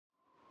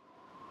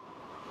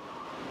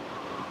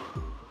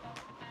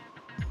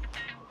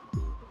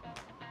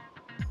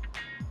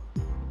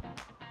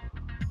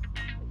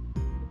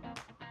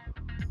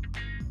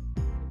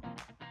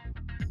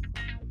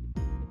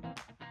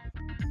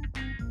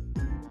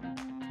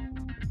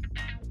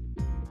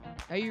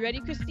Are you ready,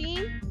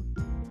 Christine?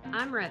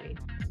 I'm ready.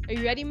 Are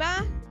you ready,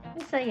 Ma?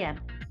 Yes, I am.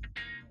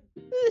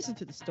 Listen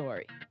to the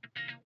story.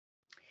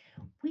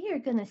 We are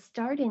going to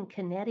start in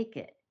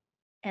Connecticut.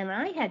 And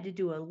I had to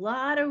do a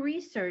lot of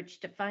research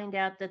to find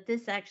out that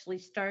this actually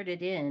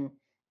started in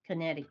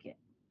Connecticut.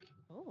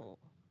 Oh.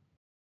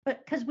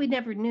 But because we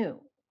never knew,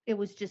 it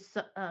was just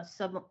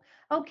some.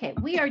 Okay,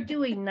 we are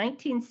doing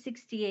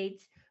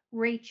 1968's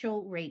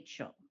Rachel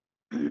Rachel.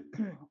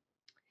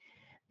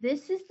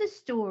 This is the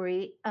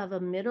story of a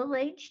middle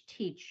aged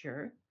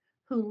teacher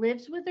who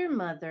lives with her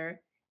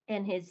mother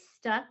and is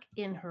stuck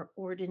in her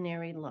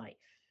ordinary life.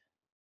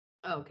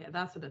 Okay,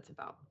 that's what it's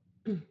about.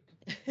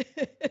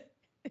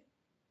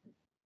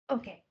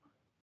 Okay,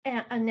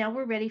 and now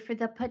we're ready for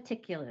the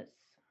particulars.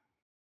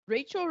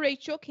 Rachel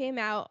Rachel came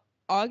out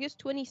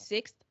August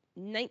 26th,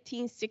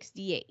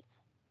 1968.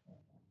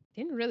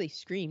 Didn't really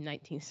scream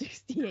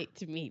 1968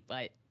 to me,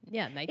 but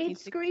yeah, It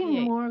screamed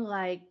 1968. more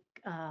like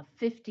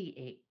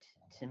 58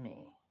 to me.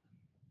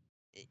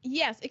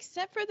 Yes,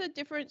 except for the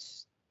different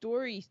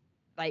stories,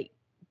 like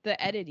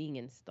the editing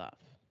and stuff.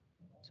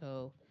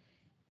 So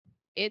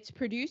it's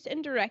produced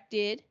and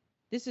directed.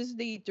 This is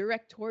the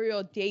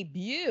directorial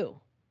debut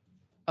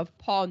of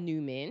Paul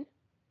Newman.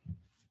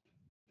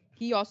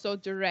 He also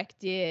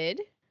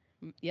directed,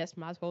 yes,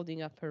 Ma's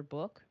holding up her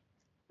book,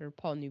 her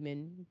Paul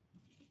Newman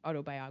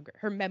autobiography,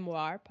 her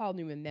memoir, Paul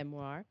Newman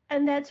memoir.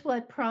 And that's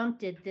what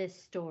prompted this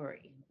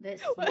story, this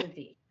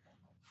movie.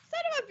 Son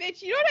of a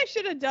bitch, you know what I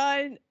should have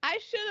done? I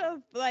should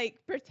have, like,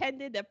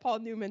 pretended that Paul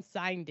Newman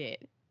signed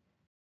it.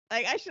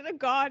 Like, I should have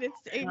gone and,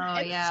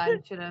 I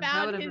should have. That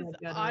found would have his been a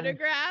good one.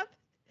 autograph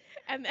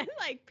and then,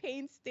 like,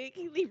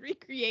 painstakingly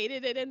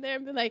recreated it in there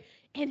and been like,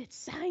 and it's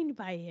signed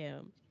by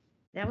him.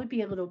 That would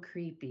be a little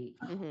creepy.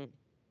 Mm-hmm.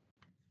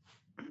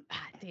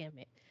 Ah, damn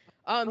it.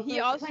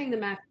 He also playing the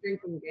Max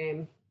drinking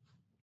game.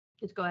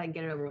 Just go ahead and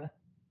get it over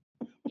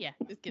with. Yeah,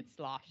 just get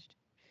sloshed.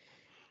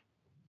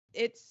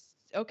 It's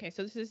okay.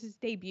 So this is his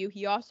debut.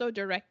 He also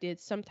directed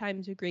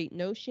Sometimes a Great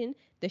Notion,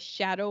 The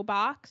Shadow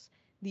Box,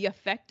 The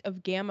Effect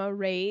of Gamma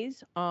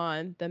Rays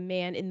on the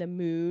Man in the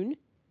Moon,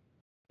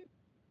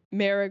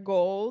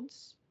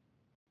 Marigolds,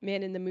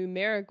 Man in the Moon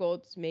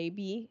Marigolds,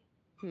 maybe,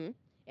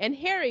 and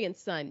Harry and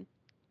Son.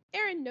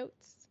 Aaron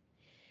notes.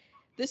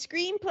 The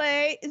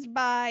screenplay is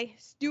by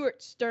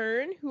Stuart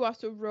Stern, who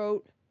also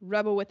wrote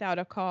Rebel Without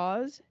a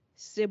Cause,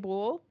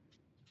 Sybil,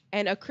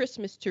 and A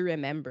Christmas to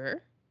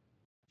Remember.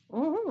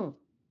 Mm-hmm.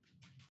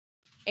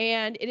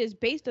 And it is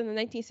based on the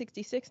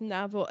 1966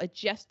 novel A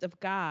Jest of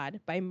God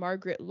by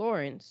Margaret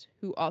Lawrence,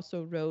 who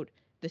also wrote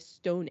The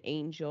Stone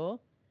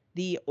Angel,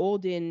 The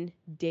Olden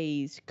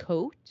Days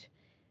Coat,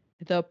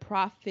 The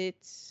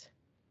Prophet's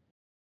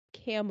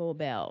Camel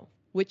Bell,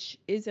 which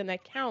is an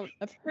account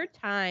of her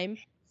time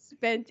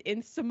spent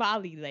in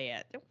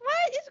Somaliland.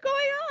 What is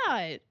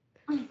going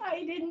on?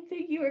 I didn't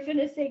think you were going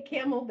to say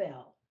Camel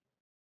Bell.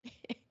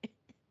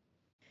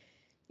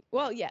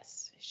 Well,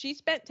 yes, she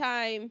spent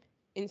time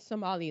in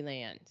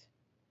Somaliland,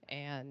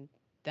 and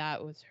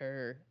that was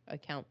her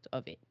account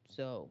of it.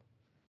 So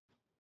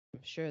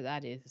I'm sure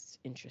that is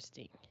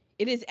interesting.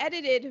 It is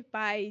edited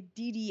by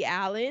Dee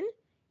Allen,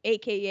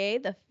 aka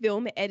the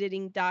film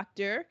editing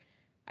doctor.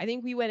 I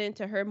think we went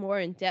into her more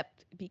in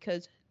depth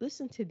because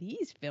listen to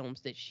these films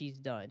that she's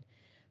done.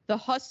 The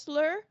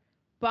Hustler,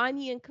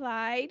 Bonnie and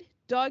Clyde,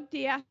 Dog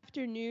Day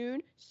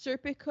Afternoon,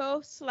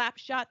 Serpico,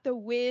 Slapshot, The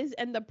Wiz,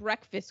 and The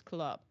Breakfast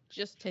Club,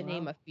 just to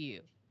name a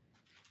few.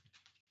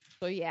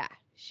 So yeah,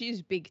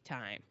 she's big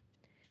time.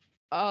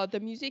 The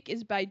music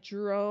is by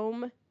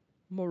Jerome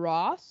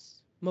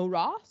Moros,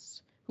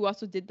 who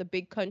also did The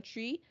Big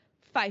Country,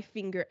 Five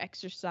Finger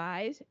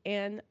Exercise,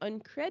 and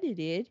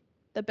uncredited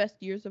The Best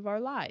Years of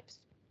Our Lives.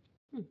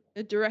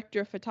 The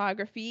director of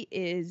photography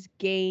is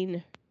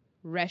Gain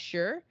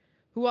Rescher,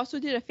 who also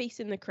did A Face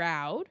in the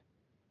Crowd,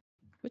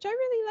 which I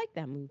really like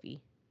that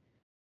movie.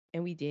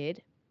 And we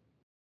did.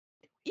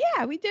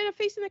 Yeah, we did A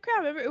Face in the Crowd.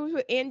 Remember, it was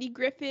with Andy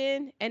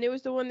Griffin, and it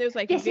was the one that was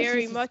like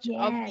very much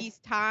of these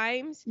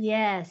times.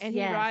 Yes, and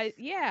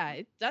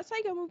that's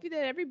like a movie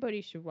that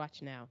everybody should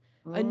watch now.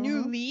 Mm-hmm. A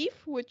New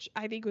Leaf, which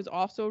I think was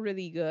also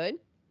really good,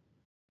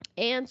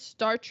 and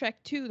Star Trek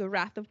II: The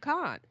Wrath of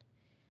Khan,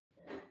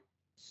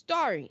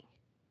 starring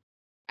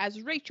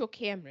as Rachel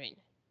Cameron,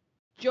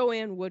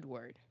 Joanne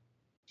Woodward.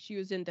 She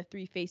was in The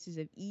Three Faces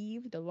of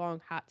Eve, The Long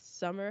Hot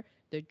Summer,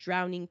 The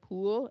Drowning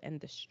Pool, and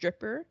The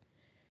Stripper.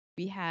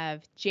 We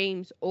have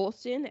James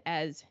Olsen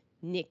as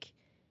Nick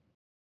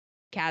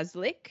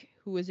Kazlick,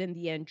 who was in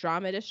the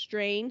Andromeda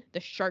Strain,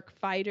 The Shark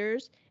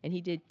Fighters, and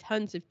he did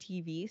tons of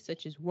TV,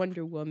 such as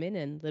Wonder Woman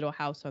and Little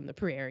House on the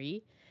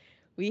Prairie.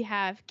 We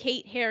have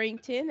Kate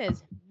Harington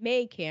as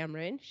May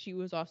Cameron. She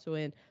was also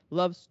in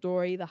Love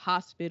Story, The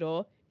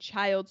Hospital,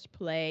 Child's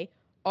Play,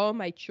 All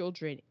My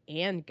Children,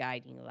 and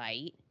Guiding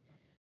Light.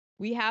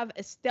 We have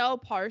Estelle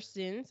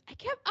Parsons. I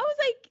was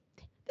like,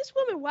 this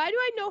woman, why do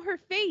I know her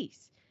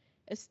face?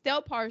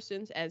 Estelle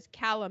Parsons as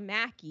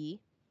Kalamaki.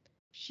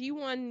 She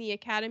won the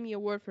Academy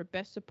Award for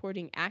Best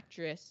Supporting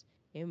Actress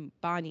in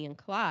Bonnie and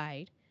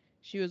Clyde.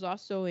 She was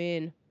also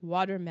in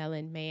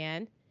Watermelon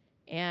Man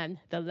and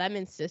The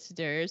Lemon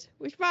Sisters.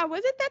 Which, Rob,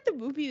 wasn't that the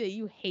movie that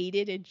you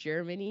hated in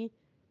Germany?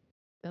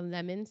 The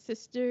Lemon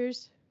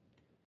Sisters?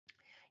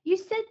 You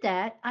said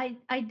that.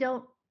 I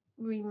don't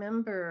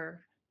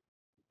remember.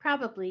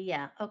 Probably,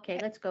 yeah. Okay,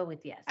 let's go with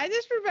yes. I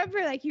just remember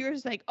like you were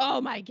just like, oh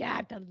my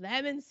god, the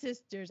Lemon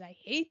Sisters. I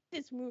hate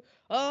this movie.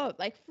 Oh,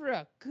 like for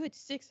a good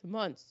 6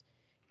 months.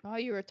 All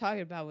you were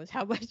talking about was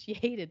how much you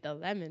hated the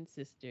Lemon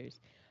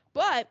Sisters.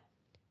 But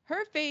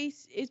her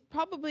face is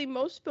probably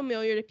most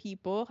familiar to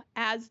people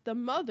as the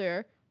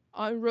mother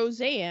on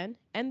Roseanne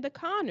and the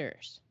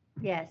Connors.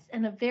 Yes,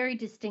 and a very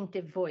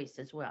distinctive voice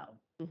as well.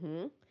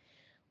 hmm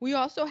We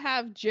also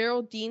have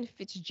Geraldine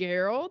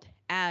Fitzgerald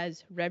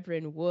as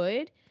Reverend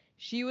Wood.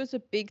 She was a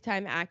big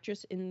time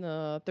actress in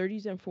the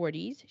 30s and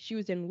 40s. She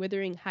was in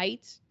Wuthering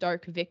Heights,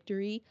 Dark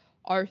Victory,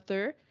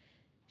 Arthur.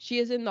 She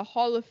is in the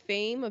Hall of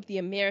Fame of the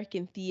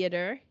American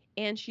Theater,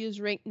 and she is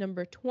ranked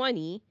number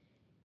 20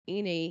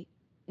 in a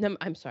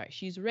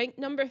she's ranked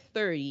number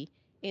 30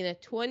 in a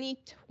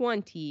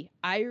 2020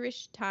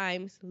 Irish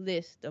Times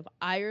list of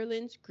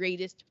Ireland's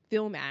greatest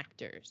film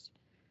actors,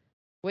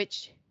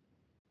 which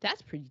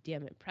that's pretty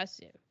damn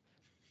impressive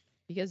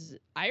because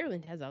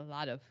Ireland has a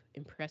lot of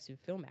impressive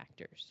film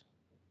actors.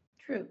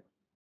 True.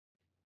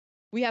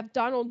 We have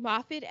Donald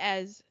Moffat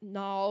as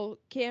Noel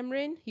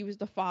Cameron. He was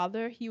the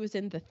father. He was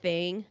in The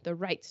Thing, The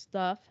Right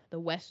Stuff, The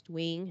West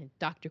Wing, and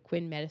Dr.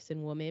 Quinn,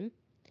 Medicine Woman.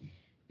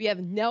 We have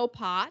Nell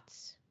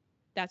Potts.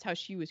 That's how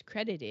she was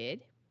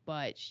credited,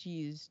 but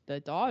she's the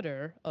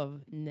daughter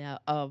of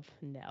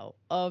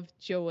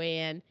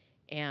Joanne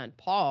and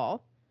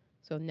Paul,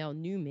 so Nell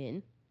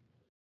Newman.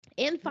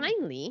 And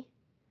finally,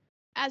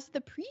 as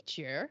the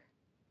preacher,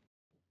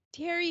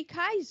 Terry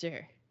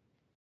Kaiser,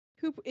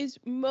 who is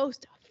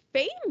most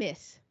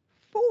famous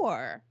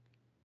for.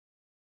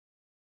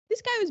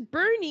 This guy was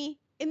Bernie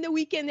in the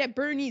Weekend at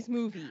Bernie's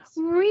movies.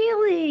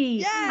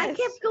 Really? Yes. I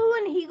kept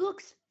going. He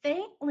looks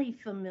faintly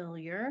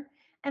familiar,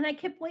 and I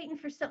kept waiting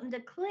for something to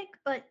click.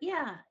 But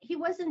yeah, he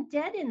wasn't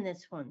dead in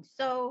this one,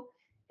 so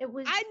it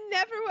was. I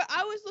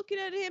was looking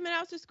at him and I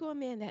was just going,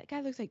 man, that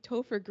guy looks like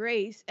Topher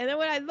Grace. And then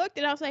when I looked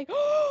and I was like,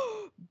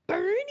 oh,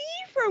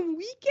 Bernie from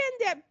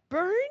Weekend at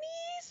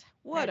Bernie's?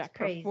 What That's a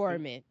crazy.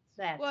 performance.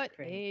 That's what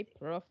crazy. a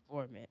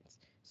performance.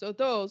 So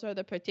those are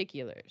the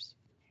particulars.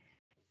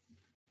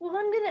 Well,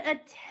 I'm going to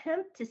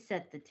attempt to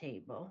set the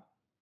table.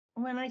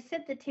 When I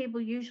set the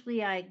table,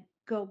 usually I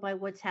go by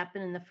what's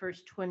happened in the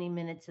first 20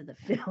 minutes of the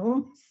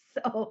film.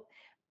 So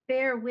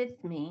bear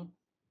with me.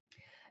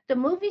 The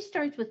movie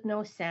starts with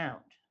no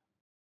sound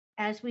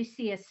as we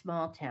see a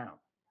small town.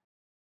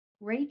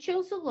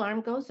 Rachel's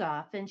alarm goes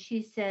off and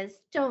she says,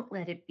 "Don't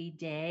let it be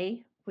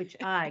day," which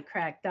I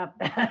cracked up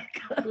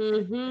back.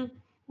 Mm-hmm.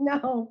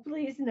 No,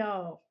 please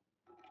no.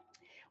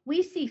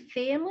 We see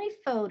family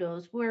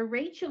photos where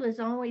Rachel is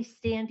always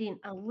standing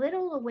a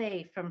little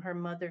away from her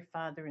mother,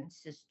 father, and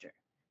sister.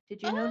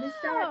 Did you notice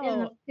that in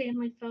the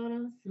family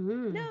photos?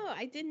 No,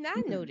 I did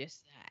not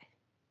notice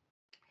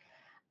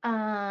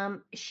that.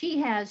 She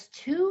has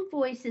two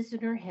voices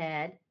in her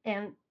head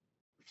and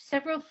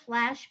several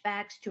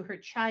flashbacks to her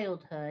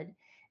childhood,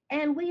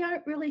 and we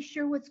aren't really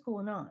sure what's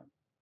going on.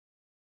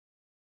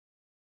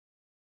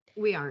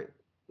 We aren't.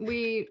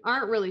 We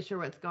aren't really sure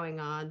what's going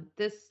on.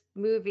 This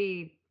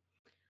movie,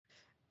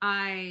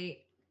 I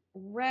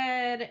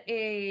read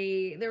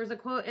there was a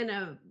quote in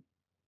a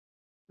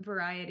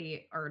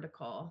Variety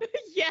article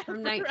Yeah,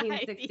 from Variety.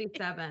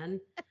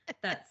 1967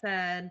 that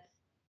said,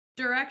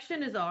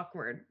 "Direction is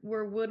awkward.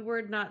 Were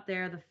Woodward not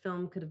there, the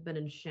film could have been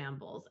in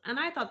shambles." And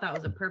I thought that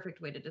was a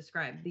perfect way to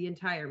describe the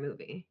entire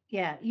movie.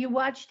 Yeah, you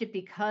watched it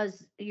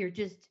because you're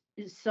just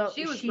so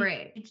She was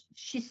great.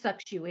 She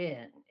sucks you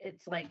in.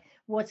 It's like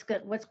what's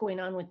going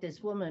on with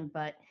this woman,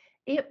 but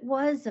it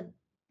was a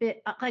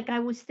bit like I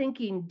was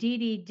thinking Dee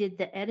Dee did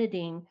the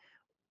editing.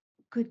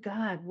 Good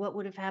God, what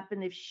would have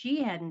happened if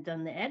she hadn't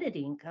done the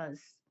editing? Because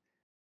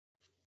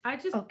I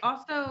just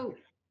also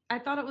I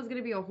thought it was going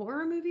to be a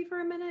horror movie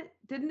for a minute.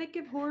 Didn't it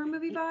give horror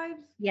movie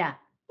vibes? Yeah.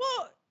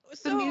 Well,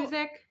 The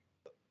music,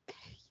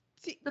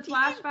 the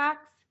flashbacks.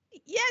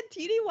 Yeah,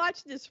 Tini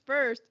watched this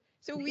first.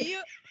 So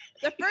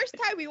the first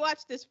time we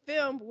watched this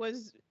film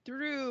was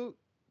through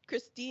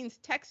Christine's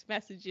text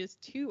messages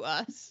to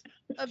us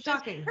of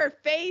just her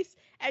face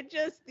and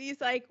just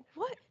these like,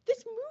 what?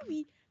 This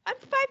movie? I'm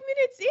 5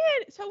 minutes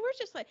in. So we're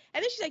just like,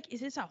 and then she's like, is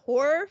this a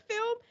horror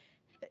film?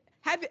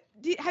 Have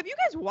you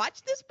guys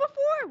watched this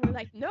before? We're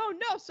like, no.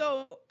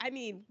 So, I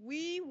mean,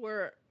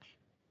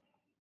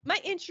 my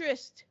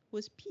interest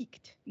was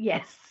piqued.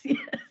 Yes.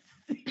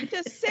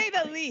 To say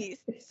the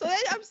least. So then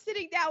I'm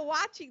sitting down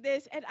watching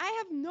this, and I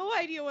have no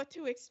idea what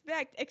to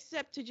expect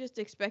except to just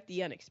expect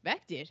the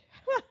unexpected,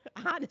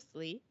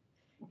 honestly.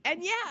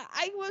 And yeah,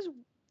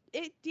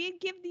 it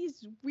did give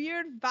these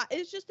weird vibes.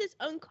 It's just this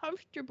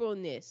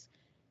uncomfortableness.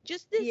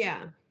 Just this.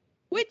 Yeah.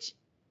 Which,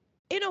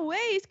 in a way,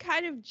 is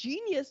kind of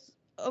genius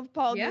of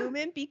Paul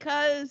Newman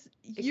because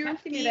you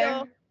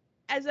feel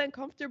as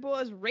uncomfortable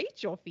as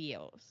Rachel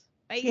feels.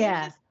 Like,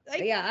 yeah.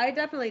 Yeah, I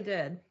definitely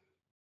did.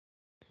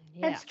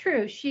 That's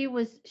true. She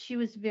was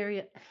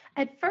very.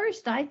 At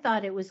first, I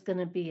thought it was going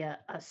to be a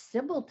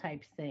Sybil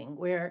type thing,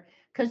 where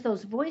because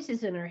those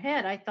voices in her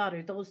head, I thought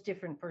are those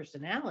different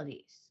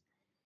personalities.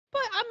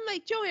 But I'm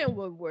like, Joanne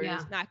Woodward Yeah.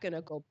 is not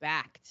gonna go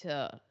back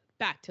to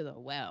the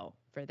well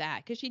for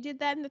that, because she did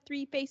that in the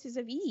Three Faces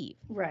of Eve.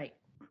 Right.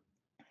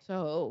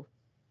 So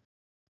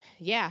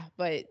yeah,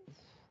 but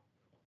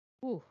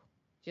ooh,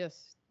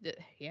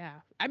 yeah.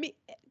 I mean,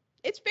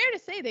 it's fair to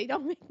say they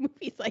don't make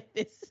movies like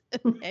this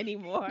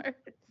anymore.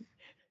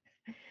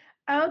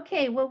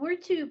 Okay. Well, we're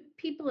two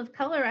people of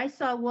color. I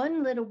saw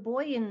one little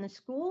boy in the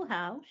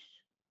schoolhouse.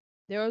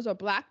 There was a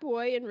black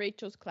boy in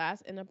Rachel's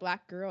class and a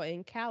black girl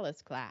in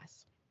Call's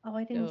class. Oh,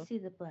 I didn't So see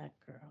the black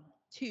girl.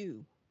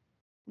 2.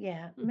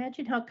 Yeah.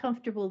 Imagine how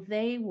comfortable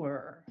they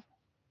were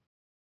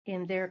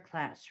in their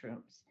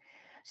classrooms.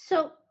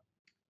 So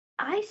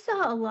I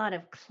saw a lot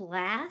of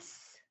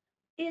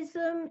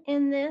classism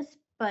in this,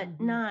 but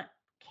Mhm. not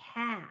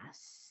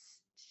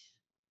caste.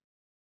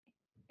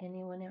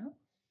 Anyone else?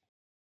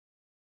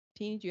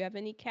 Teen, do you have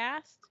any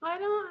cast? I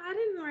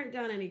didn't write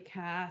down any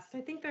cast.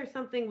 I think there's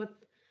something with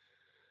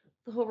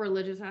the whole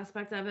religious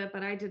aspect of it,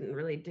 but I didn't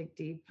really dig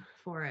deep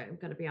for it. I'm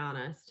gonna be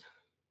honest.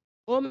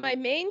 Well, my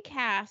main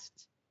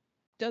cast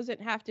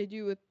doesn't have to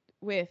do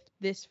with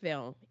this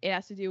film. It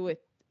has to do with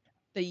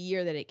the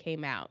year that it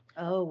came out.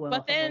 Oh, well,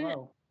 But then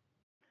hello.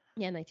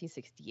 yeah,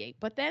 1968.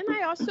 But then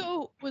I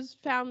also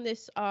found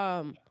this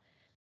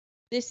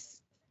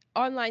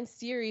online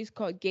series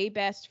called Gay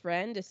Best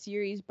Friend, a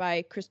series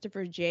by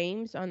Christopher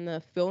James on the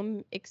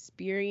Film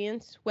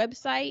Experience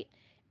website,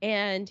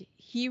 and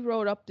he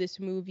wrote up this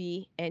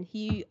movie, and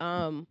he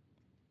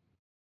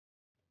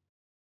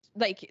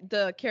like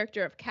the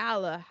character of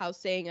Calla, how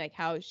saying like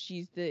how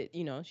she's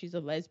she's a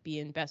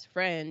lesbian best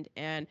friend,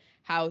 and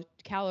how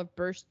Calla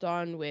burst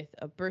on with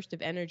a burst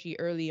of energy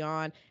early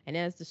on, and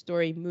as the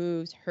story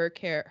moves, her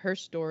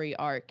story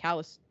arc,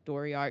 Calla's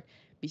story arc,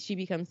 she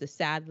becomes the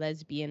sad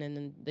lesbian and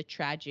then the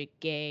tragic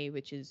gay,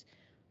 which is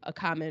a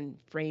common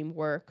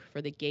framework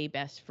for the gay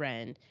best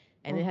friend.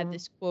 And it had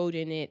this quote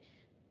in it: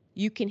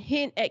 "You can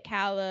hint at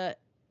Calla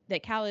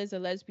that Calla is a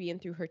lesbian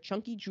through her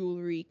chunky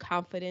jewelry,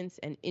 confidence,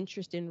 and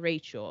interest in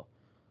Rachel.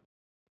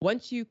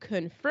 Once you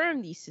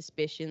confirm these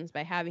suspicions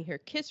by having her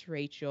kiss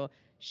Rachel,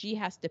 she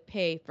has to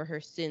pay for her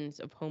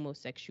sins of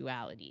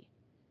homosexuality."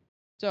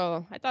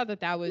 So I thought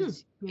that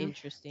was Yeah.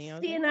 interesting. I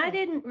was See, like, and I oh,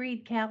 didn't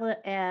read Calla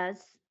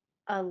as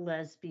a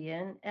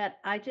lesbian.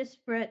 I just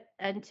read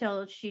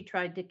until she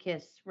tried to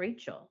kiss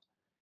Rachel.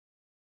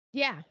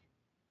 yeah,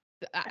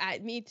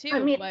 me I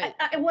too. mean, But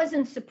I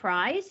wasn't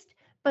surprised,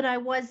 but I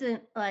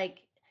wasn't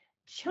like,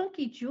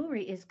 chunky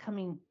jewelry is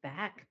coming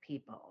back,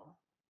 people.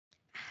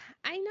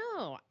 I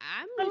know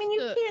I'm I mean,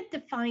 used you to, can't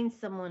define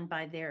someone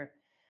by their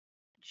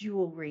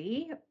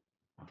jewelry.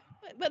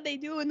 but they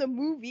do in the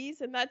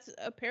movies, and that's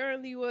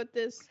apparently what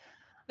this,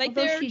 like,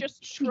 Although they're she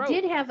just she did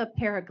tropes. have a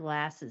pair of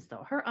glasses,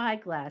 though. Her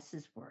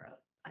eyeglasses were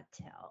a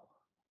tell.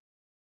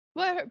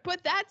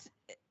 But that's,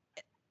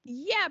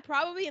 yeah,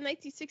 probably in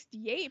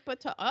 1968. But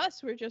to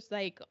us, we're just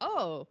like,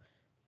 oh,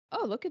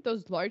 look at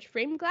those large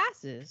frame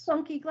glasses.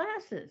 Funky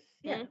glasses.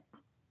 Yeah, Mm.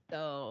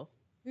 So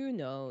who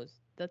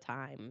knows the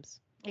times?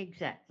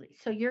 exactly.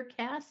 So your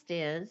cast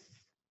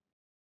is.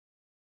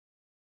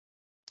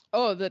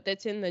 Oh,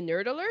 that's in the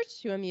nerd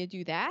alerts. You want me to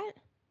do that?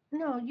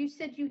 No, you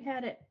said you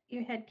had it.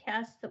 You had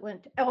cast that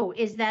went. Oh,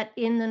 is that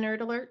in the nerd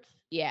alerts?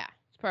 Yeah,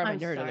 it's part of I'm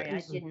my nerd sorry, I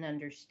alerts. didn't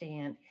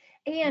understand.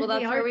 Well, And we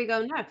that's where are we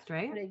go next,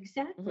 right?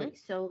 exactly. Hmm.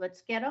 So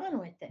let's get on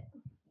with it.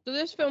 So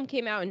this film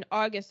came out in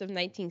August of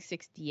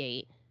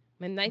 1968.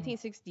 In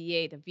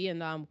 1968, the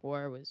Vietnam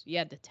War was, you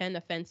had the 10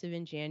 Offensive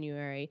in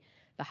January,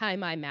 the Hai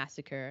Mai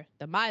Massacre,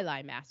 the My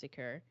Lai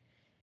Massacre.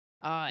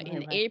 In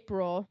Right.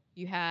 April,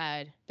 you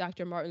had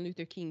Dr. Martin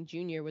Luther King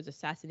Jr. was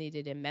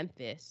assassinated in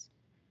Memphis.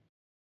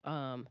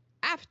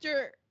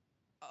 After,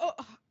 oh,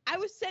 I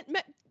was sent.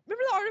 Remember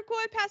the article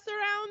I passed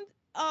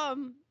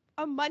around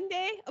on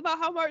Monday about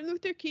how Martin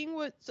Luther King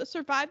was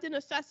survived an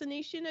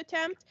assassination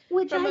attempt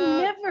Which from I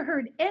a never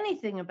heard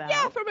anything yeah,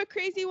 about. from a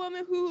crazy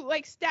woman who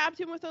like stabbed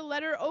him with a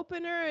letter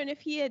opener, and if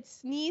he had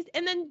sneezed,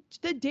 and then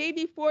the day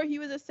before he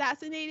was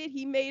assassinated,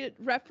 he made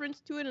reference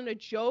to it in a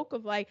joke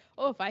of like,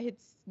 oh, if I had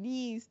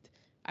sneezed,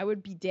 I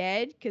would be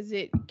dead because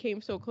it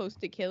came so close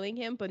to killing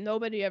him, but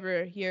nobody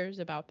ever hears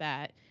about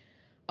that.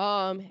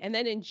 And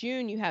then in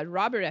June you had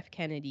Robert F.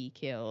 Kennedy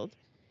killed.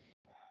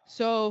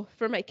 So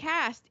for my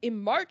cast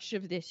in March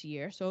of this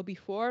year, so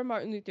before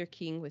Martin Luther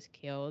King was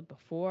killed,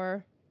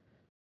 before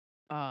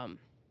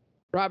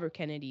Robert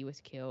Kennedy was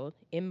killed,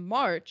 in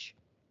March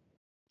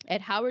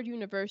at Howard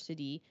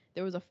University,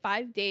 there was a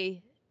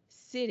 5-day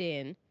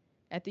sit-in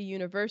at the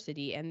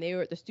university, and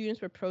the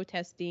students were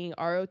protesting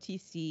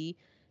ROTC,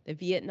 the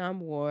Vietnam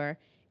War,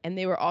 and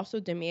they were also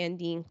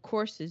demanding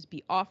courses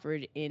be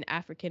offered in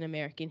African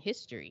American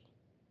history,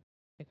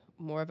 like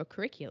more of a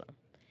curriculum.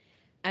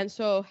 And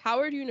so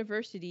Howard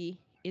University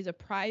is a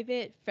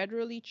private,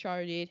 federally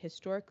chartered,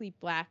 historically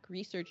black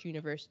research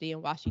university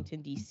in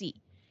Washington, D.C.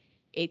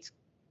 It's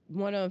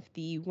one of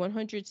the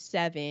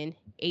 107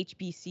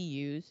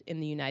 HBCUs in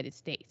the United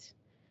States,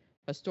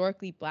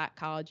 historically black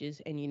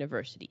colleges and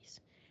universities.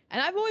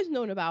 And I've always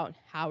known about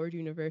Howard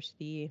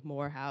University,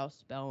 Morehouse,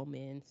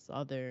 Spelman,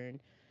 Southern,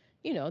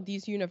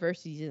 these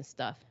universities and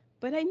stuff.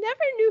 But I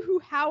never knew who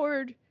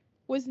Howard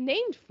was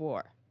named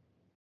for.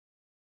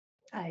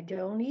 I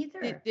don't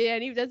either.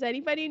 Does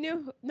anybody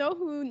know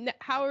who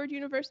Howard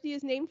University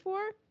is named for?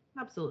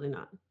 Absolutely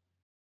not.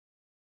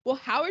 Well,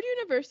 Howard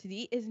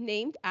University is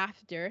named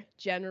after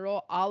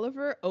General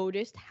Oliver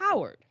Otis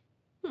Howard.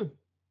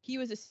 He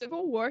was a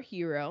Civil War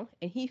hero,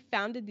 and he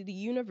founded the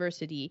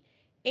university,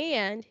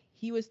 and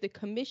he was the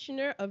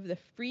commissioner of the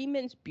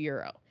Freedmen's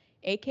Bureau,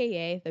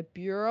 aka the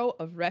Bureau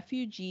of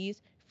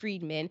Refugees,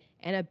 Freedmen,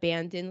 and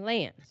Abandoned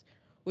Lands,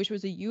 which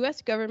was a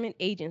U.S. government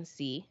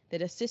agency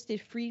that assisted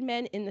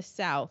freedmen in the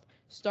South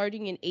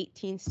starting in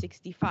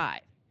 1865.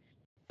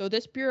 So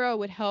this bureau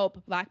would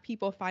help Black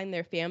people find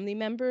their family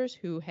members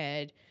who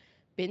had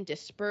been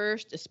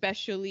dispersed,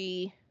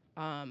 especially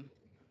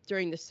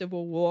during the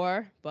Civil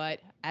War. But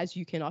as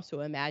you can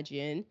also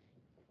imagine,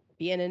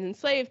 being an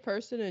enslaved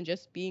person and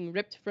just being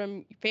ripped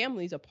from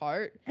families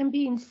apart. And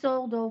being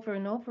sold over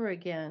and over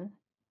again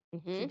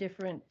to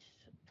different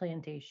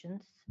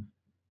plantations.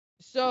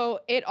 So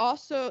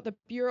the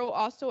Bureau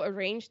also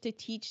arranged to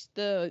teach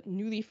the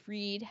newly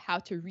freed how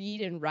to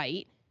read and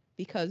write,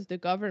 because the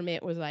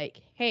government was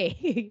like,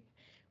 hey,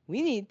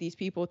 we need these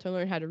people to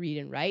learn how to read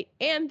and write.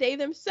 And they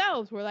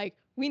themselves were like,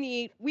 we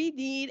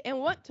need and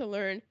want to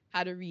learn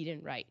how to read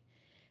and write.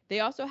 They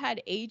also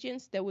had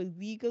agents that would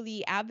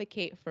legally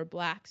advocate for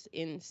Blacks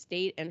in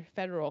state and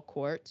federal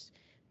courts,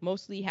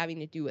 mostly having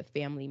to do with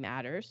family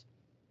matters,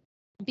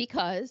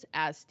 because,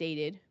 as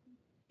stated,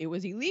 it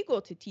was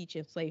illegal to teach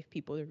enslaved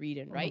people to read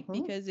and write,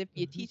 because if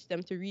you teach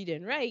them to read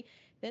and write,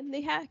 then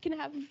they can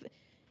have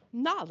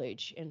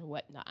knowledge and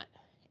whatnot.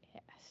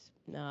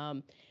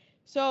 Yes.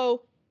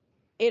 So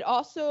it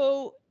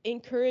also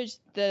encouraged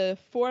the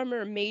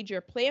former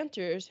major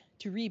planters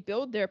to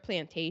rebuild their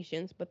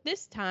plantations, but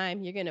this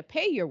time you're going to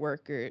pay your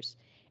workers.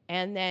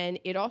 And then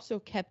it also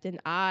kept an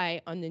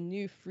eye on the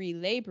new free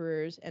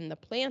laborers and the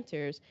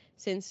planters,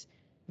 since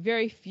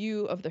very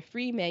few of the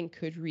free men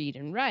could read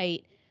and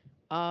write.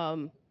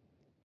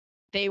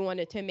 They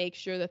wanted to make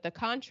sure that the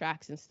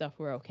contracts and stuff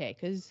were okay,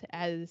 because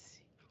as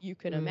you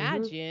can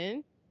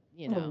imagine,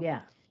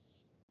 Yeah.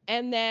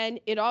 And then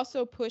it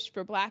also pushed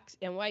for Blacks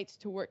and whites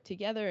to work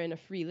together in a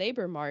free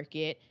labor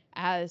market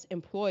as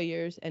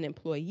employers and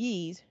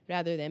employees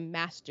rather than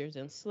masters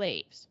and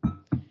slaves.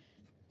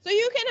 So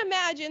you can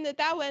imagine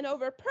that went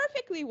over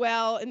perfectly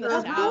well in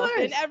the South,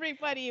 and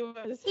everybody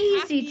was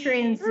easy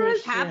transition.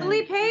 We're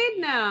happily paid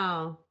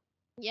now.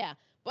 Yeah,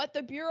 but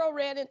the Bureau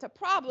ran into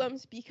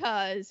problems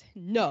because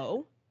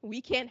no,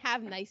 we can't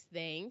have nice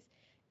things.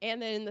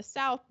 And then in the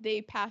South,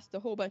 they passed a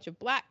whole bunch of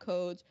black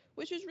codes,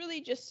 which is really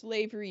just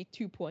slavery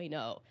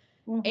 2.0,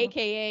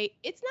 aka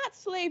it's not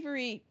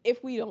slavery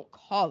if we don't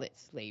call it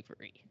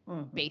slavery,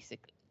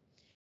 basically.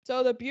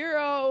 So the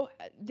Bureau,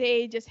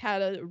 they just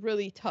had a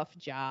really tough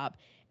job.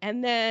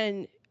 And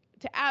then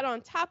to add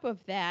on top of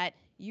that,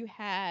 you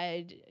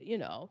had,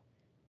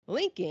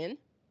 Lincoln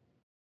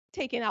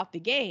taking out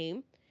the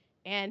game,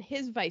 and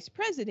his vice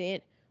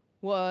president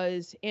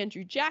was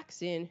Andrew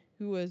Jackson,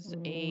 who was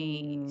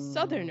a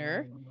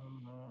Southerner.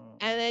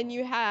 And then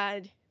you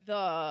had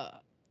the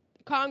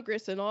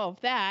Congress and all of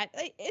that.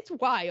 It's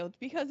wild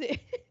because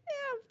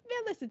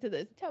listen to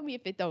this. Tell me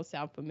if it don't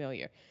sound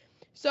familiar.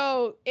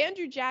 So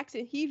Andrew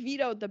Jackson, he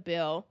vetoed the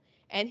bill,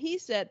 and he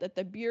said that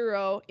the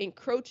Bureau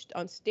encroached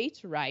on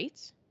states'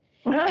 rights,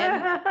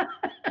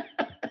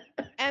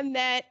 and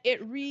that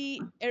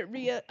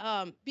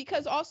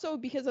because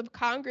of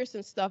Congress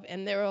and stuff,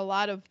 and there were a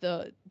lot of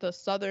the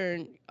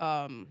Southern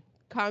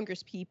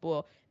Congress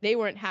people, they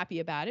weren't happy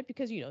about it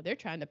because they're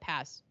trying to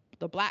pass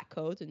the black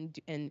codes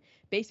and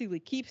basically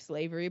keep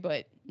slavery,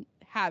 but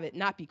have it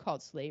not be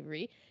called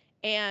slavery.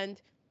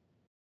 And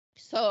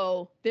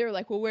so they were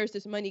like, well, where's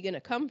this money going to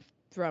come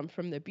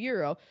from the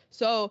Bureau?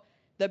 So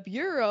the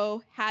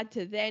Bureau had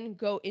to then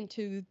go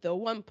into the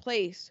one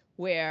place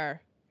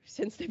where,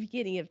 since the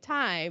beginning of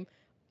time,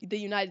 the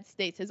United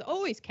States has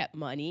always kept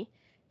money,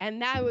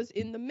 and that was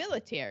in the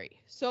military.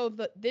 So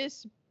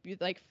this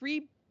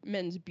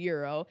Freedmen's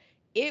Bureau,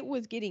 it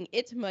was getting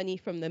its money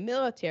from the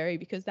military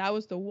because that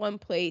was the one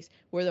place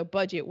where the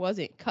budget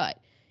wasn't cut.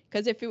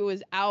 Because if it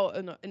was out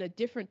in a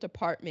different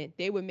department,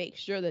 they would make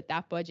sure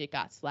that budget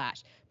got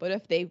slashed. But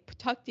if they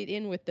tucked it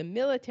in with the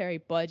military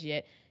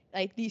budget,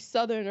 like these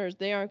Southerners,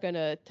 they aren't going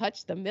to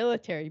touch the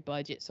military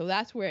budget. So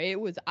that's where it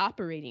was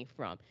operating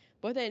from.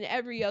 But then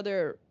every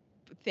other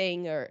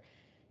thing or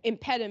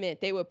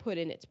impediment they would put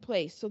in its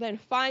place. So then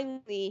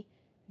finally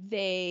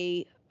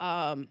they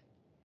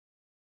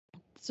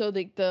so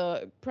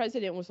the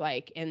president was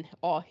like, and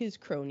all his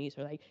cronies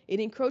were like, it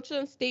encroached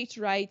on states'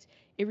 rights,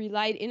 it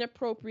relied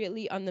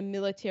inappropriately on the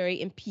military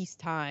in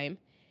peacetime,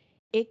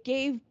 it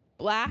gave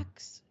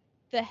Blacks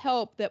the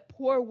help that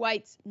poor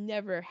whites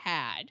never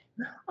had.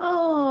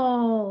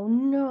 Oh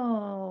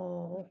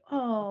no.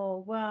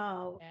 Oh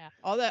wow. Yeah.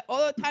 All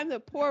the time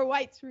that poor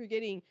whites were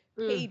getting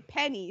Mm. paid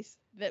pennies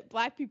that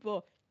black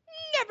people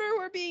never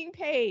were being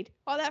paid.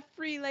 All that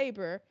free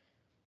labor.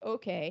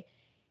 Okay.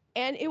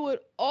 And it would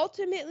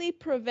ultimately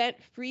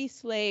prevent free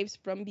slaves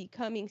from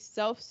becoming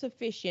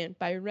self-sufficient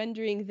by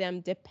rendering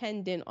them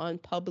dependent on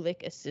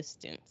public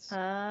assistance.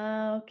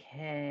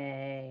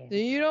 Okay. So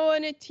you don't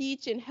want to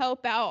teach and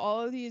help out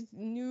all of these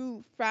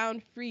new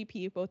found free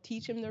people,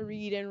 teach them to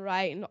read and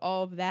write and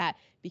all of that,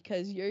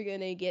 because you're going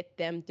to get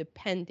them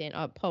dependent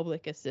on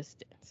public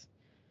assistance.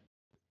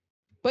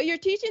 But you're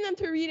teaching them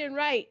to read and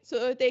write so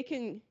that they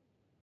can,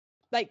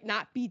 like,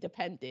 not be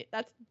dependent.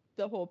 That's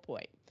the whole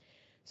point.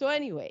 So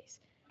anyways,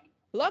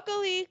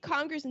 luckily,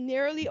 Congress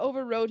narrowly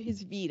overrode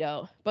his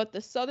veto, but the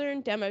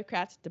Southern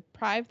Democrats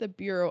deprived the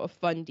Bureau of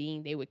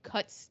funding. They would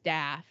cut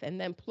staff, and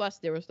then plus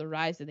there was the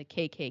rise of the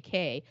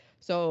KKK.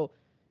 So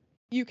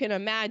you can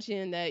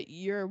imagine that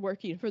you're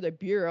working for the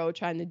Bureau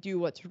trying to do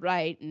what's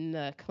right, and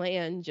the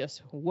Klan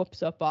just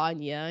whoops up on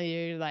you.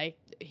 You're like,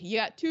 you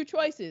got two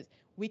choices.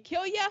 We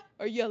kill you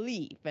or you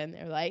leave. And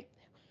they're like,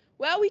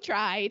 well, we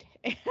tried,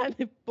 and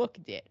they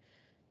booked it.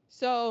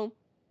 So...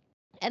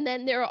 And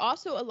then there are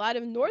also a lot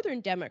of Northern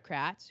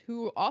Democrats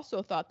who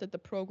also thought that the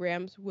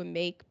programs would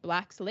make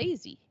blacks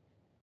lazy.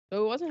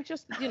 So it wasn't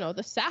just,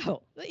 the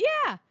South. But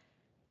yeah.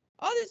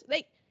 All this,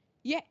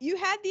 yeah, you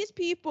had these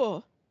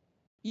people.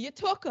 You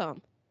took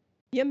them.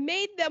 You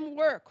made them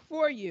work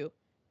for you.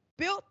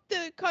 Built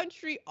the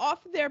country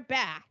off their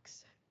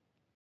backs.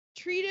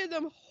 Treated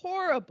them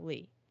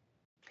horribly.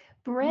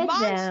 Bred them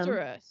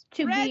Monstrous.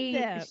 to Bred be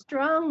them.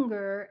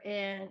 stronger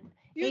and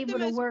Viewed able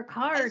them to as work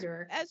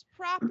harder. as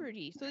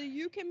property so that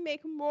you can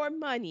make more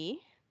money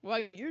while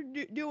you're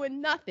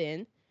doing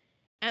nothing,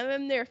 and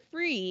then they're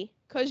free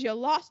because you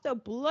lost a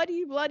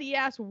bloody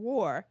ass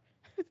war.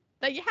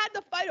 Like, you had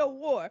to fight a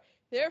war.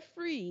 They're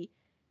free,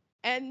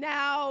 and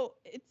now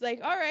it's like,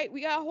 all right,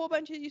 we got a whole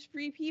bunch of these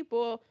free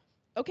people.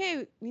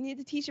 Okay, we need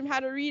to teach them how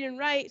to read and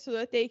write so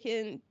that they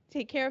can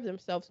take care of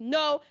themselves.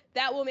 No,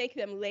 that will make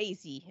them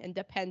lazy and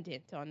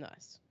dependent on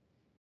us.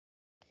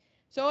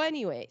 So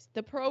anyways,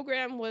 the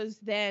program was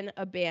then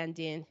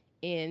abandoned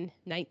in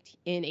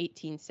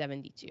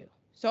 1872.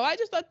 So I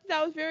just thought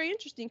that was very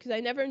interesting because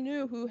I never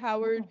knew who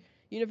Howard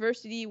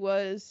University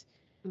was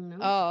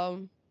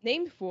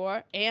named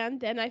for. And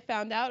then I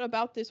found out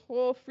about this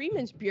whole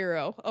Freeman's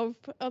Bureau of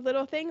a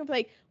little thing of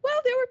like,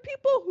 well, there were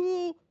people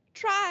who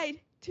tried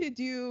to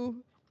do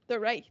the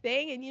right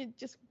thing, and you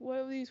just, what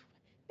are these,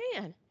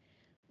 man,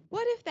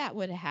 what if that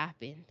would have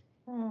happened?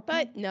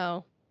 But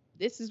no,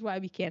 this is why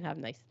we can't have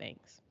nice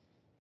things.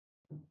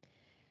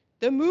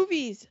 The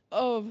movies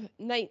of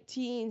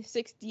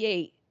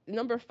 1968,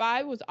 number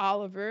 5 was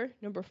Oliver,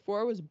 number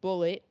 4 was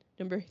Bullitt,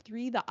 number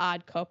 3, The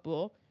Odd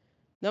Couple,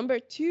 number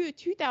 2,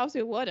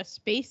 2001, A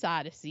Space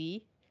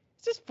Odyssey.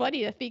 It's just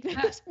funny to think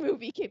that this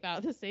movie came out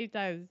at the same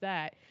time as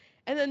that.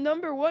 And the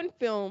number 1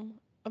 film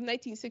of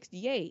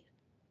 1968,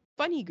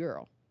 Funny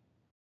Girl.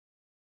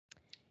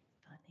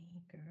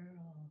 Funny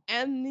Girl.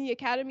 And the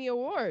Academy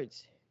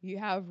Awards, you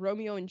have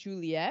Romeo and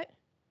Juliet,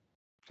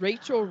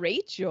 Rachel.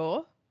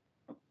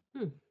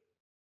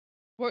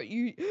 What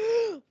you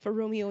for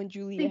Romeo and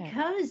Juliet?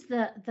 Because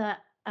the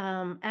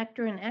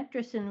actor and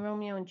actress in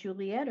Romeo and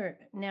Juliet are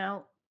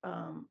now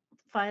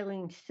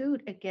filing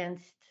suit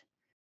against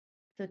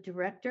the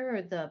director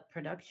or the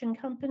production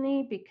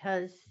company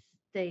because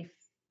they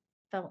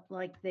felt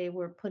like they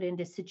were put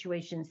into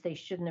situations they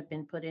shouldn't have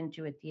been put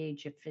into at the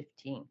age of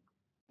 15.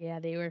 Yeah,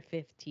 they were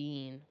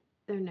 15.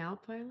 They're now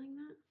filing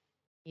that?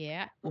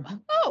 Yeah.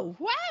 Mhm. Oh,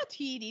 wow,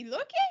 TD,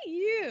 look at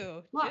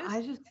you.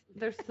 Well,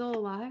 they're still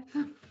alive.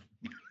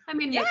 I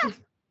mean, Yeah.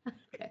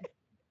 Okay.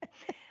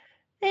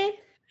 They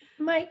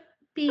might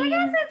be I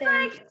guess in it's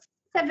their like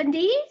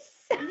 70s.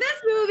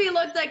 this movie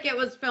looked like it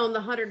was filmed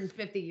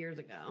 150 years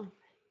ago.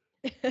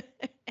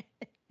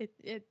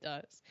 It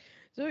does.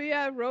 So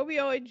yeah,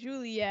 Romeo and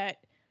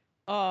Juliet,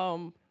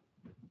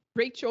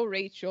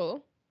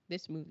 Rachel,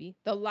 this movie,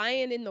 The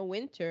Lion in the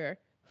Winter,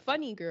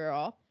 Funny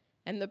Girl,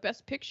 and the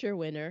Best Picture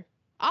winner,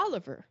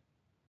 Oliver.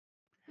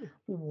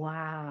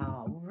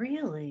 Wow,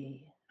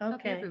 really?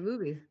 Okay. Favorite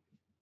movies.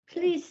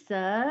 Please,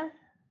 sir.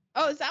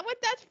 Oh, is that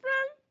what that's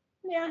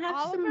from? Yeah, have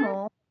Oliver? some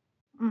more.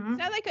 Is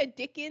that like a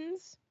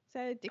Dickens? Is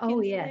that a Dickens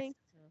Oh, yes. thing?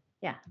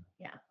 Yeah.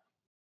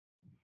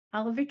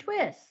 Oliver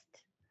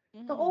Twist,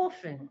 the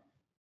orphan.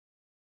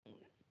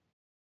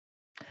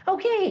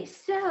 Okay,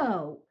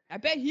 so I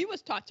bet he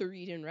was taught to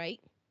read and write.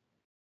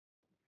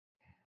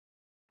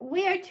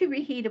 we are to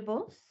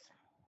reheatables.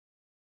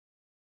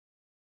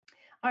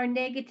 Our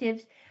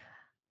negatives.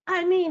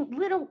 I mean,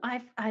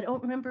 I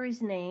don't remember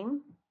his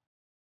name,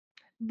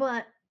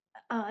 but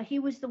he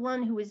was the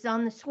one who was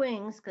on the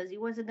swings because he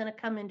wasn't going to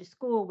come into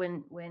school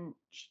when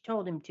she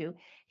told him to.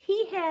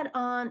 He had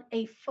on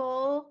a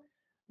full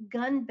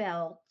gun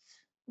belt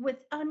with,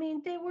 I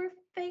mean, they were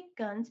fake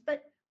guns,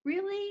 but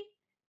really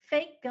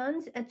fake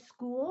guns at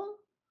school?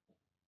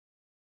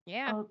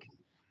 Yeah. Okay.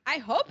 I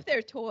hope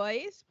they're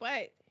toys,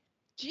 but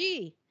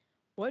gee,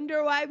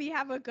 wonder why we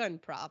have a gun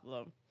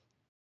problem.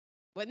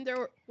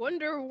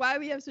 Wonder why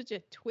we have such a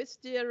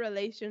twisted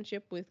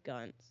relationship with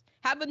guns.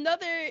 Have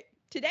another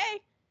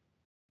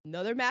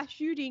mass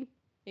shooting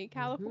in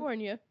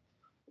California.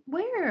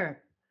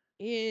 Where?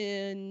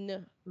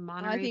 In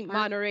Monterey I think Park.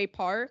 Monterey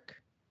Park.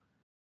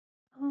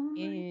 Oh my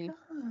In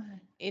God.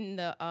 in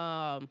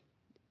the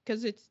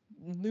because it's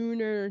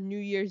Lunar New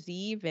Year's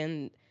Eve,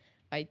 and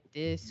like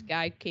this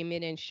guy came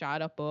in and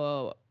shot up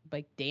a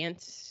like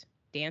dance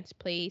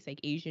place, like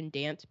Asian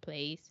dance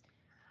place.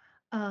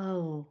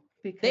 Oh,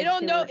 because They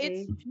don't they know were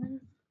it's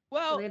Asian?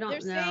 well, They they're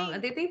don't know.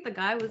 saying They think the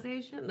guy was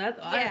Asian. That's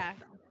yeah.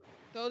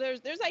 So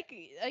there's like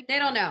they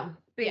don't know.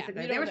 Yeah,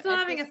 Basically, we they don't were know still at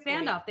having a this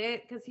point. standoff.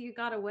 Because he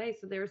got away,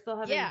 so they were still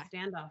having Yeah. a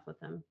standoff with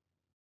him.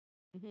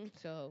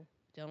 So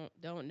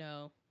don't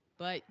know,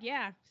 but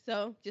yeah.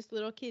 So just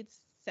little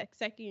kids,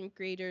 second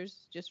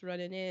graders, just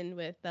running in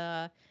with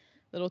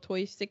little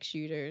toy 6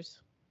 shooters.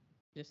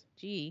 Just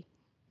gee.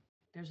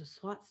 There's a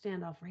SWAT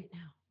standoff right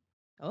now.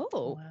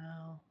 Oh.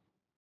 Wow.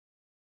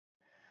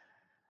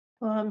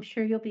 Well, I'm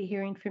sure you'll be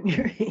hearing from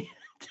your aunt.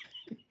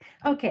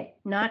 Okay,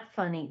 not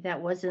funny. That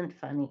wasn't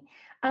funny.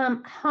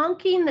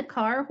 Honking the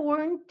car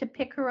horn to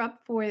pick her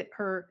up for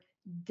her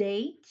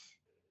date.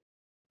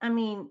 I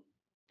mean,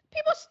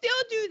 People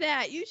still do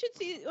that. You should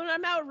see when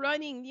I'm out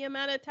running the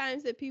amount of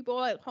times that people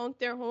like honk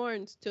their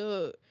horns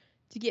to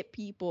get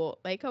people.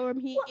 Like, oh, I'm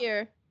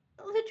here.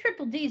 the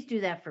triple D's do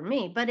that for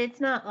me, but it's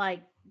not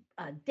like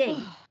a date.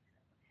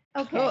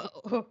 Okay.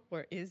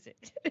 Where is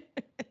it?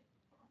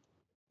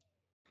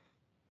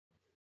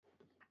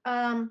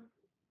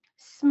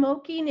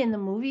 Smoking in the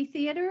movie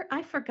theater.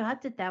 I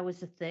forgot that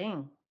was a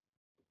thing.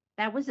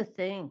 That was a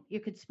thing. You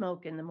could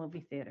smoke in the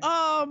movie theater.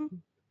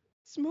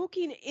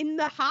 Smoking in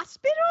the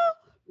hospital?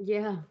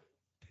 Yeah,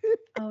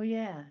 Oh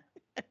yeah.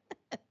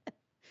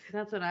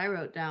 that's what I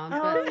wrote down. Oh,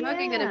 But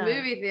smoking in a yeah.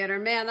 movie theater,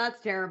 man, that's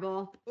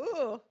terrible.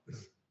 Ooh.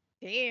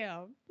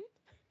 Damn.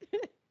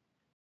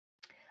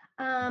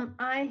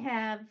 I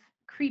have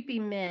creepy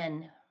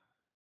men.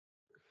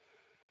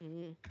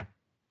 Mm.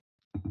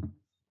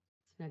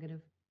 It's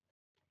negative.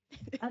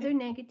 Other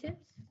negatives?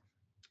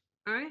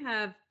 I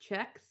have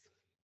checks.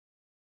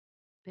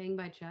 Paying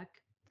by check.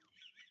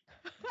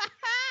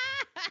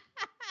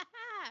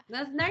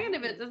 That's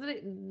negative. It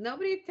doesn't.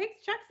 Nobody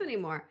takes checks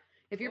anymore.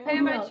 If you're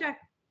paying by no. check,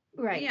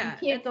 Right. yeah,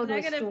 You can't it's go to a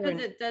negative store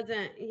because it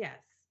doesn't. Yes.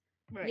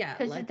 Right. Yeah.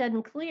 because like, it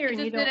doesn't clear it and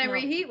you just don't didn't know.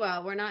 reheat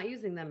well. We're not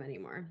using them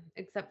anymore,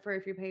 except for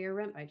if you pay your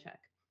rent by check.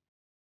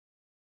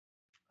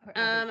 Or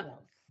other Um,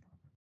 bills.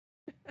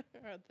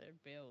 Other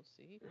bills,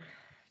 see?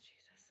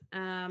 Jesus.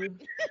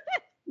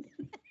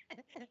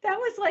 That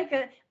was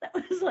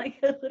like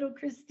a little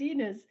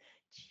Christina's.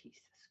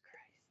 Jesus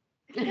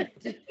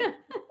Christ.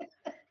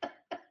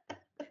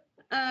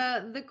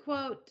 The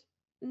quote.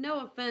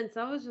 No offense.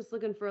 I was just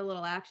looking for a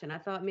little action. I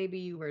thought maybe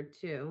you were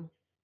too.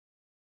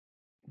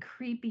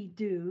 Creepy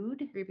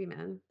dude. Creepy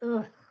man.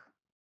 Ugh.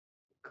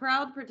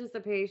 Crowd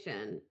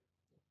participation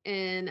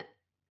in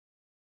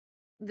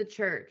the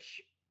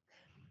church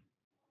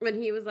when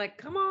he was like,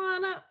 come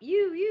on up,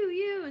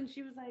 you, and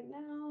she was like,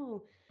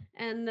 no.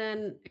 And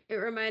then it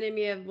reminded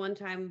me of one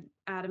time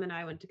Adam and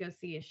I went to go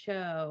see a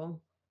show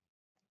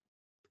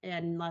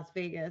in Las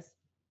Vegas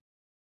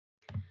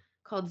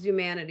called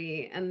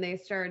Zumanity, and they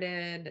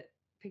started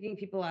picking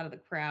people out of the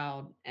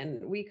crowd,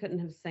 and we couldn't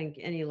have sank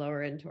any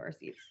lower into our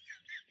seats.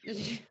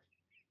 Just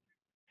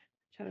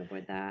try to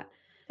avoid that.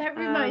 That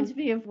reminds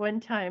me of one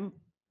time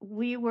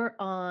we were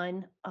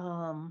on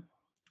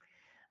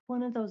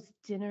one of those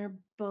dinner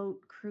boat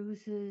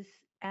cruises.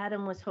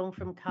 Adam was home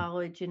from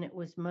college and it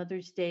was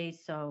Mother's Day,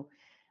 so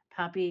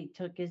Poppy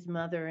took his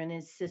mother and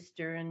his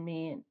sister and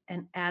me,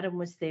 and Adam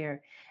was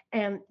there.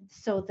 And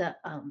so the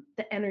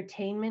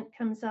entertainment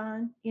comes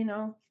on,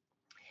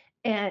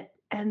 and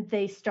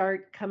they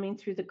start coming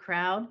through the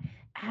crowd.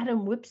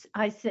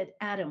 I said,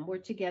 Adam, we're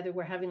together,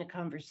 we're having a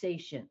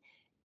conversation.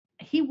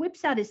 He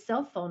whips out his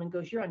cell phone and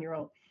goes, you're on your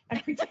own.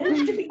 And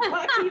pretends to be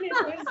talking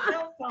into his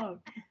cell phone.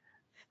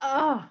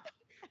 Oh,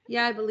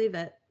 Yeah, I believe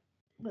it.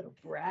 little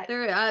brat.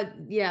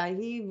 Yeah,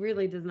 he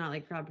really does not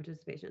like crowd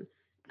participation.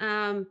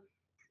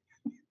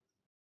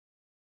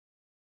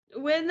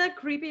 When the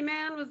creepy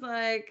man was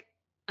like,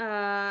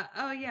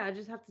 oh yeah, I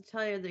just have to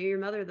tell your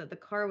mother that the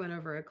car went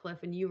over a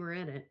cliff and you were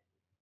in it.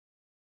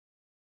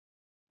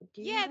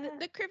 Yeah,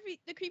 the creepy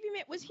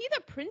man. Was he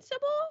the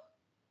principal?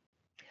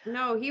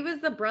 No, he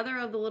was the brother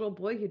of the little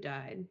boy who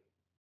died.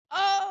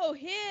 Oh,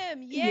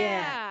 him.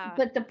 Yeah.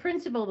 But the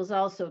principal was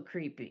also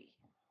creepy.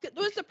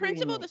 Was the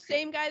principal the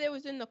Extremely same guy that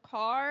was in the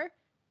car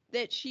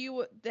that she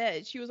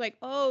was like,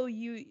 oh,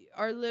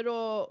 our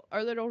little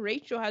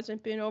Rachel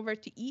hasn't been over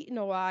to eat in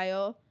a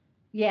while.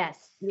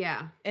 Yes.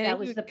 Yeah. And that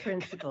was the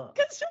principal.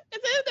 Because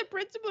then the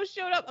principal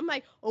showed up. I'm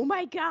like, oh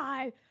my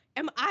God,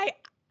 I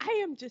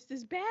am just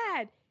as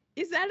bad.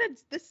 Is that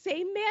the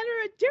same man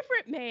or a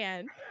different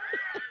man?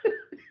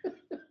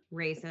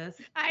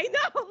 Racist. I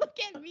know. Look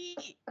at me.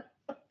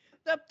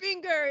 The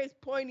finger is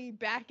pointing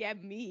back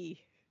at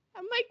me.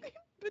 I'm like,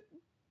 but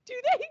do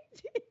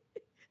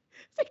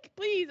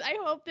please, I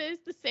hope that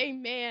it's the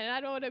same man.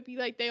 I don't want to be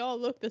like they all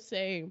look the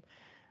same.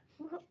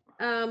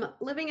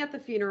 Living at the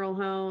funeral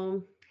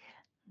home.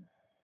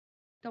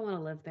 Don't want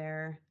to live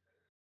there.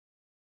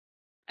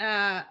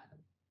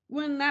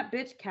 When that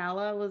bitch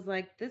Calla was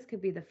like, this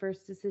could be the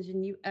first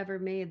decision you ever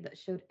made that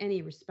showed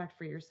any respect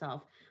for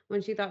yourself.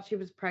 When she thought she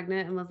was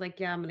pregnant and was like,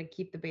 yeah, I'm gonna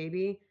keep the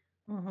baby.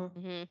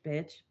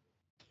 Bitch.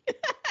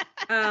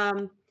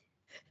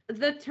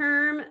 The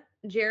term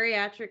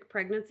geriatric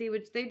pregnancy,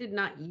 which they did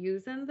not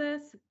use in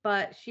this,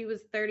 but she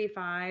was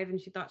 35 and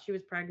she thought she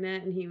was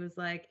pregnant, and he was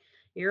like,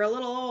 you're a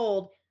little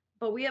old.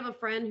 But we have a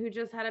friend who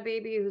just had a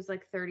baby who's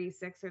like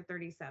 36 or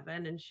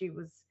 37, and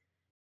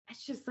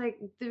it's just like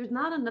there's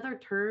not another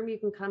term you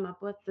can come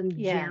up with than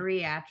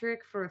geriatric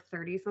for a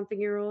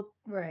 30-something-year-old.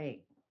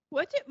 Right.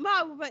 What's it,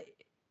 Mom? But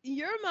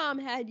your mom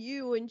had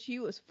you when she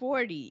was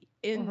 40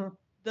 in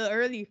the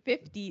early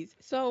 50s.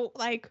 So,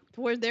 like,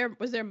 was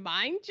their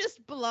mind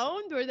just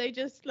blown? Were they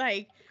just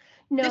like,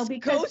 no, this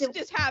because ghost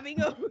is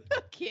having a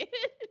kid?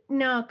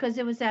 No, because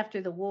it was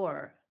after the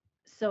war,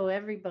 so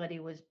everybody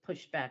was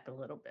pushed back a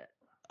little bit.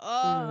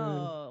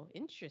 Oh,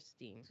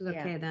 interesting. So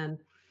okay then.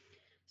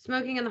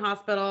 Smoking in the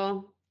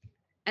hospital,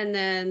 and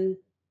then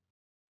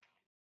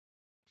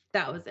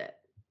that was it.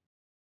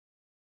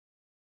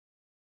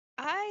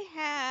 I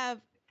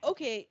have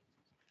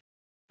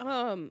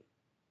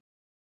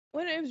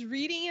when I was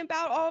reading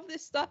about all of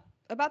this stuff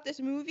about this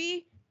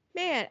movie,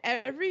 man,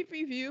 every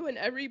review and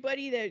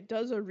everybody that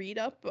does a read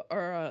up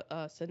or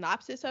a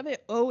synopsis of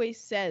it always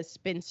says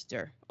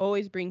spinster,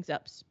 always brings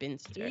up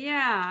spinster.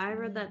 Yeah, I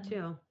read that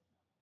too.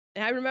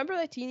 And I remember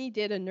Latini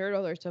did a nerd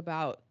alert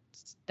about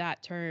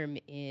that term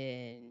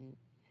in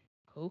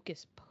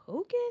Hocus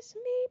Pocus,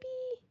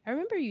 maybe? I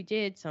remember you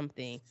did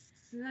something.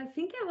 I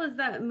think it was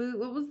that movie.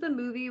 What was the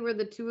movie where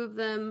the two of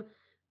them,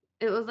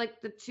 it was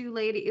like the two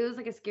ladies, it was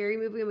like a scary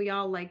movie and we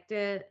all liked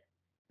it,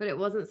 but it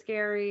wasn't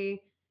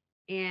scary.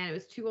 And it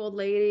was two old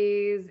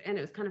ladies and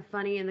it was kind of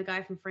funny. And the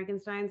guy from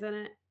Frankenstein's in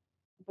it.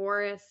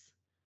 Boris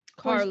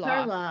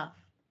Karloff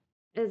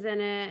is in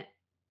it.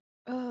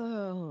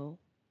 Oh.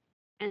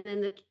 And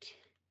then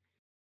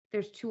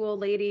there's two old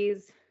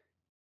ladies.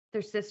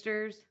 They're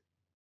sisters.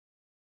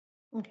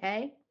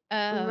 Okay.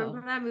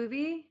 Remember that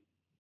movie?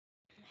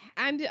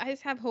 I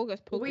just have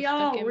Hocus Pocus. We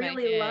all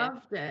really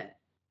loved it.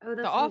 Oh,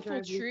 that's The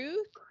Awful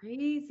Truth.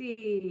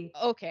 Crazy.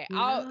 Okay,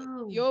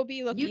 you'll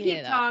be looking. You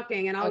keep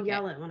talking, and I'll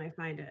yell it when I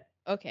find it.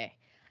 Okay.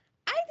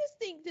 I just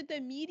think that the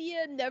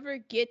media never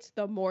gets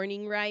the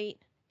morning right.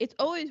 It's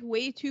always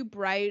way too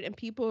bright, and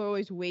people are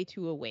always way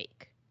too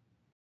awake.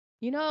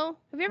 You know?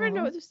 Have you ever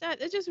noticed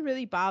that? It just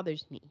really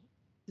bothers me.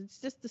 It's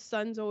just the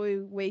sun's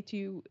always way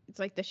too. It's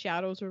like the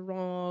shadows are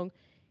wrong.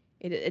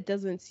 It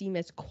doesn't seem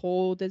as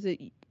cold as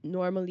it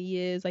normally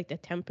is. Like the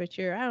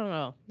temperature, I don't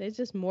know. There's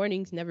just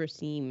mornings never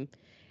seem.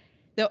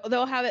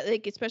 They'll have it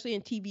like, especially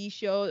in TV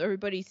shows,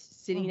 everybody's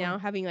sitting down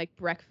having like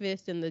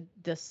breakfast and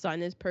the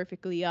sun is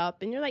perfectly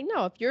up, and you're like,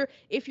 no,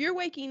 if you're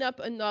waking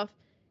up enough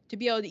to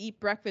be able to eat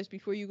breakfast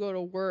before you go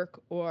to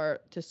work or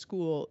to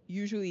school,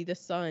 usually the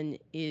sun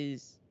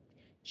is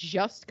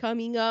just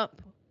coming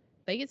up.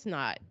 Like, it's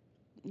not,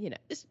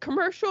 it's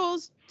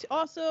commercials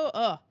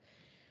also.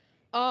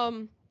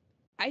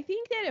 I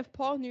think that if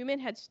Paul Newman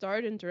had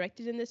starred and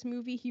directed in this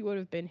movie, he would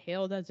have been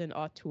hailed as an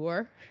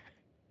auteur,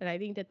 and I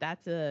think that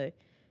that's a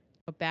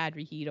bad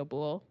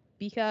reheatable,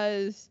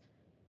 because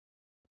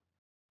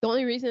the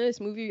only reason this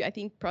movie I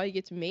think probably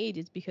gets made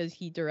is because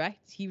he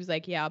was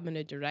like, yeah, I'm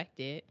gonna direct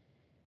it.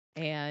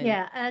 And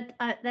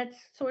that's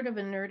sort of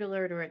a nerd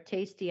alert or a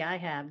tasty I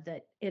have,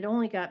 that it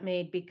only got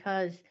made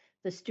because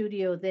the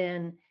studio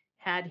then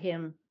had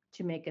him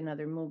to make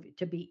another movie,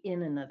 to be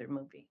in another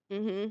movie.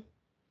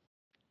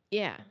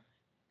 Yeah.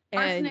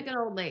 Arsenic and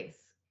Old Lace.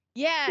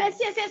 Yes.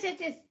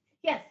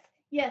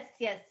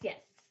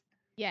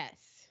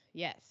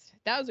 Yes.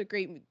 That was a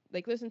great,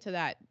 like, listen to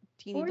that.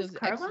 Teeny does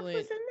Karloff excellent.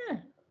 was in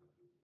that.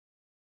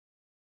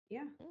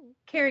 Yeah.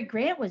 Cary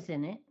Grant was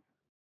in it.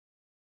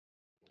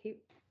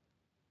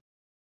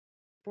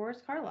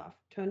 Boris Karloff,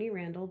 Tony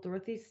Randall,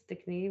 Dorothy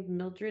Stickney,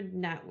 Mildred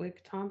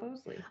Natwick, Tom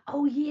Bosley.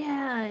 Oh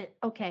yeah.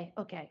 Okay.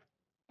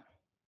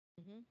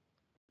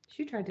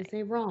 She tried to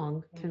say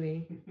wrong to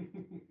me.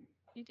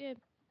 You did.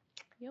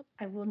 Yep.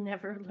 I will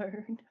never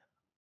learn.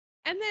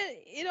 And then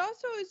it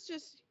also is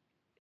just,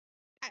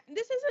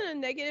 this isn't a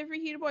negative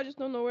reheatable, I just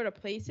don't know where to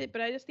place it,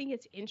 but I just think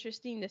it's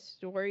interesting, the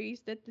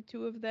stories that the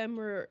two of them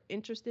were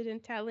interested in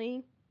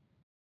telling.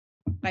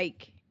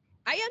 Like,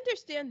 I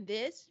understand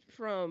this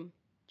from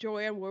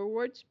Joanne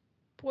Woodward's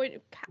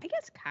point, I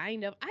guess,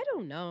 kind of. I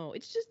don't know.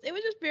 It just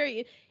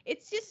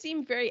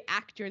seemed very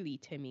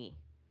actorly to me.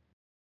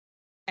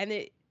 And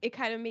it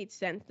kind of made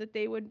sense that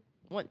they would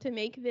want to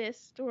make this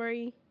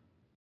story.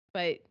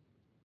 But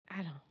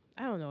I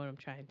don't know what I'm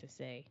trying to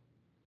say.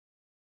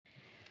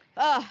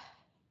 What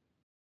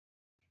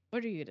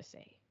are you gonna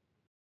say?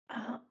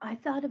 I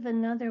thought of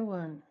another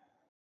one.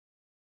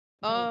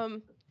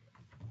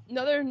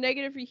 Another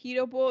negative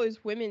reheatable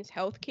is women's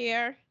health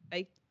care.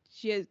 Like,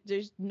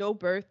 there's no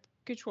birth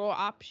control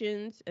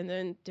options, and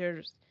then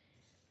what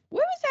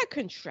was that a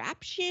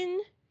contraption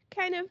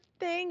kind of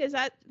thing? Is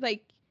that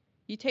like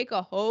you take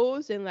a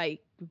hose and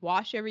like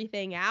wash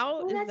everything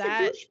out? Well, Is that's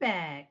that a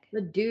douchebag.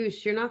 The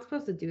douche. You're not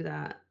supposed to do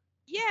that.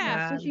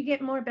 yeah? Because you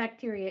get more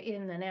bacteria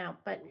in than out.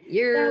 But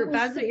Your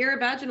that was your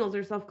vaginals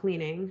are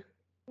self-cleaning.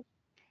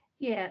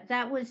 yeah,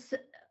 that was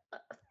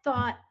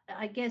thought.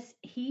 I guess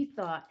he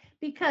thought,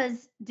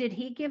 because did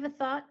he give a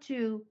thought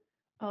to?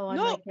 Oh, I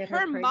No, might get her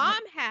her pregnant.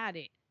 mom had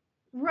it.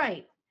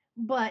 Right,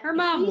 but Her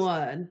mom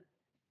would.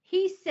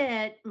 he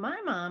said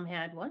my mom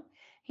had one.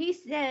 He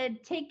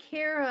said take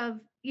care of,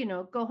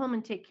 go home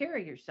and take care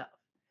of yourself.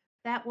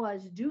 That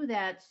was do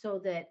that so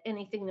that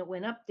anything that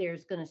went up there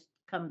is going to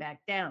come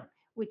back down,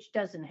 which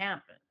doesn't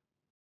happen.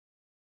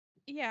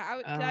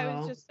 Yeah,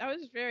 Oh. I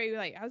was very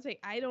like, I was like,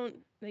 I don't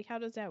like, how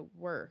does that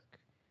work?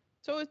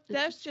 So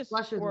that's just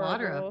flushes horrible.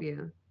 water up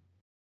you.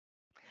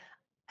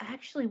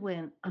 Actually,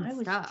 when And I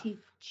was stuff.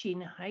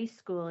 teaching high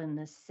school in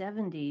the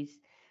 70s,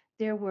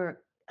 there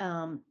were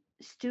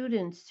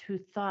students who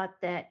thought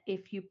that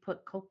if you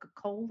put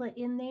Coca-Cola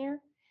in there,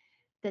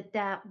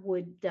 that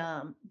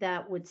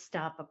would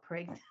stop a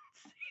pregnancy.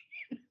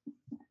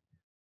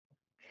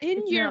 In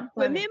It's your not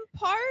funny. women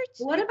parts?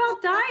 What you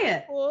about put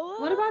diet?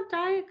 Coca-Cola? What about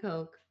Diet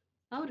Coke?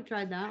 I would have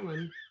tried that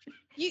one.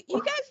 you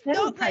Well, guys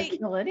that'll don't probably like?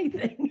 kill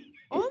anything.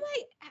 Oh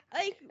my,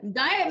 like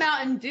Diet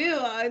Mountain Dew.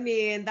 I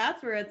mean,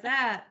 that's where it's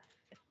at.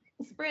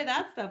 Spray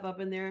that stuff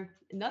up in there.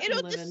 Nothing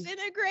it'll living.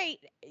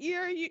 disintegrate.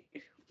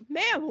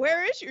 Ma'am,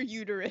 where is your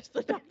uterus?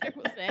 The doctor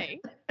will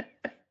say.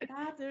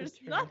 That's There's the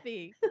truth.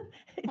 nothing.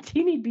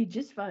 Teeny'd be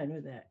just fine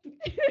with that.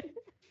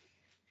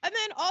 And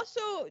then also,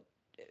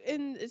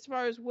 in as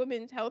far as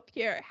women's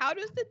healthcare, how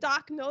does the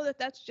doc know that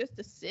that's just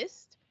a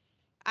cyst?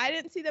 I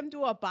didn't see them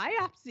do a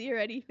biopsy or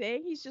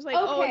anything. He's just like,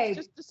 oh, Okay. it's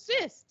just a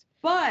cyst.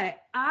 But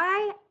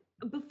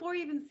before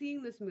even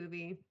seeing this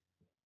movie,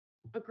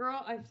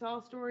 I saw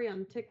a story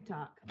on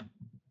TikTok.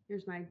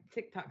 Here's my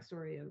TikTok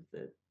story of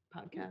the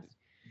podcast.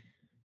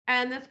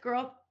 And this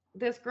girl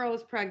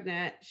was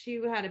pregnant. She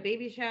had a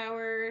baby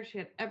shower. She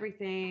had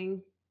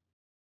everything.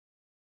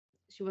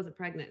 She wasn't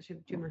pregnant. She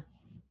had a tumor.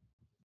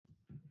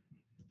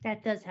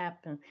 That does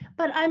happen.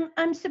 But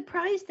I'm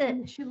surprised that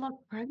And she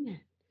looked pregnant.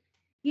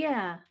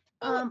 yeah.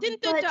 Oh,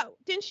 but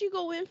didn't she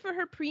go in for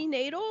her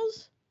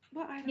prenatals?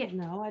 Well, I don't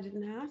know. I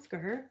didn't ask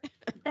her.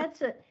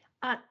 that's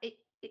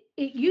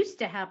it used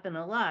to happen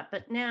a lot,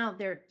 but now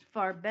they're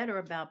far better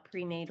about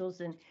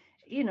prenatals. And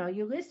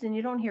you listen,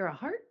 you don't hear a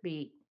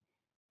heartbeat,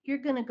 you're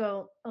gonna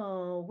go,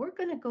 oh, we're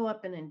gonna go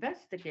up and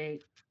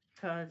investigate,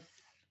 because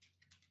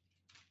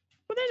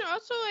But then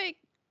also like,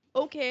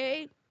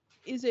 okay,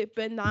 is it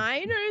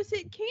benign or is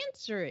it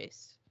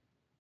cancerous?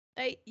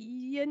 Like,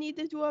 you need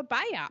to do a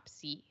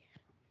biopsy.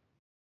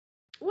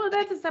 Well,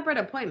 that's a separate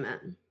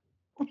appointment.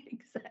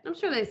 exactly. I'm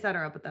sure they set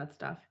her up with that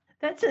stuff.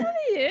 That's No,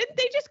 they didn't.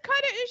 They just cut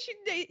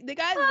it and the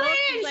guy Well, looked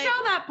they didn't like,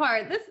 show that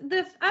part.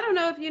 This I don't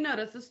know if you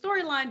noticed, the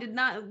storyline did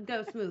not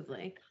go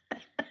smoothly.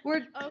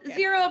 We're Okay.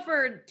 0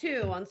 for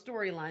 2 on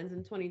storylines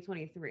in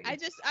 2023. I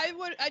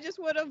just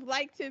would have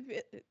liked to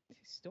be,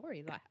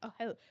 storyline. Oh,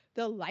 hell.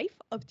 The life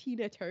of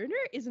Tina Turner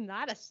is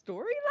not a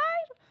storyline?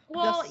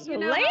 well, The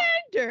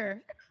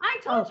slander. I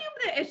told you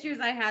the issues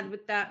I had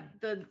with that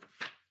the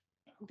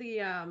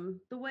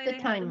way the they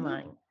had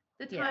timeline.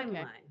 the Yeah.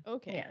 timeline.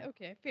 Okay. Yeah.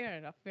 Okay. Fair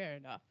enough.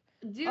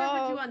 Do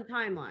number 2 on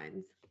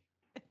timelines.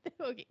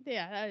 Okay.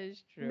 Yeah, that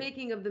is true.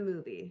 Making of the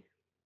movie.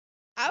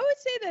 I would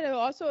say that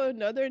also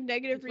another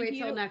negative Just wait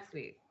till review. next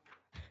week.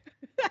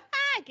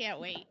 I can't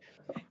wait.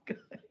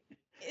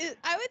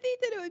 I would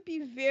think that it would be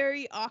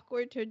very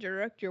awkward to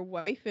direct your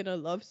wife in a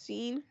love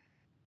scene.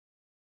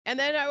 And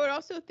then I would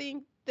also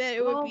think that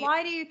it would be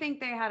Why do you think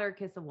they had her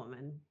kiss a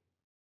woman?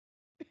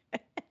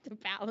 to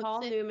balance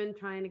Paul it. Newman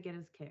trying to get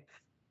his kicks.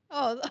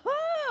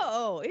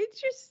 Oh,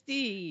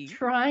 interesting.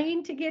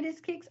 Trying to get his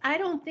kicks. I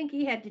don't think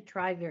he had to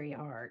try very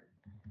hard.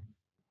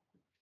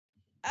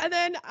 And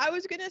then I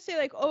was gonna say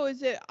like, oh,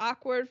 is it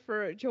awkward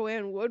for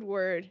Joanne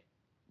Woodward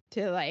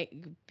to like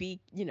be,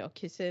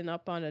 kissing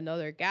up on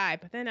another guy?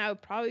 But then I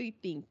would probably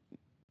think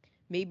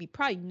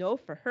probably no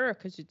for her,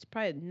 because it's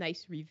probably a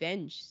nice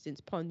revenge since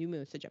Paul Newman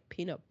was such a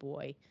pinup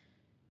boy,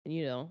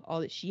 and all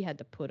that she had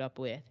to put up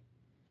with.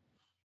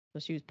 So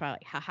she was probably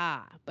like,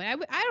 haha. But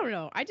I don't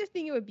know. I just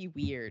think it would be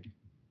weird.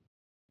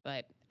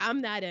 But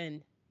I'm not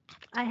in.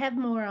 I have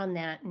more on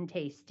that in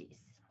Tasties.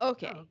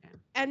 Okay. Oh, okay.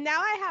 And now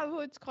I have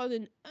what's called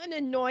an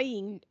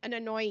annoying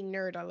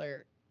nerd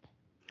alert.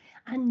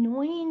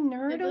 Annoying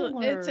nerd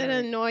alert. It's an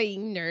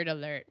annoying nerd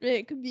alert.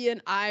 It could be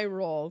an eye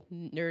roll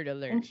nerd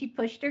alert. And she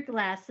pushed her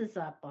glasses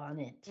up on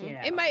it.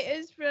 Yeah.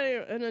 It's really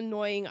an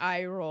annoying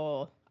eye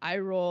roll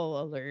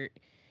alert.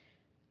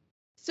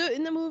 So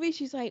in the movie,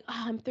 she's like,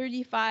 oh, I'm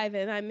 35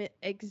 and I'm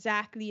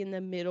exactly in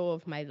the middle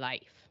of my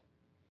life.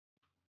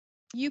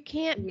 You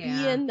can't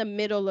be in the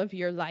middle of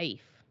your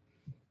life.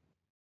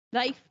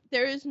 Life,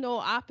 there is no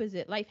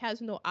opposite. Life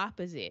has no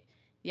opposite.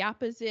 The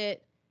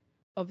opposite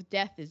of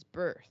death is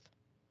birth.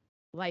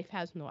 Life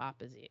has no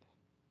opposite.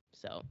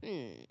 So,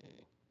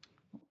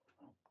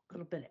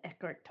 little bit of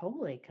Eckhart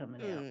Tolle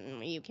coming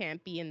out. You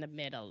can't be in the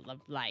middle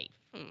of life.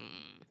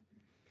 Mm.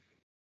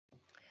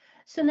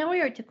 So now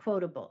we are to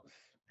quotables.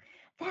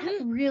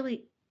 That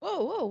really.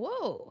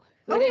 Whoa.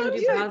 What do you I'm do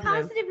doing positive?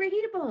 positive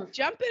readables.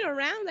 Jumping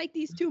around like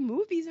these two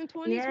movies in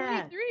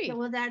 2023. Yeah,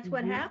 well, that's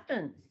what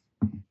happens.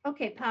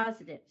 Okay,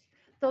 positives.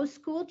 Those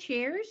school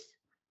chairs,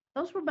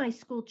 those were my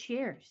school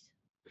chairs.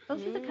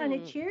 Those were the kind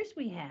of chairs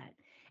we had.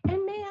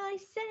 And may I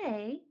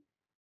say,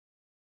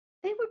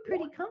 they were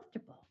pretty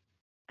comfortable.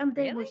 And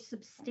they were Really?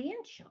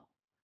 substantial.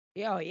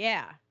 Oh,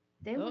 yeah.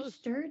 They were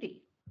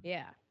sturdy.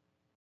 Yeah.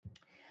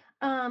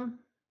 I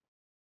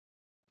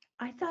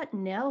thought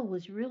Nell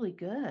was really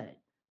good.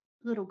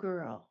 Little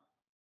girl.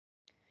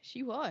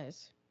 She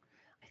was.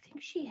 I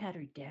think she had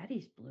her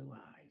daddy's blue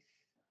eyes.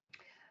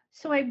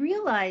 So I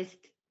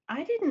realized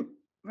I didn't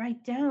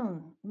write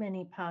down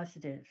many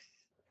positives.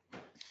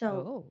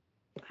 So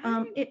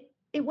it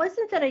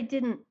wasn't that I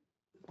didn't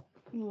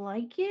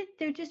like it.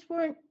 There just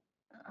weren't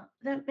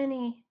that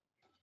many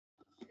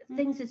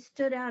things that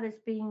stood out as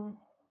being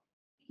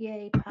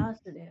yay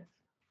positive.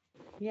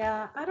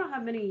 Yeah, I don't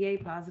have many yay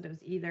positives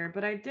either,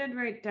 but I did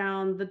write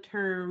down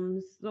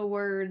the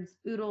words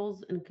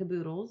oodles and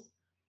caboodles.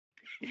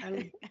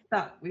 I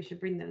thought we should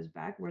bring those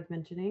back, worth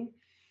mentioning.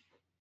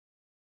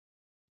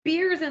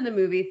 Beers in the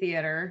movie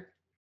theater.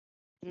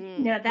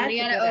 Yeah, that's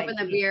you got to open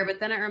the beer, but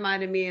then it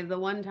reminded me of the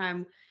one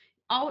time.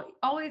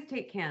 Always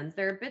take cans.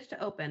 They're a bitch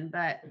to open,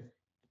 but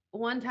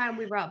one time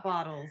we brought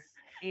bottles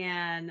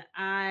and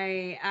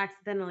I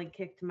accidentally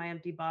kicked my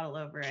empty bottle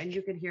over, and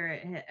you could hear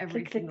it hit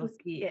every single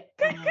seat.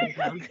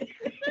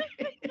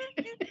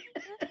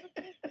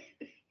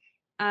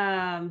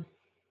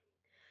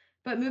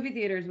 But movie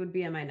theaters would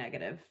be in my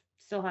negative.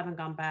 Still haven't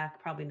gone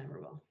back. Probably never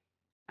will.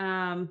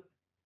 I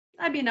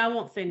mean, I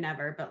won't say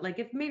never, but like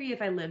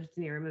if I lived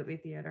near a movie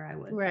theater, I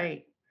would.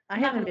 Right. I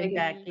haven't been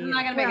back. I'm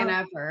not gonna make an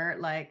effort.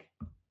 Like.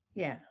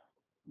 Yeah.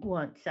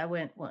 I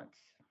went once.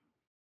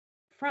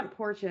 Front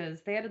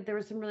porches. There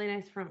were some really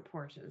nice front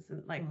porches,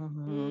 and like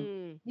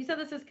you said,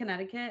 this is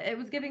Connecticut. It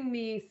was giving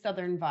me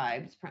southern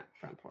vibes.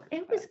 Front porch.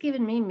 It was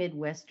giving me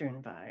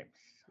Midwestern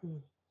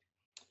vibes.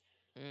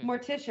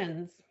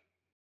 Morticians.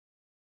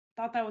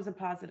 Thought that was a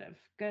positive.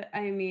 Good.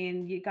 I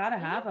mean, you gotta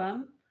have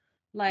them.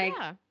 Like,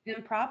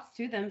 and props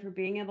to them for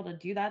being able to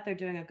do that. They're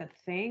doing a good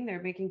thing.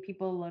 They're making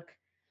people look.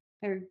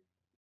 They're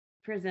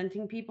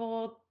presenting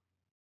people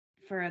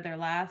for their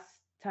last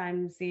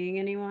time seeing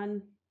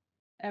anyone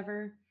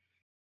ever.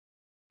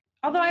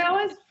 Although I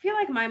always feel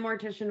like my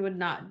mortician would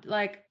not,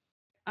 like,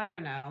 I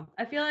don't know.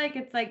 I feel like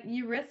it's like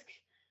you risk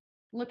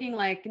looking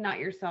like not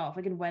yourself,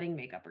 like in wedding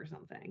makeup or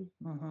something.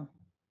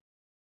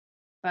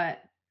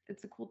 But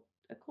it's a cool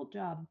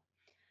job.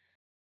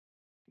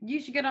 You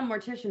should get on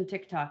mortician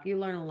TikTok. You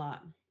learn a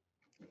lot.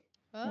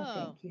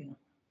 Oh, thank you.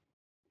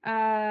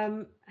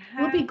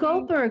 Whoopi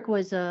Goldberg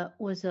was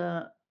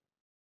a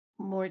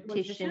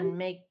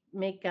mortician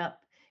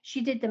makeup.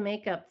 She did the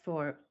makeup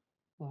for.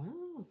 Wow.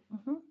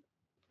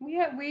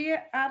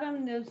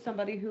 Adam knows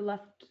somebody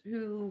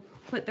who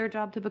quit their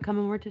job to become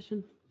a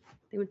mortician.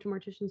 They went to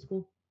mortician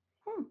school.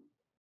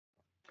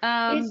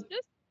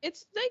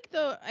 It's like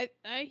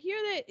I hear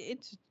that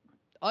it's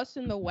us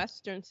in the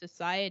Western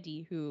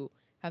society who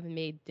have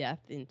made death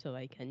into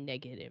like a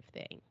negative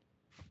thing.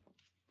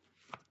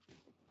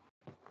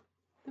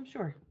 I'm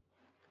sure.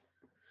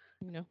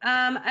 You know.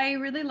 I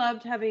really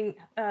loved having.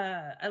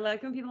 I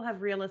like when people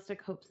have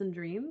realistic hopes and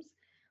dreams.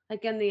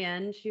 Like in the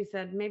end, she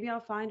said, maybe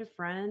I'll find a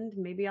friend.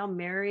 Maybe I'll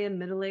marry a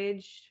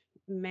middle-aged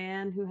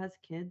man who has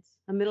kids.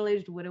 A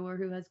middle-aged widower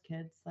who has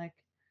kids. Like,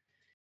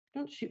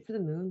 don't shoot for the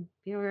moon.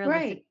 Be realistic.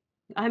 Right.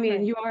 I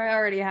mean, you are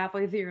already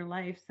halfway through your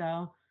life,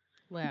 so.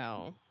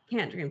 Well.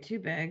 Can't dream too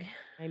big.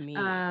 I mean.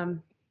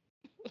 And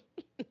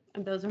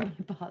those are my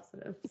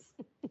positives.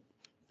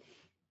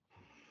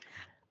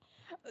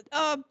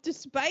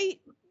 Despite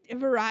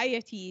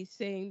Variety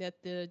saying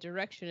that the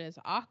direction is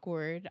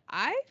awkward,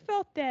 I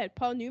felt that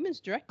Paul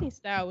Newman's directing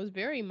style was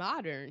very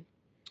modern,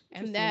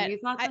 and that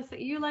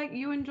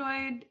you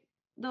enjoyed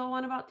the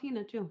one about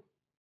Tina too.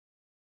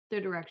 The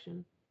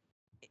direction.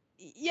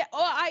 Yeah.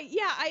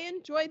 I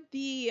enjoyed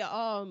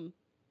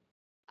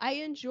I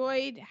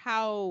enjoyed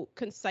how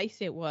concise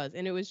it was,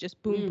 and it was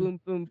just boom, boom,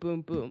 boom,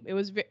 boom, boom. It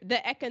was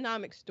the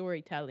economic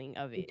storytelling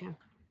of it,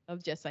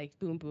 of just like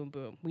boom, boom,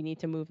 boom. We need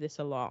to move this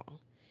along.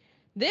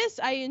 This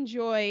I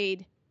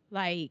enjoyed,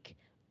 like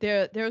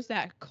there's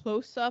that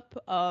close up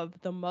of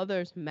the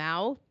mother's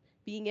mouth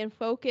being in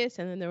focus,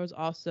 and then there was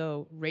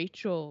also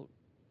Rachel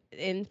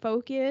in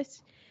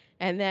focus,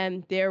 and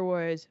then there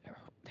was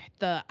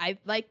I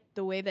liked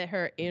the way that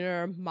her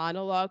inner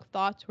monologue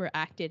thoughts were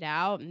acted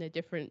out and the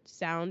different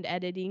sound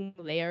editing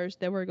layers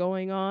that were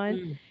going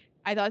on.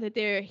 I thought that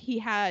he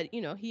had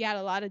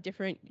a lot of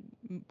different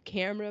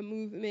camera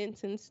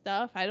movements and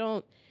stuff.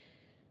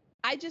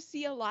 I just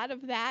see a lot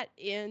of that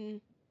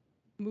in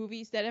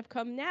movies that have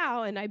come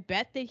now, and I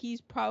bet that he's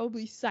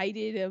probably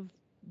cited of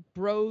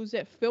bros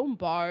at film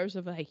bars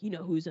of like,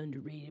 who's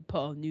underrated?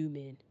 Paul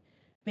Newman.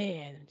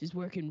 Man, just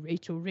working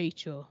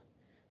Rachel.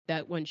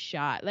 that one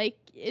shot. Like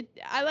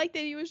I like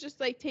that he was just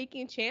like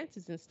taking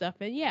chances and stuff.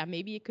 And yeah,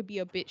 maybe it could be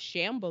a bit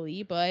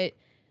shambly, but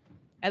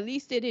at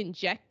least it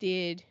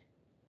injected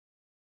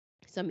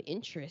some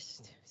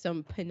interest,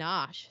 some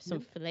panache, some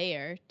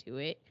flair to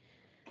it.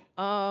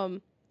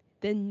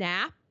 The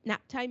nap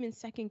time in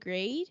second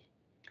grade.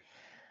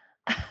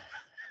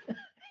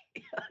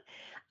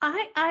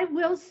 I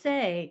will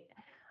say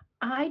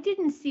I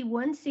didn't see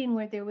one scene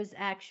where there was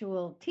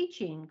actual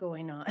teaching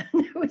going on.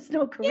 There was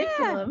no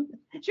curriculum.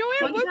 Joanne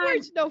One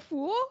Woodward's no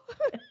fool.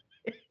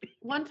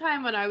 One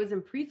time when I was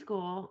in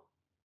preschool,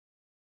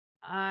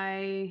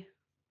 I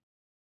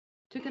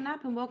took a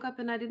nap and woke up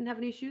and I didn't have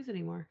any shoes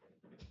anymore.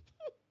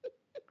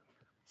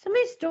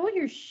 Somebody stole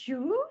your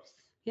shoes?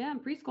 Yeah, in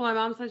preschool, my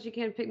mom said she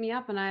can't pick me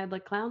up and I had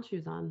like clown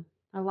shoes on.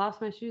 I lost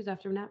my shoes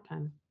after nap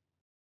time.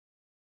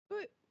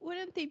 But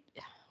wouldn't they?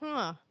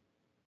 Huh.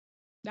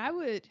 I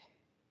would.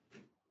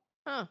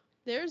 Huh.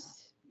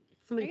 There's.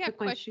 Somebody I got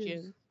took my shoes.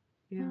 questions.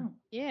 Yeah. Hmm.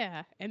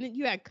 Yeah. And then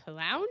you had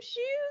clown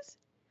shoes?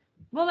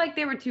 Well, like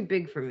they were too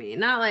big for me.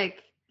 Not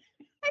like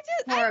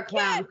for I a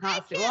clown can't-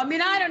 costume. I Well, I mean,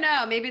 can't I see- don't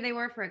know. Maybe they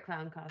were for a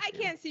clown costume. I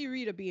can't see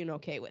Rita being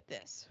okay with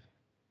this.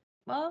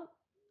 Well,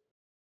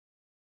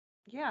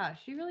 yeah,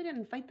 she really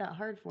didn't fight that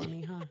hard for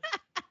me, huh?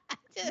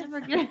 Never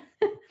get.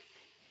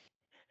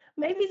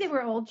 Maybe they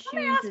were old shoes.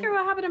 Let me ask and- her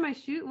what happened to my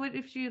shoe. What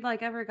if she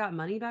like ever got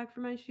money back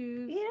for my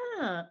shoes?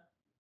 Yeah.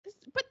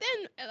 But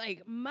then,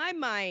 like, my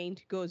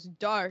mind goes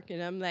dark,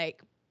 and I'm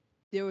like,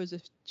 there was a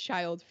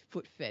child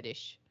foot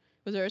fetish.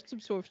 Was there some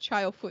sort of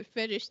child foot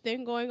fetish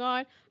thing going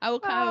on? I will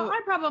kind Well, of.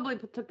 I probably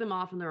took them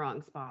off in the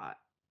wrong spot.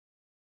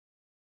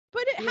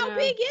 But how yeah.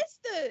 big is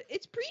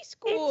it's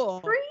preschool?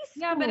 It's preschool.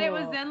 Yeah, but it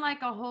was in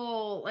like a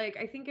whole like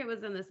I think it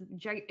was in this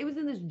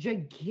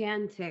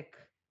gigantic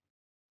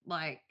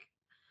like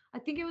I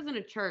think it was in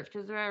a church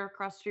because they're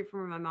across the street from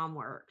where my mom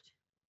worked.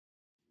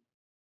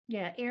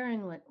 Yeah,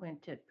 Aaron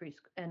went to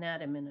preschool and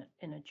Adam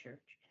in a church.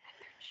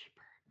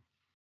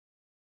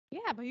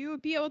 Yeah, but you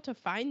would be able to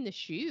find the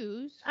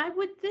shoes. I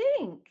would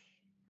think.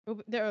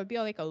 There would be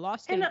like a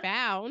lost And, and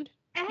found.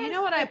 You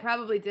know what I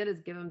probably did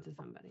is give them to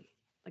somebody.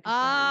 Like a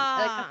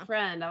friend. Like a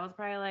friend. I was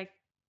probably like,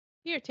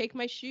 Here, take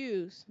my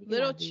shoes. You can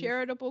Little have these.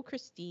 charitable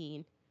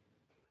Christine.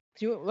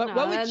 What no,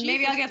 would then Jesus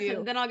maybe I'll get do?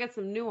 some then I'll get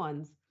some new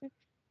ones.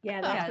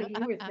 Yeah, that's what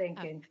you were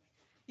thinking.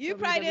 You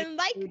Probably probably didn't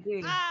doesn't like.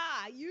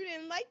 do. You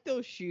didn't like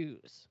those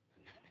shoes.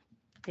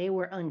 They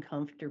were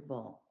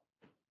uncomfortable.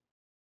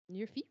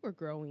 Your feet were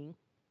growing.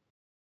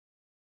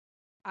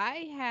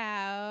 I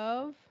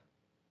have.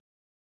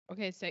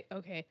 Okay.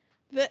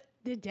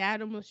 The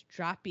dad almost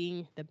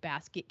dropping the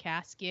basket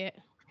casket.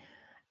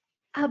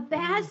 A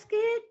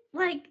basket,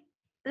 like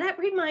that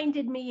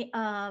reminded me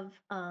of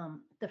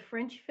the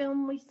French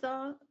film we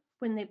saw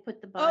when they put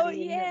the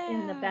body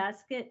in the yeah.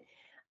 basket.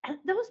 And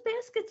those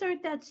baskets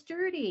aren't that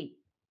sturdy.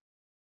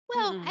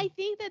 Well, Mm. I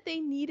think that they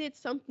needed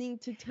something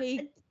to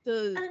take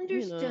the.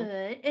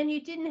 Understood. And you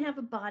didn't have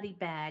a body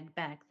bag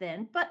back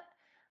then, but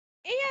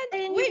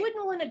And you wait,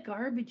 wouldn't want a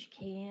garbage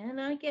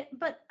can.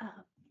 But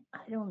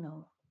I don't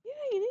know. yeah,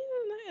 you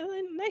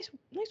need a nice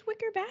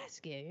wicker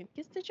basket. It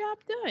gets the job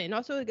done. And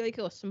also, like it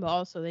was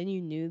small, so then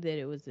you knew that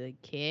it was a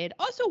kid.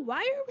 Also, why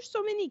are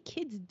so many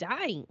kids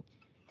dying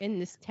in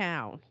this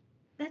town?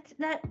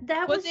 That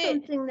Was was it-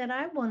 something that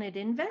I wanted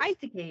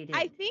investigated.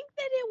 I think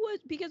that it was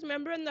because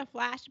remember in the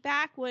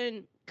flashback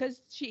when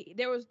because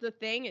there was the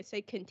thing it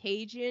said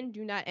contagion,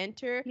 do not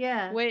enter.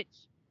 Yeah.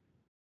 Which,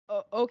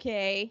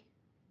 okay,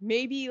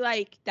 maybe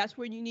like that's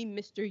where you need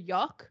Mr.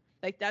 Yuck.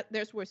 Like that,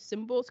 there's where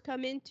symbols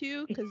come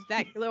into because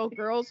that little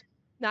girl's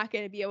not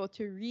gonna be able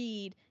to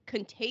read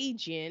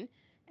contagion,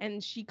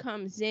 and she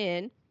comes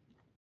in.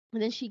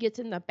 And then she gets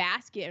in the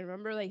basket, and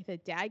remember, like the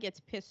dad gets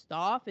pissed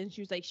off, and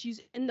she was like, "She's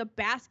in the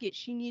basket.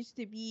 She needs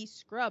to be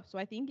scrubbed." So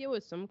I think it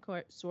was some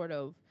sort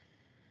of,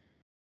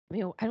 I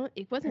don't.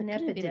 It wasn't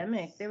An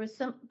epidemic. There was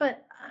some,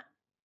 but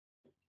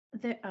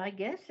I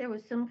guess there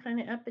was some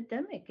kind of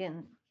epidemic,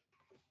 and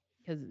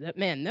because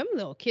man, them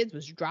little kids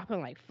was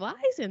dropping like flies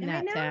in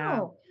I that town.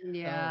 know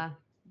Yeah.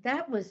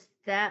 that was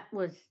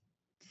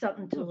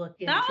something to look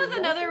into. That was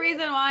another wasn't it?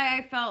 reason why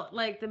I felt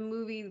like the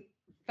movie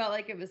felt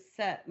like it was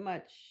set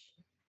much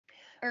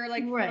or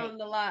like Right.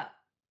 filmed a lot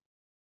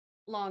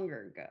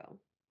longer ago.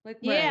 Like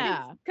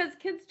Yeah. because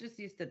kids just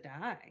used to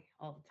die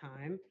all the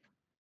time,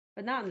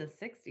 but not in the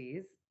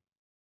 60s.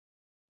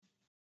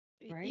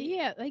 Right?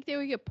 Yeah, like they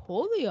would get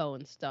polio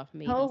and stuff.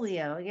 Maybe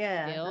Polio,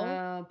 yeah. still.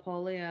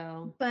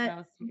 Polio. But- that I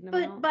was speaking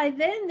But about. by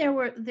then there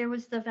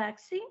was the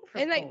vaccine for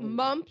And like polio.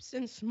 mumps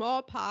and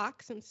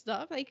smallpox and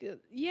stuff. Like,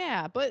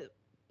 yeah, but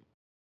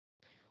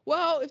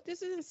well, if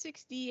this isn't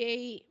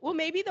 68, well,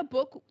 maybe the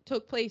book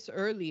took place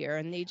earlier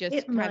and they just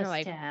It kind must of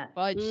like have.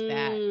 fudged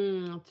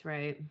that. That's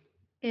right.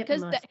 It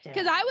Because must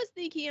have. I was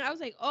thinking, I was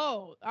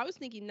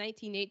thinking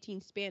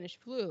 1918 Spanish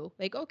flu.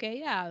 Like, okay,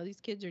 yeah,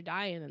 these kids are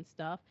dying and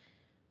stuff.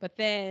 But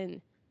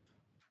then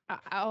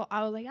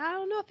I was like, I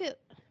don't know if it,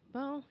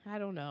 well, I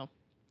don't know.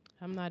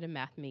 I'm not a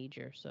math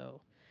major,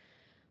 so.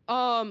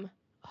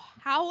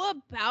 how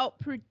about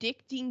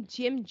predicting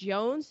Jim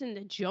Jones and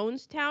the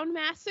Jonestown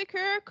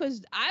Massacre?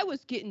 Because I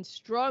was getting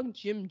strong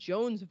Jim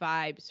Jones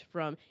vibes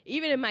from,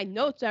 even in my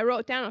notes I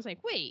wrote down, I was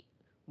like, wait,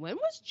 when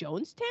was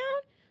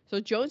Jonestown? So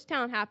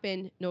Jonestown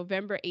happened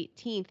November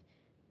 18th,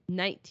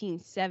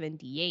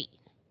 1978.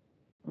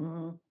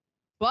 Mhm.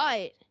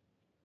 But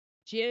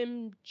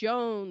Jim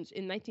Jones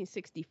in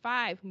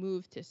 1965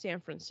 moved to San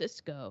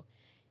Francisco,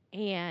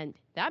 and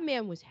that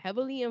man was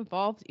heavily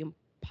involved in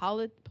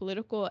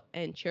political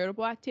and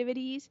charitable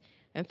activities.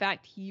 In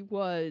fact, he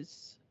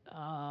was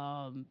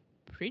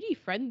pretty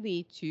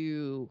friendly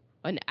to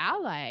an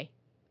ally,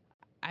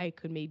 I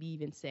could maybe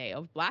even say,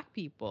 of black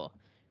people.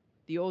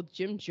 The old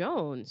Jim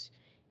Jones,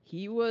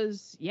 he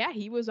was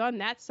on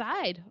that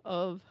side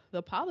of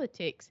the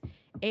politics,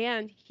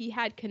 and he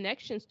had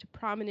connections to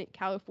prominent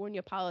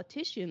California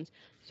politicians.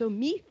 So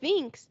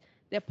methinks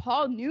that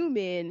Paul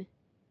Newman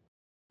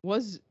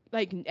was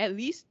like at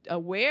least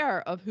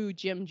aware of who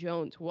Jim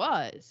Jones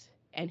was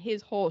and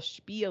his whole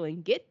spiel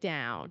and get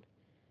down.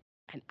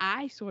 And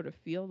I sort of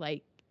feel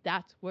like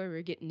that's where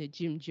we're getting the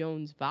Jim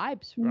Jones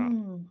vibes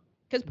from. Mm.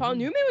 Because Paul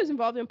Newman was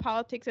involved in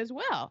politics as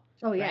well.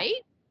 Oh yeah.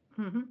 Right?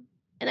 Hmm.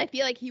 And I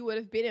feel like he would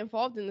have been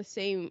involved in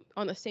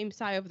on the same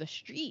side of the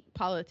street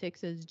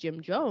politics as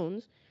Jim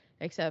Jones,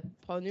 except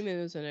Paul Newman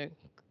was a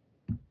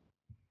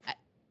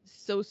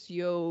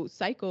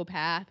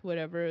psychopath,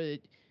 whatever.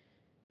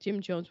 Jim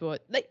Jones was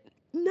like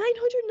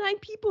 909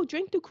 people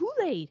drank the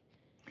Kool-Aid.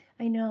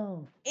 I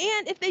know.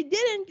 And if they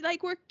didn't,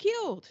 like, were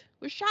killed,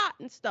 were shot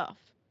and stuff.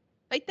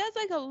 Like, that's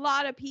like a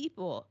lot of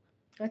people.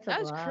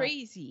 That was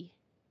crazy.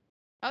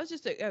 That was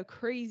just a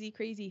crazy,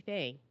 crazy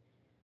thing.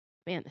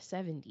 Man, the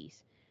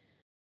 70s.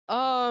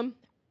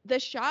 The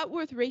shot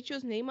with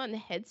Rachel's name on the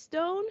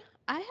headstone,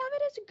 I have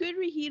it as a good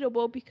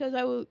reheatable because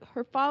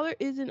her father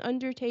is an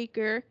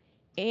undertaker,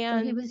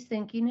 and So he was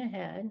thinking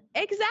ahead.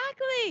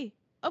 Exactly.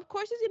 Of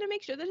course, he's gonna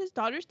make sure that his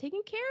daughter's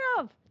taken care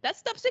of. That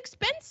stuff's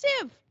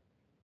expensive.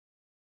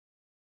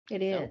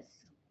 It is.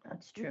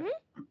 That's true.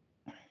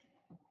 Mm-hmm.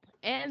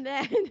 And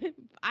then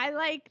I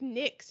like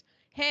Nick's,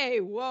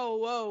 hey, whoa,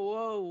 whoa,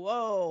 whoa,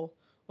 whoa.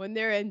 When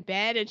they're in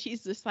bed and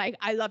she's just like,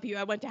 I love you,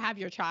 I want to have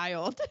your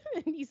child.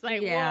 And he's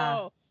like,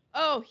 whoa.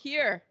 Oh,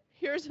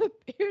 here's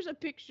a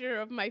picture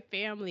of my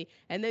family.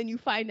 And then you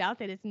find out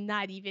that it's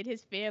not even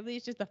his family,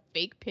 it's just a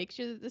fake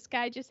picture that this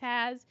guy just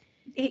has.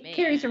 He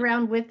carries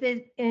around with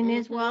it in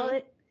his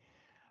wallet.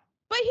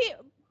 But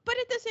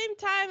at the same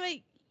time,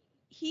 like,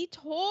 he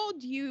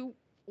told you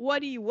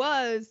what he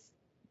was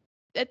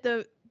at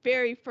the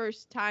very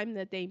first time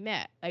that they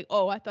met. Like,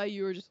 oh, I thought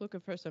you were just looking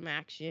for some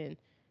action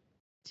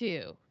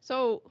too.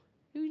 So,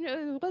 who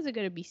knows? It wasn't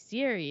going to be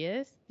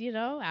serious,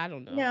 I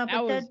don't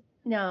know.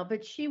 No,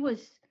 but she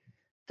was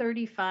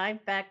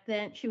 35 back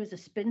then. She was a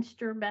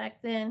spinster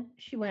back then.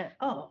 She went,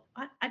 oh,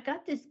 I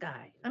got this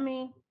guy. I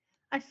mean,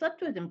 I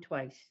slept with him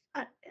twice.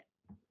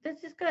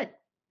 This is good.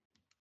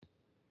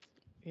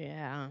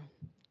 Yeah.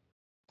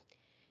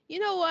 You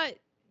know what?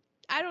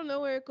 I don't know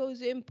where it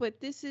goes in, but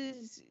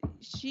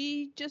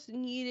she just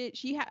needed,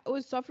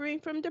 was suffering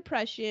from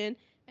depression,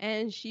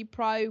 and she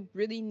probably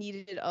really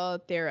needed a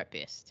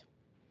therapist.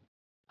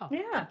 Oh,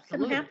 yeah,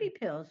 absolutely. Some happy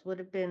pills would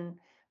have been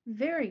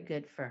very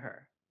good for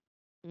her.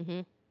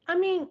 Mm-hmm. I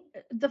mean,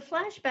 the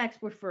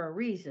flashbacks were for a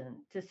reason,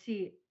 to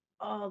see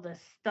all the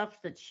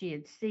stuff that she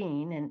had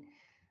seen. And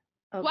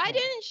why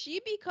didn't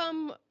she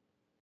become,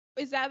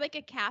 is that like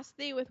a cast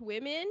day with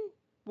women?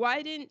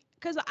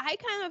 Because I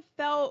kind of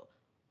felt,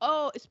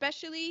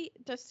 especially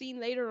the scene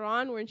later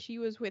on when she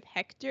was with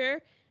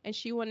Hector and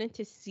she wanted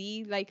to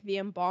see like the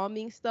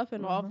embalming stuff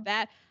and all of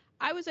that.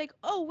 I was like,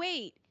 oh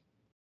wait,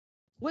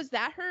 was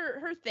that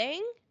her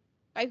thing?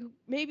 Like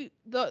maybe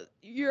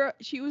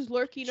she was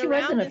lurking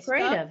around. She wasn't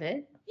afraid of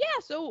it. Yeah.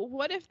 So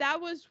what if that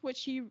was what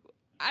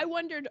I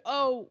wondered,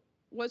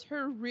 was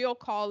her real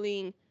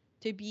calling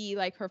to be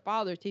like her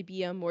father, to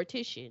be a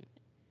mortician?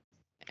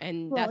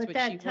 And that's what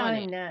she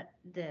wanted. At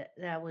that time,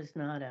 that was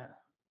not a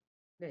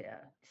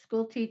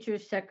school teacher,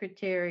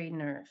 secretary,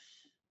 nurse.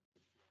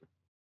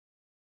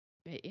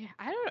 But yeah,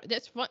 I don't know.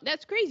 That's fun.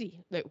 That's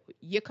crazy. Like,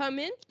 you come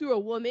in through a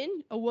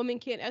woman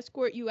can't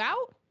escort you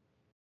out.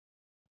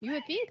 You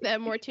would think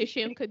that a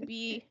mortician could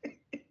be,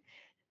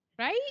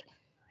 right?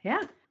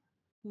 Yeah.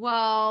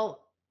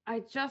 Well,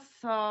 I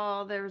just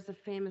saw there was a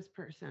famous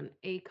person,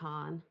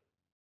 Akon,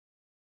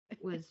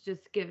 was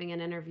just giving an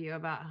interview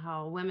about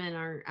how women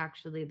are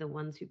actually the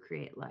ones who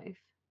create life.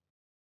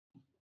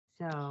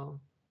 So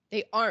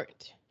they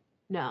aren't.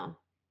 No,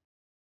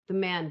 the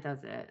man does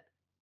it.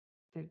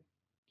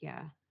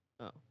 Yeah.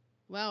 Oh,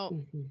 well.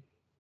 Mm-hmm.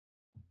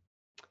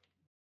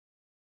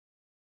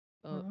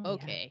 Oh,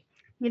 okay.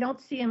 You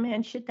don't see a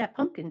man shit that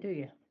pumpkin, do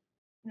you?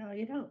 No,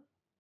 you don't.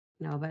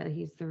 No, but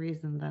he's the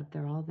reason that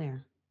they're all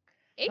there.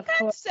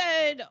 Akon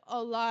said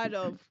a lot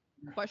of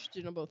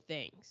questionable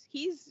things.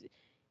 He's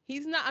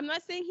not, I'm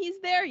not saying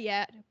he's there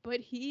yet, but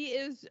he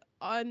is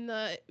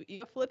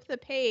you flip the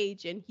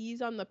page and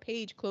he's on the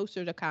page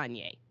closer to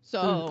Kanye.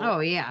 So oh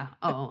yeah.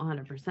 Oh,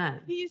 100%.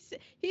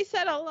 He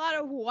said a lot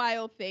of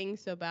wild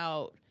things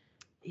about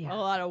Yeah. a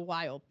lot of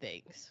wild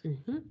things.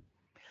 Mm-hmm.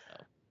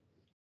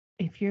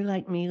 If you're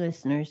like me,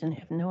 listeners, and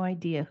have no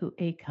idea who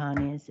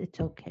Akon is, it's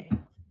okay.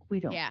 We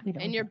don't. Yeah, We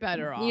don't. and you're have to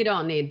better know. off. You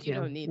don't need to. You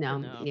don't need to no.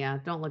 know. Yeah.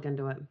 Don't look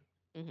into it.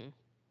 Hmm.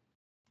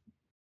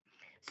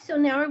 So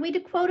now are we to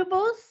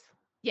quotables?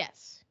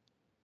 Yes.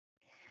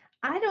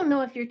 I don't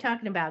know if you're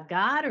talking about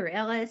God or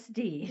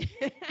LSD.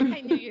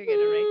 I knew you were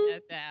gonna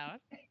write that down.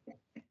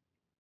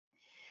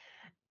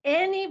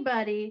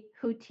 Anybody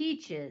who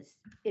teaches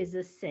is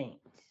a saint.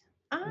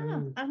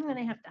 Mm. I'm going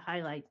to have to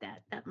highlight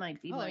that. That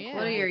might be Oh, my yeah.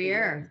 What are your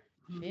year?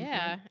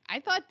 Yeah, I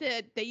thought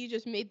that you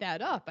just made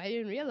that up. I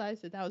didn't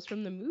realize that was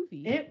from the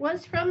movie. It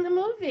was from the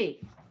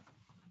movie.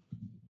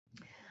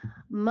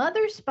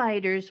 Mother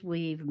spiders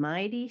weave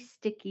mighty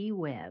sticky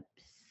webs.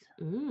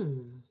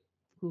 Mm.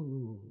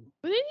 Ooh.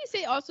 But didn't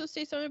you also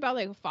say something about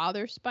like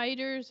father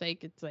spiders?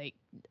 Like it's like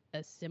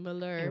a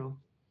similar. Ew.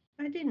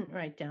 I didn't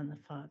write down the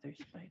father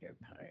spider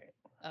part.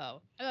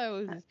 Oh, I thought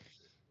it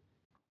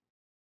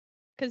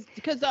was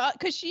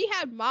because she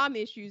had mom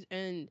issues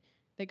and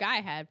the guy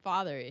had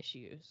father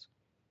issues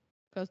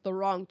because the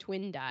wrong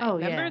twin died. Oh,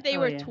 Remember yeah. they Oh,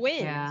 were yeah.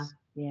 twins. Yeah.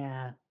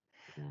 Yeah.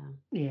 Yeah.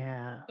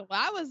 Yeah. So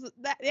I was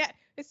that yeah.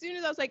 As soon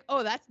as I was like,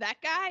 oh, that's that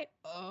guy.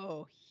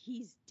 Oh,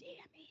 he's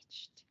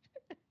damaged.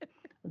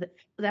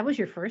 That was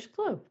your first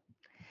clue.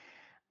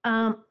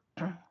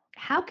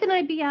 How can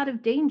I be out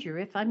of danger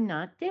if I'm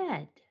not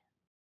dead?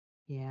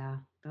 Yeah.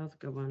 That was a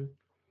good one.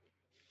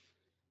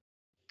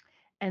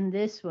 And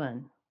this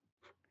one,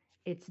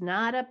 it's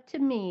not up to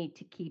me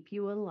to keep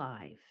you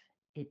alive.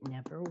 It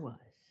never was.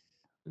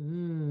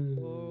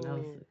 Mm. That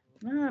was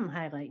I'm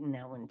highlighting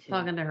that one too.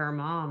 talking to her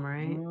mom,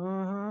 right?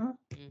 Mm.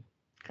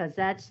 Because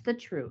that's the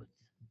truth.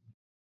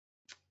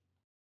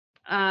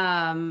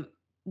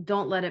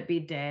 Don't let it be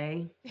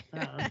day.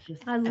 That was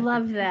just I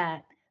love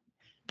that.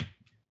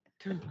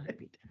 Don't let it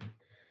be day.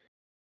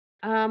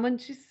 When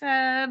she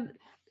said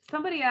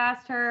somebody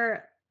asked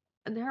her,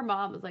 and her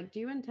mom was like, "Do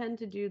you intend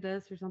to do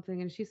this or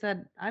something?" And she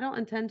said, "I don't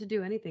intend to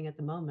do anything at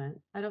the moment.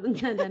 I don't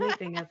intend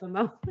anything at the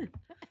moment."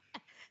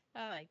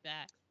 I like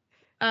that.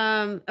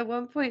 At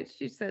one point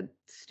she said,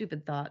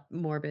 "Stupid thought,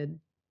 morbid."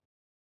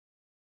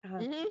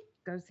 Mhm.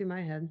 Goes through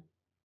my head.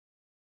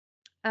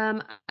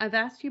 I've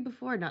asked you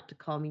before not to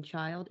call me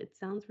child. It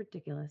sounds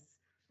ridiculous.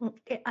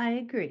 I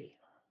agree.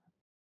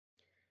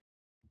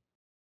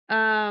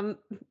 I'm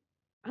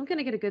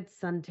gonna get a good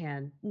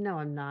suntan. No,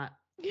 I'm not.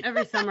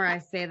 Every summer I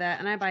say that,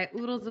 and I buy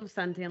oodles of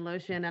suntan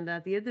lotion, and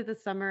at the end of the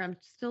summer, I'm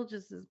still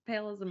just as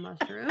pale as a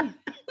mushroom.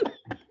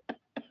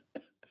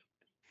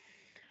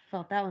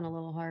 Felt that one a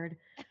little hard.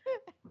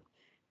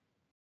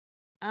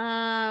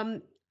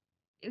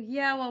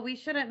 Yeah, well, we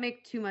shouldn't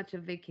make too much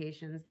of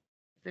vacations.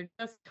 They're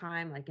just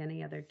time like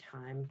any other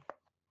time.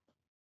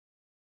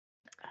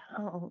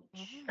 Oh,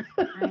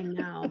 I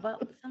know,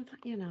 but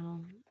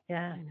sometimes,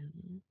 yeah. I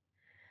know.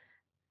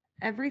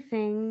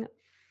 Everything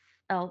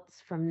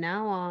else from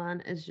now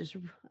on is just,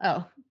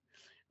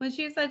 when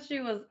she said she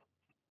was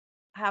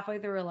halfway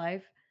through her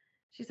life,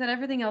 she said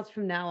everything else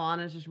from now on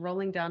is just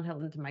rolling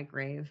downhill into my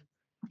grave.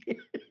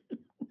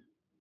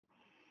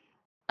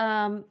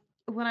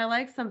 When I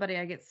like somebody,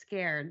 I get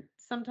scared.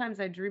 Sometimes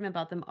I dream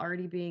about them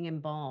already being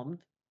embalmed.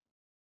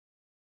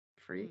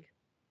 Freak.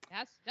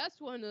 That's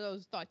one of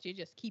those thoughts you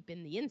just keep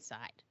in the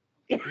inside.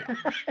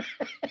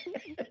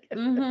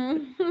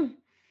 Mm-hmm.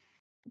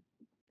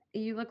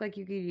 You look like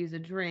you could use a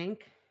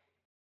drink.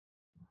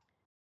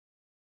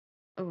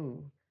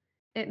 Oh,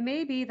 it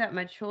may be that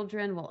my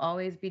children will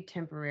always be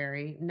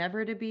temporary,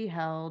 never to be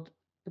held,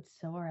 but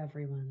so are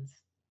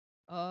everyone's.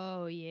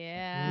 Oh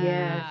Yes.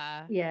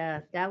 yeah. Yeah.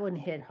 That one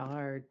hit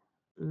hard.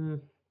 Mm.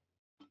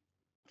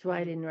 That's why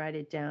I didn't write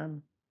it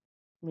down.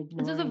 This is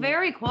a Ignoring it.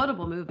 very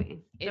quotable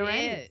movie. It There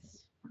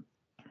is.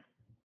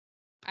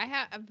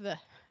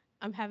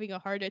 I'm having a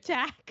heart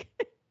attack.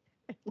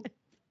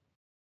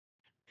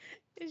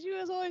 She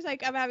was always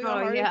like, I'm having a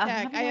heart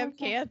attack. I have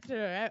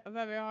cancer. I'm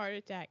having a heart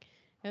attack.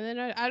 And then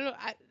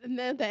and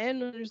then at the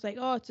end, it was like,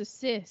 oh, it's a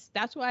cyst.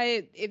 That's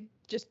why it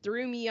just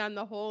threw me on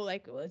the whole,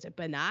 like, was it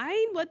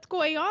benign? What's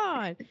going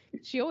on?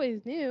 She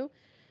always knew.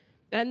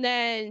 And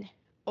then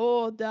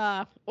old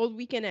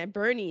Weekend at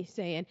Bernie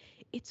saying,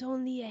 it's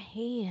only a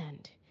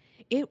hand.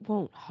 It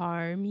won't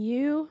harm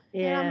you.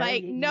 Yeah. And I'm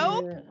like,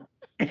 nope.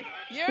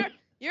 Yeah.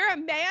 You're a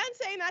man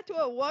saying that to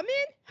a woman?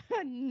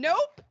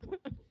 Nope.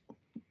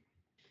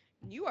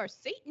 You are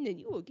Satan and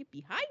you will get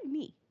behind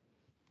me.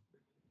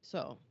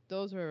 So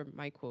those are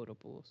my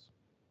quotables.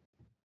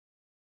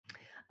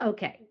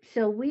 Okay,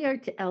 so we are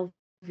to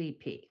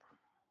LVP.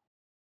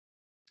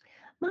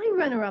 My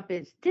runner-up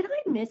is, did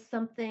I miss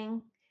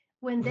something?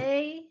 When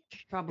they,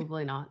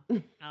 Probably not.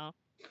 No.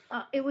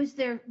 it was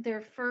their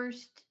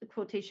first,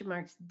 quotation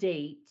marks,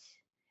 date,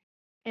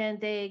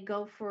 and they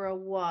go for a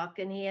walk,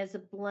 and he has a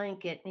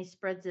blanket, and he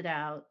spreads it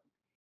out.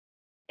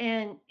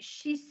 And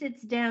she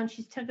sits down,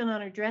 she's tugging on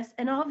her dress,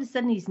 and all of a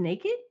sudden he's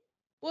naked?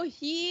 Well,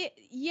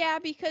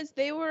 because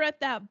they were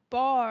at that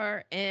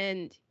bar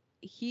and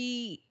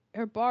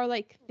her bar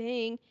like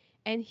thing,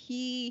 and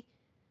he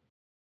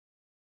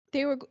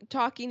they were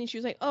talking, and she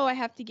was like, "Oh, I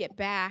have to get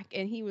back,"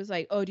 and he was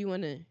like, "Oh, do you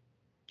want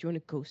to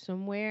go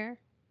somewhere?"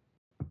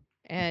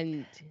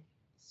 And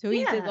so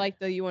he did Yeah. like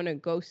the "you want to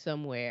go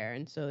somewhere,"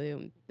 and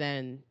so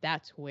then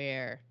that's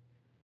where.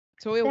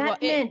 So it was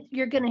That meant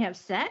you're going to have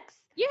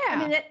sex? yeah. I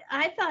mean,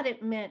 I thought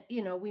it meant,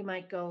 we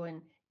might go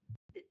and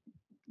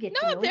get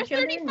to No, know they're each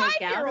other and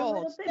make out a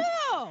little 35-year-olds. bit.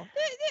 No,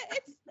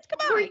 it's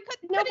come on. Cut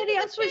Nobody into the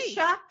else was chase.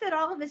 shocked that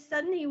all of a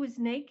sudden he was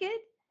naked?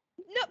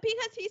 No,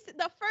 because he said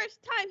the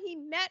first time he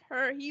met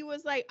her, he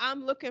was like,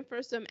 "I'm looking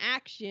for some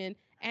action,"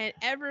 and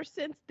ever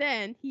since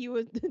then, he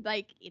was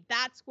like,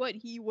 that's what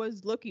he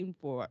was looking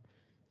for.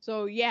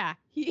 So yeah,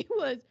 he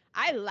was.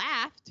 I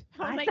laughed.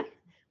 I'm like,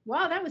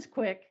 wow, that was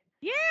quick.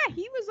 yeah,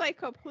 he was like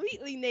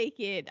completely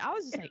naked. I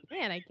was just like,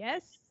 man, I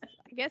guess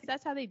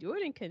that's how they do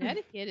it in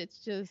Connecticut.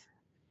 It's just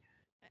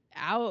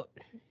out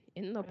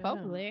in the I know.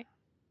 public.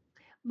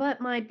 But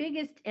my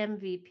biggest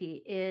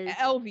MVP is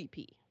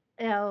LVP.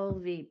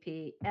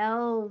 LVP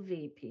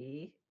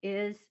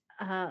is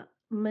a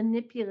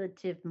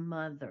manipulative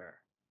mother.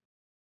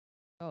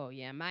 Oh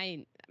yeah,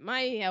 my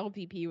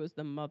LVP was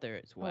the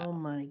mother as well. Oh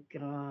my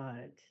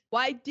God.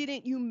 Why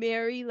didn't you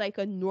marry like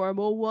a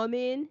normal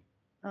woman?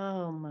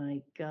 Oh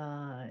my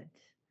God.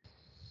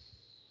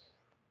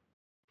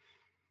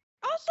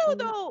 Also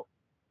though,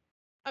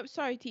 I'm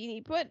sorry, Teeny,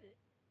 but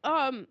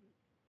and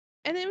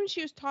then when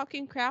she was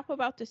talking crap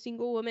about the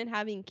single woman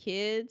having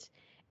kids,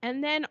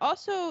 and then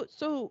also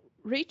so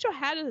Rachel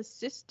had a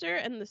sister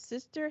and the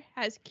sister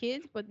has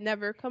kids but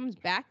never comes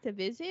back to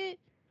visit.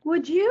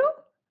 Would you?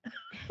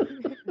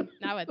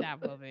 Not at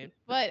that moment.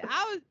 But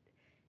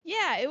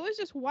yeah, it was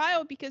just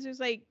wild because it was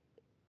like,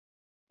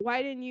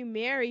 why didn't you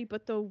marry?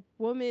 But the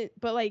woman,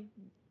 but like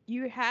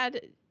you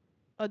had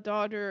a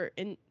daughter,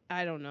 and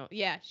I don't know.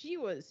 Yeah, she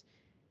was.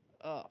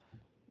 Oh,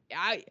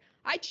 I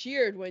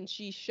cheered when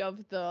she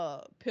shoved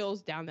the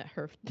pills down at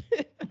her.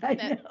 I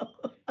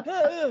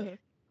know.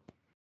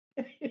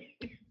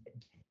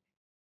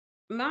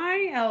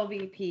 My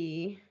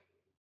LVP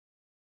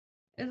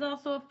is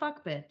also a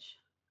fuck bitch.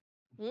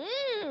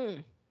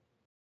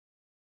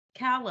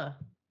 Calla.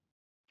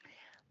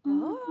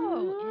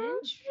 Oh,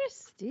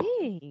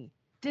 interesting.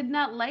 Did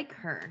not like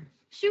her.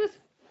 She was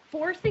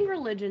forcing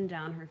religion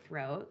down her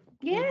throat.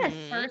 Yes.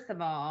 First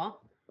of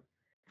all,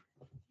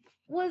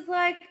 was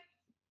like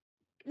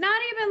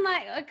not even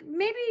like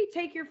maybe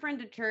take your friend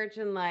to church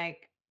and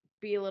like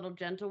be a little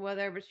gentle with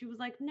her, but she was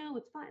like, no,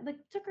 it's fine. Like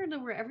took her to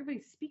where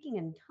everybody's speaking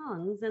in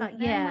tongues, and then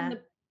yeah. when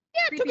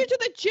the took her to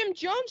the Jim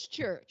Jones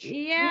church.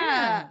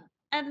 Yeah.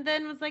 And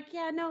then was like,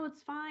 yeah, no,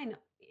 it's fine.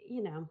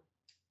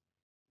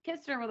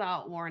 Kissed her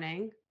without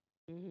warning.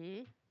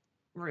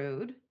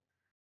 Rude.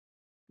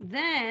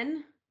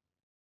 Then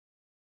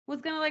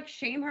was gonna like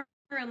shame her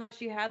unless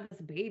she had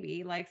this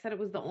baby. Like said it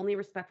was the only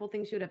respectful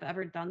thing she would have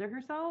ever done to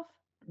herself.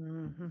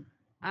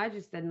 I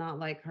just did not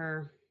like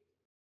her.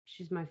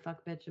 She's my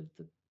fuck bitch of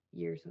the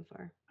year so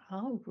far.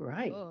 Oh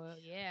right. Oh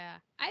yeah.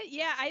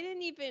 I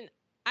didn't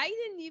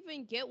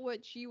even get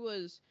what she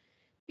was,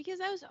 because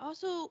I was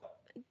also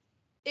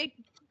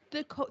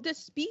the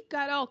speak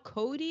got all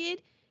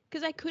coded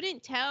because I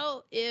couldn't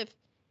tell if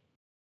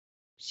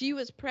she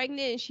was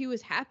pregnant and she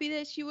was happy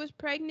that she was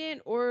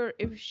pregnant, or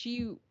if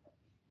she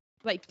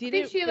like didn't.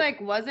 I think she like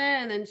wasn't,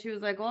 and then she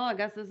was like, well, I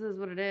guess this is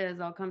what it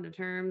is. I'll come to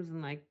terms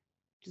and like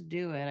just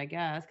do it, I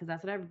guess, because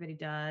that's what everybody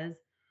does.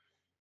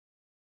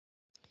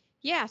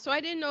 Yeah, so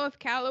I didn't know if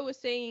Calla was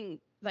saying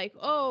like,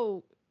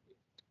 oh,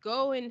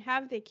 go and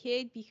have the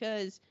kid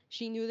because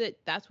she knew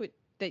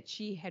that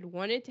she had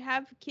wanted to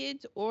have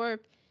kids, or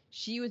if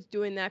she was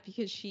doing that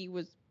because she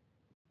was,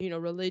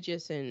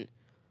 religious and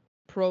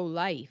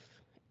pro-life.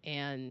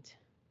 And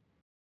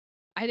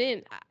I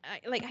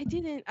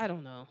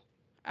don't know.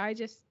 I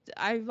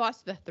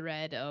lost the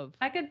thread of.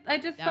 I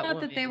just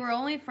thought that they were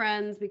only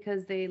friends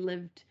because they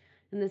lived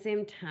in the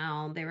same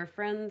town. They were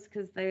friends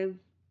because they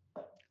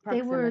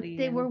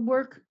were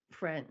work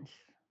friends.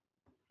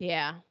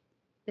 Yeah.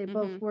 They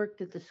both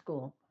worked at the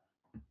school.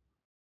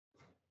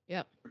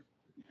 Yep.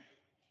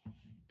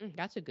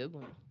 That's a good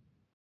one.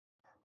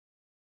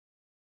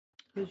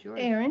 Who's yours?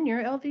 Aaron,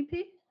 your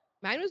LVP?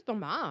 Mine was the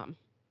mom.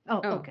 Oh,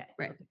 okay.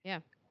 Right. Okay. Yeah.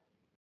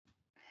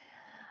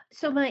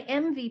 So my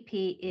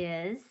MVP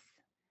is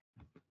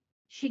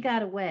she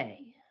got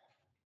away.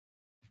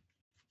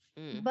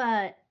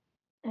 But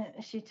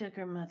she took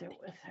her mother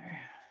with her.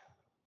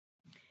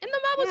 And the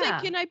mom was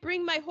like, can I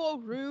bring my whole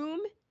room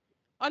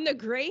on the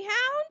Greyhound?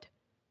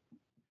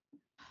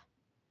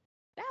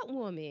 That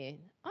woman,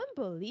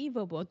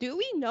 unbelievable. Do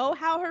we know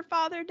how her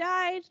father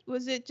died?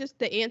 Was it just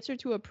the answer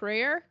to a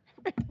prayer?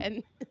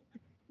 And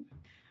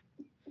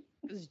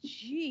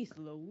jeez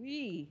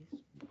Louise.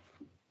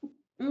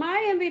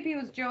 My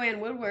MVP was Joanne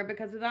Woodward,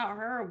 because without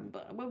her,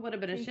 it would have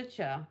been a shit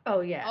show.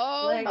 Oh yeah.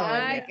 Oh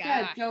my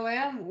God.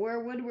 Joanne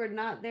Woodward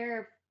not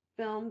there,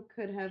 film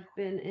could have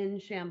been in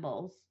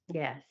shambles.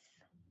 Yes.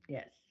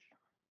 Yes.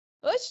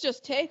 Let's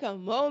just take a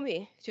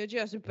moment to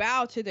just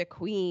bow to the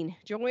queen,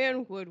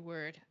 Joanne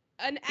Woodward.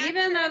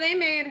 Even though they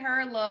made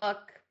her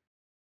look,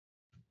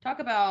 talk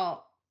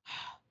about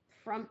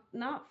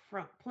not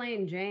from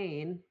Plain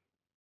Jane.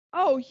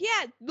 Oh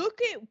yeah,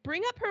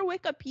 bring up her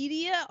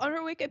Wikipedia. On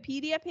her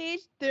Wikipedia page,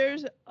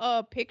 there's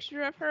a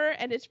picture of her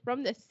and it's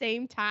from the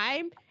same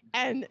time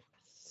and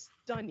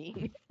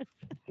stunning.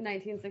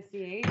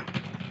 1968.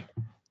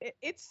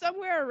 It's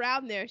somewhere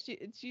around there.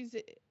 She's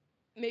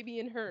maybe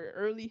in her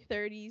early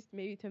 30s,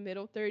 maybe to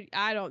middle 30s.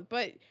 I don't,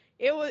 but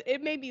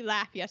it made me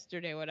laugh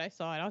yesterday when I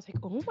saw it. I was like,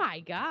 "Oh my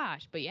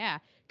gosh." But yeah,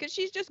 cuz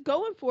she's just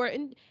going for it,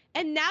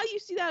 and now you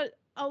see that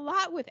a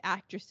lot with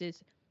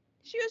actresses.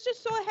 She was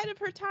just so ahead of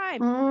her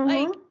time.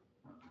 Like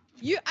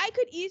I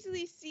could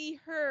easily see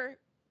her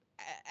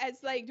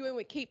as like doing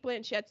what Kate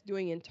Blanchett's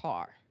doing in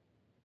Tar.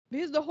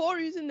 Because the whole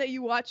reason that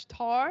you watch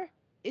Tar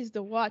is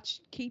to watch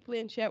Kate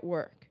Blanchett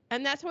work.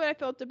 And that's what I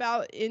felt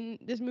about in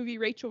this movie,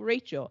 Rachel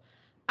Rachel.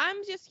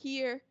 I'm just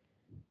here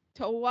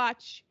to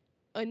watch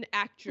an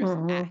actress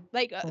act.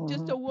 Like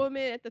just a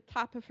woman at the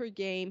top of her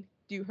game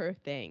do her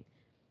thing.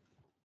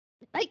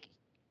 Like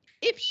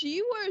if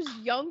she was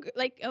younger,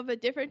 like of a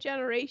different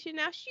generation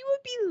now, she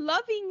would be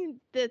loving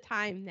the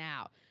time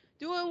now.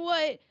 Doing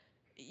what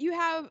you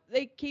have,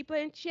 like Kate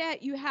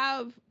Blanchett, you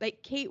have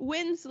like Kate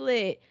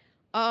Winslet,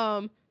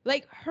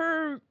 like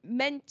her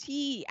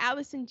mentee,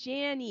 Allison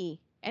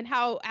Janney, and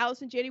how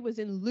Allison Janney was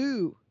in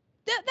Lou.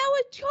 That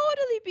would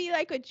totally be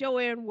like a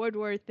Joanne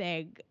Woodward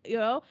thing, you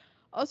know?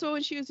 Also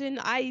when she was in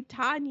I,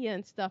 Tanya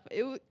and stuff.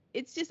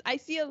 It's just I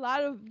see a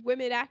lot of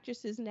women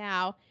actresses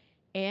now,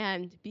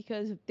 and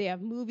because they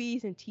have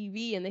movies and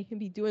TV and they can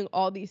be doing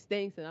all these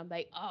things, and I'm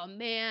like, oh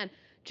man,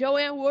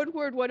 Joanne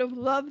Woodward would have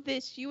loved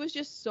this. She was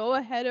just so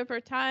ahead of her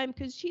time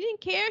because she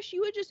didn't care. She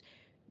would just,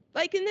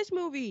 like in this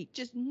movie,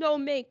 just no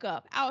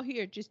makeup, out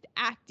here just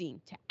acting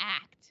to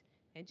act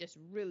and just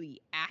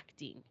really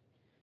acting.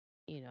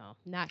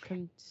 Not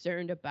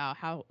concerned about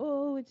how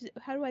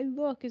do I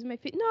look? Is my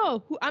fit?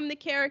 No, I'm the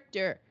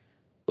character.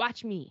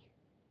 Watch me.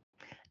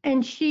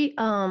 And she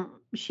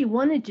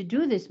wanted to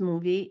do this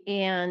movie,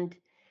 and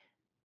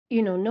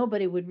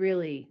nobody was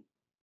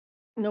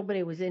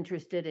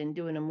interested in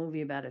doing a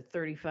movie about a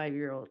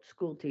 35-year-old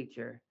school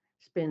teacher,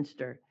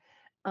 spinster.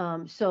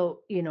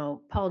 So,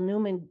 Paul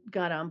Newman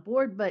got on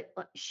board, but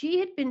she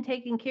had been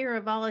taking care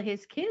of all of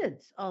his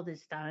kids all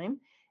this time.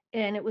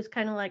 And it was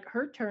kind of like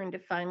her turn to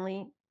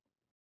finally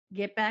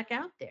get back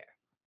out there.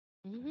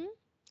 Mm-hmm.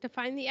 To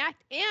find the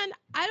act. And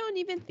I don't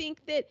even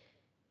think that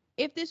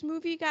if this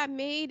movie got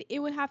made, it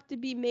would have to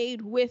be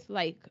made with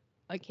like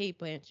a Kate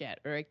Blanchett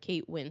or a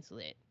Kate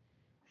Winslet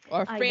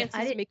or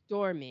Frances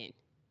McDormand.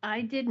 I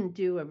didn't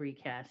do a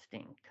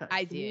recasting.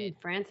 I did.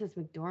 Frances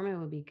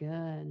McDormand would be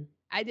good.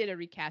 I did a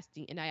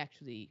recasting and I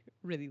actually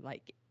really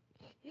like it.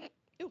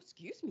 Oh,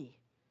 excuse me.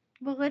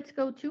 Well, let's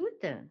go to it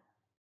then.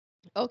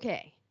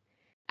 Okay.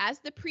 As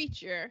the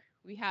preacher,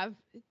 we have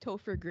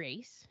Topher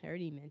Grace. I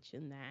already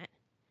mentioned that.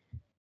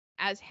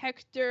 As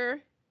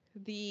Hector,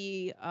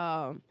 the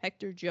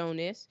Hector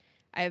Jonas,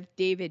 I have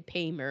David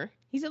Paymer.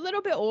 He's a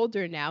little bit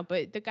older now,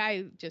 but the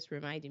guy just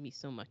reminded me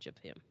so much of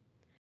him.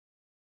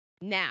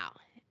 Now,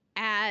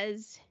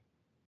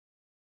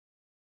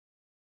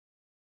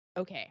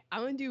 okay,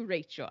 I'm going to do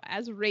Rachel.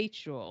 As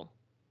Rachel,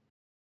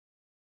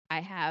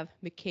 I have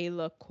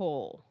Michaela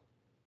Cole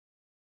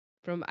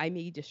from I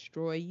May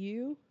Destroy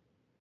You.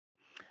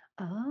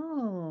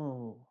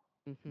 Oh.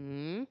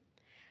 Mm-hmm.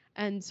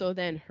 And so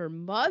then her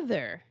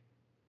mother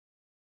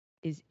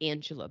is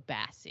Angela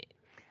Bassett.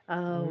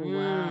 Oh,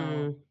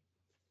 wow.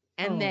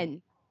 And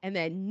then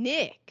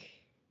Nick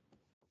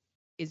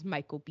is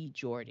Michael B.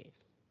 Jordan.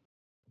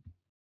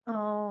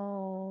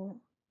 Oh.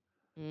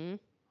 Mm-hmm.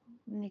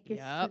 Nick is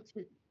such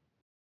a...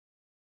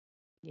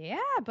 Yeah,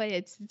 but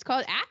it's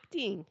called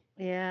acting.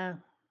 Yeah.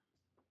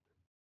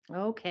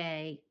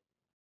 Okay.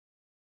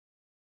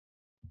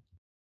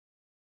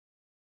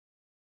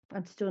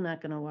 I'm still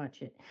not going to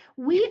watch it.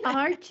 We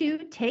are two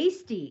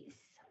tasties.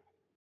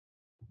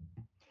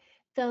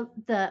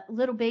 The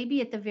little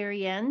baby at the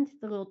very end,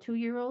 the little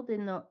 2-year-old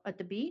at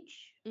the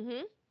beach,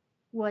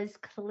 was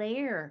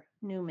Claire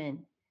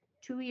Newman.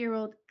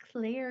 2-year-old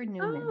Claire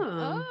Newman.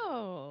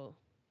 Oh.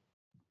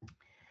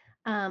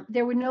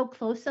 There were no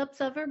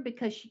close-ups of her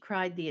because she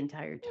cried the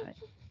entire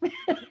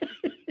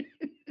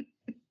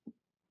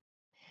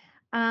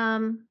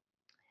time.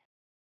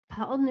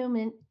 Paul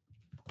Newman,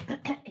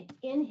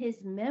 in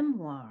his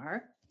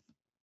memoir,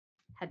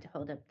 had to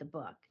hold up the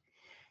book.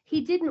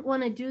 He didn't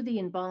want to do the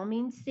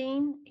embalming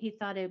scene. He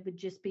thought it would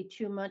just be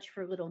too much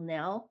for little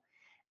Nell.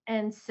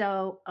 And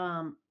so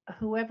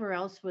whoever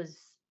else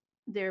was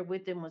there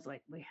with him was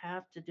like, we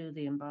have to do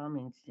the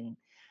embalming scene.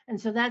 And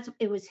so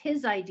it was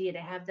his idea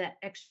to have that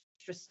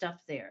extra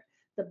stuff there,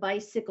 the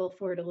bicycle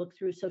for her to look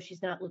through so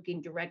she's not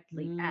looking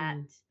directly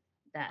at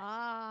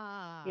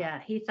that.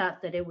 Yeah, he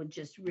thought that it would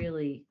just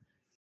really,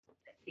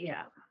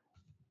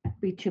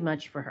 be too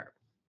much for her.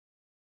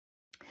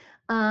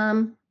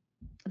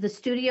 The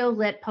studio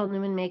let Paul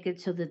Newman make it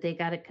so that they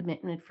got a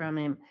commitment from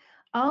him.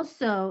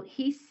 Also,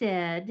 he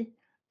said,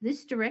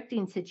 this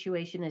directing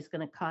situation is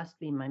going to cost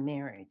me my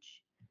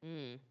marriage.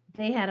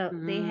 They had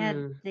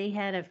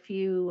a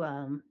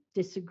few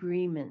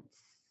disagreements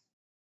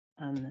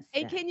on the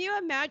And set. can you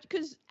imagine,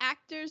 because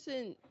actors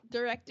and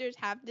directors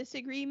have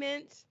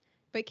disagreements,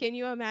 but can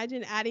you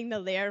imagine adding the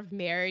layer of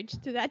marriage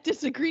to that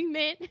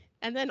disagreement?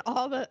 And then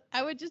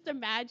I would just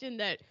imagine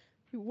that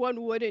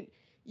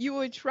you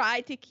would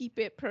try to keep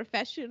it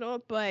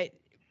professional, but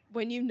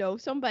when you know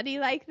somebody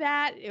like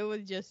that, it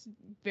would just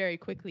very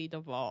quickly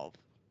devolve.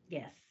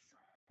 Yes.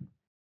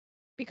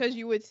 Because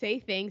you would say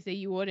things that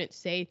you wouldn't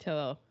say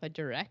to a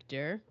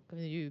director,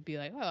 because you'd be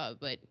like, oh,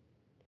 but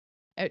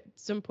at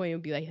some point it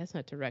would be like, that's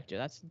not director,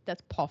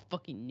 that's Paul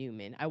fucking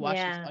Newman. I wash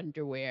his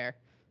underwear.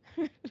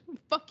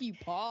 Fuck you,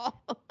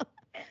 Paul.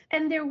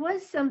 And there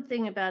was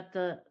something about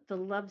the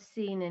love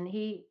scene, and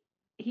he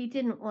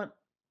didn't want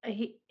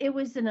it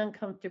was an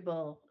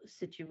uncomfortable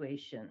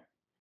situation.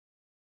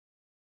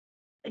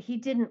 He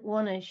didn't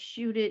want to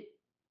shoot it.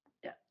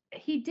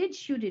 He did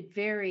shoot it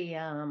very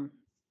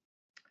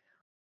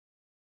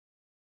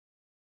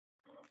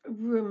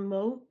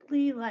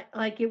remotely,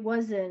 like it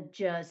wasn't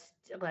just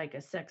like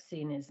a sex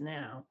scene is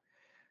now,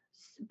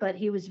 but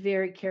he was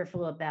very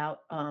careful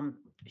about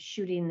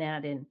shooting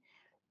that and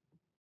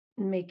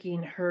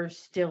making her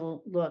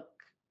still look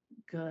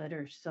good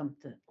or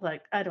something.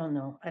 Like, I don't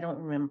know, I don't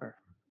remember,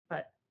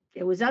 but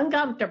it was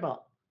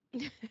uncomfortable.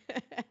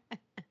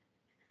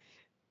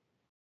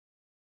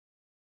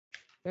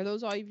 Are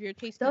those all of your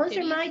tasty Those titties?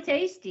 are my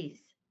tasties.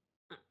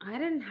 I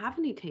didn't have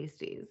any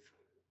tasties.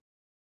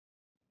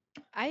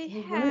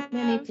 There weren't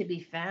many to be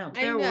found.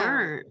 There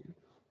weren't.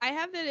 I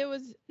have that it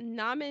was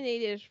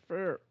nominated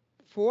for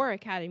 4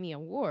 Academy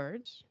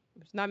Awards.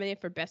 It was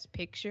nominated for Best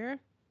Picture,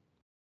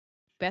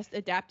 Best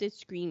Adapted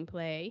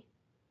Screenplay,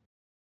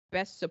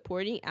 Best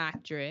Supporting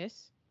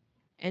Actress,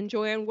 and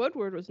Joanne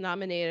Woodward was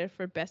nominated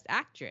for Best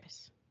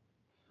Actress.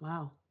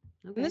 Wow.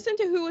 Okay. Listen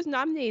to who was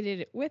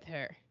nominated with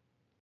her.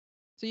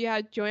 So you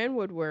had Joanne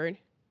Woodward,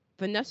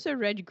 Vanessa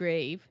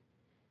Redgrave,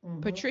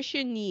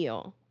 Patricia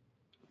Neal.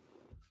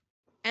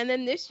 And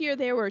then this year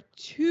there were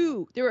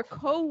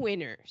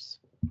co-winners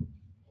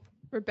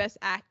for Best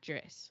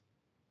Actress.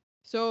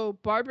 So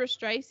Barbara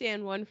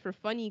Streisand won for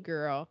Funny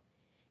Girl,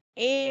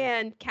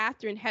 and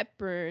Katharine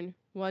Hepburn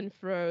won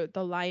for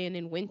The Lion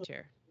in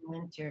Winter.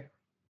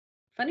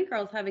 Funny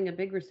Girl's having a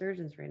big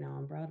resurgence right now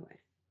on Broadway.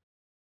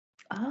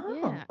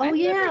 Oh,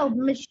 yeah.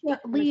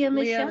 Lea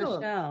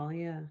Michele,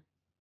 yeah.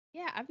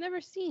 Yeah, I've never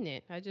seen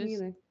it. I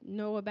just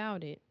know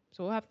about it.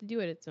 So we'll have to do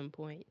it at some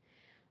point.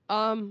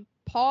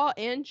 Paul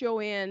and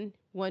Joanne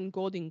won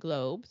Golden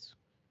Globes.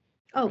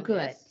 Oh,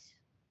 good. This.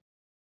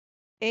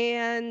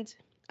 And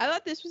I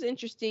thought this was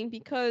interesting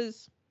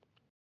because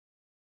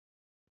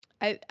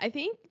I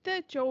think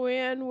that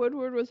Joanne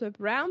Woodward was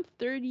around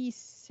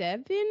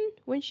 37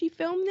 when she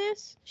filmed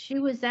this. She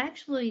was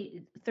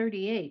actually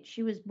 38.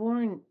 She was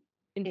born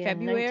in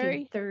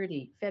February?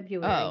 1930.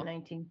 February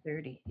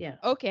 1930. Yeah.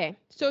 Okay.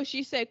 So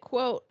she said,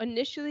 quote,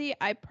 initially,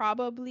 I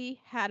probably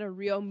had a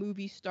real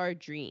movie star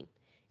dream.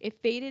 It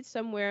faded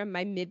somewhere in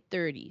my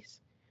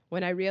mid-30s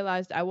when I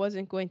realized I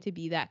wasn't going to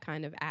be that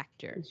kind of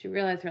actor. And she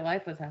realized her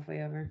life was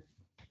halfway over.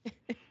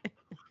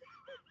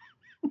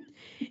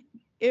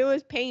 It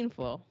was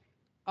painful.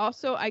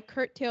 Also, I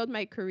curtailed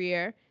my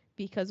career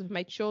because of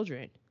my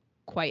children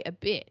quite a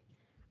bit.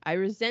 I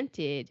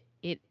resented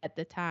it at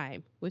the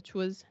time, which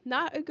was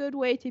not a good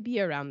way to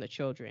be around the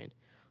children.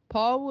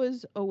 Paul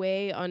was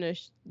away on a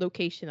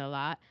location a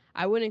lot.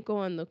 I wouldn't go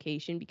on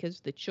location because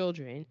of the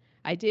children.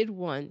 I did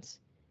once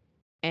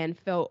and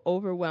felt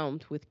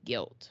overwhelmed with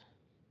guilt.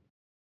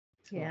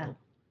 Yeah. So,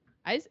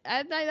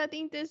 I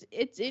think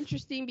it's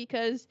interesting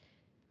because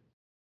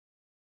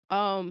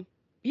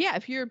yeah,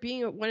 if you're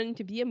wanting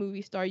to be a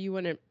movie star, you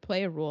wouldn't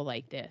play a role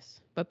like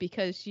this. But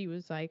because she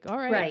was like, all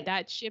right.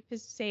 That ship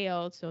has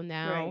sailed, so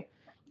now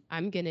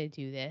I'm gonna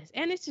do this.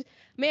 And it's just,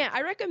 man,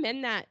 I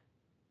recommend that.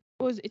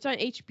 It's on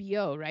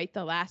HBO, right?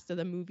 The Last of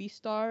the Movie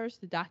Stars,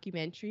 the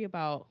documentary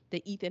about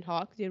that Ethan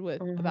Hawke did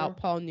about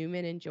Paul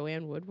Newman and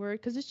Joanne Woodward,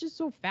 because it's just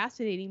so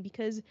fascinating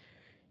because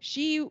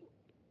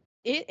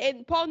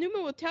and Paul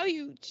Newman will tell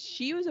you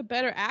she was a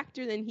better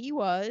actor than he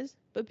was,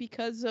 but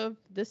because of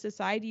the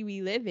society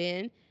we live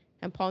in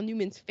and Paul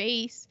Newman's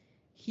face,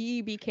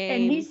 he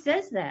became. And he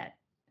says that.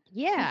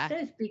 Yeah. He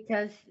says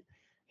because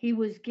he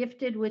was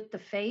gifted with the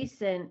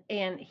face,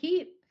 and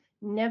he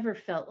never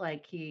felt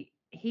like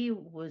he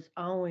was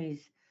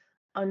always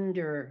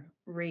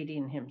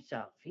underrating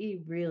himself.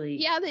 He really.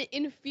 Yeah, the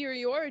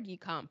inferiority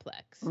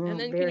complex. And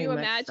then can you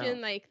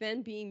imagine like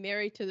then being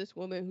married to this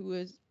woman who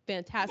was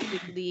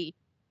fantastically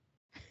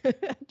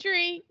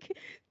drink.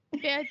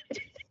 That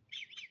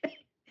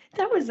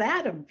was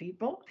Adam,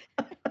 people.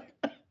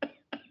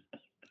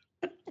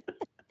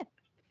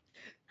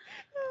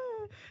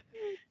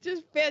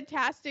 Just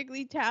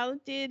fantastically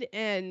talented,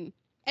 and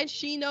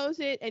she knows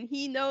it and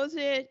he knows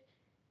it,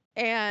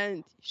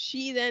 and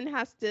she then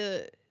has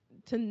to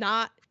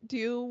not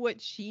do what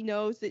she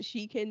knows that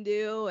she can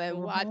do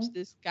and watch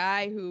this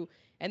guy who,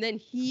 and then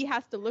he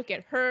has to look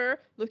at her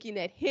looking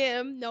at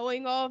him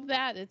knowing all of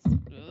that. It's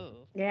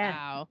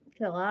wow.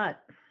 It's a lot.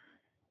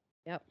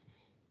 Yep.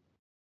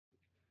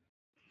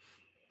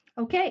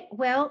 Okay,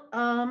 well,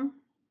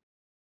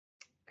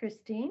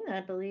 Christine,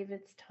 I believe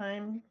it's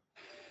time.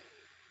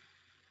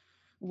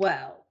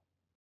 Well,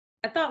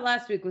 I thought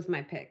last week was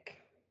my pick,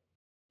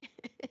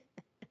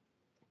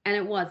 and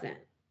it wasn't.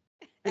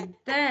 But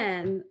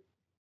then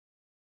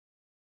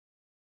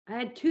I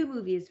had two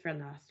movies for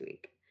last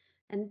week.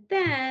 And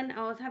then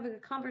I was having a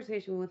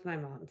conversation with my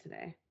mom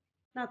today.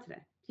 Not today,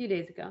 a few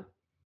days ago.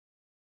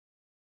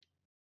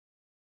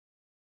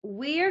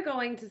 We are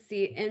going to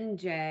see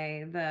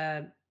MJ,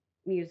 the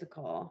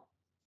musical,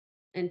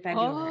 in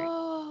February.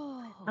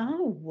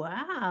 Oh,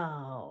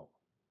 wow.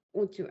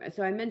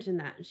 So I mentioned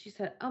that, and she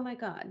said, "Oh my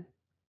God,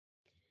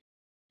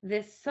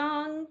 this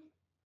song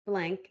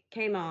blank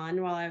came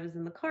on while I was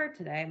in the car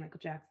today,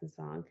 Michael Jackson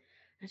song."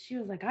 And she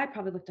was like, "I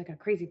probably looked like a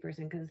crazy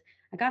person because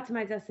I got to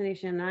my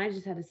destination and I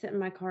just had to sit in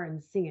my car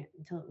and sing it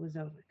until it was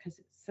over because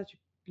it's such a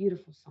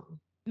beautiful song."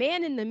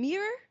 Man in the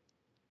Mirror?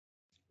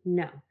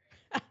 No.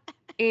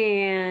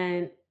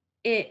 And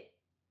it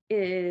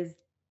is,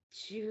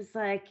 she was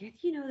like,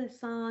 "You know this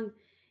song?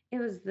 It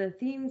was the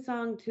theme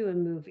song to a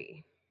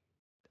movie."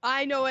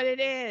 I know what it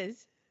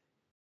is.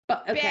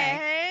 But okay.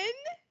 Ben?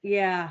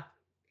 Yeah.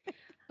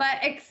 But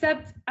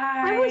except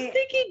I was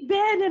thinking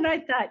Ben, and I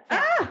thought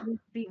that would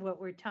be what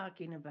we're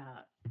talking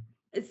about.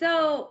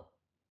 So,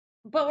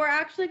 but we're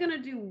actually going to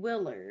do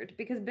Willard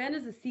because Ben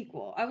is a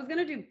sequel. I was going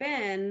to do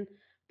Ben,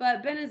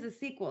 but Ben is a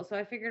sequel. So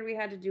I figured we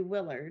had to do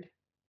Willard.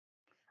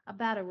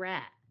 About a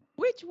rat.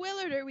 Which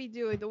Willard are we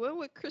doing? The one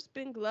with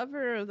Crispin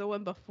Glover or the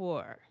one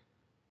before?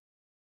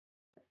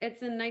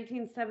 It's in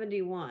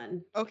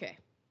 1971. Okay.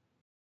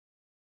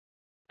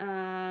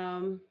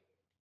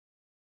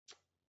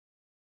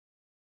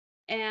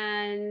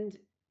 And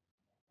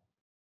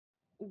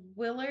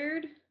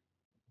Willard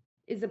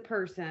is a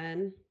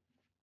person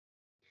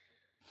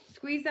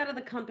squeezed out of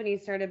the company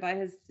started by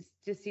his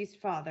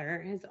deceased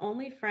father. His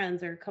only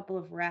friends are a couple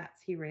of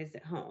rats he raised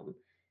at home,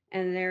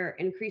 and their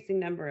increasing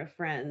number of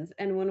friends.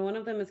 And when one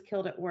of them is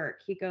killed at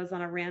work, he goes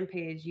on a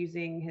rampage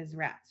using his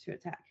rats to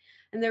attack.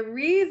 And the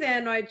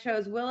reason I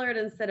chose Willard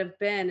instead of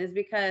Ben is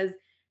because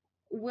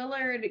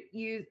Willard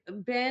used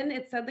Ben.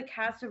 It said the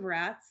cast of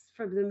rats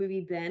for the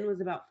movie Ben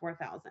was about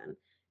 4,000,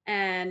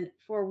 and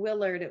for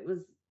Willard it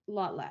was a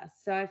lot less.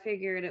 So I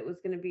figured it was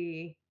going to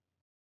be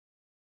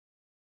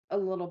a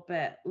little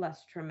bit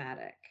less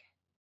traumatic.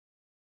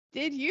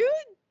 Did you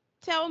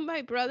tell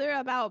my brother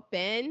about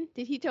Ben?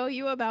 Did he tell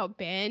you about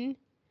Ben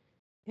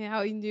and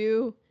how he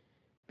knew?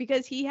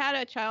 Because he had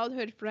a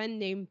childhood friend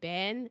named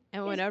Ben,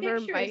 and whenever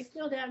his picture is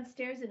still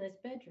downstairs in his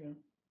bedroom.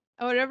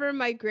 Whenever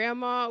my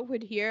grandma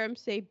would hear him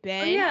say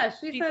Ben,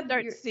 she she'd said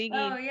start singing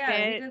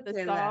Ben, the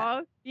song.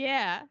 That.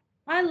 Yeah.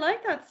 I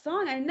like that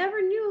song. I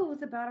never knew it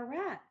was about a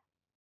rat.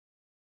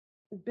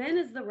 Ben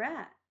is the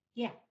rat.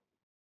 Yeah.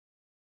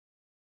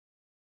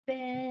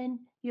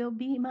 Ben, you'll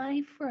be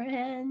my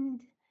friend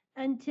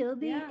until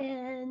the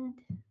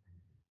end.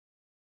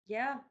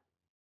 Yeah.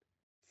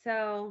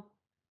 So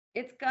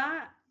it's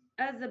got,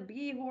 as a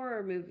B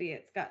horror movie,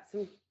 it's got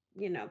some,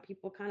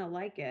 people kind of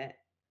like it.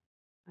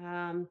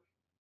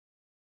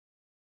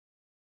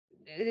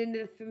 In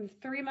the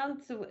 3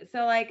 months, so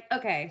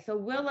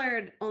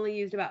Willard only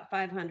used about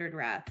 500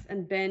 rats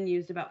and Ben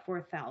used about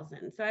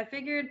 4,000. So I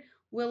figured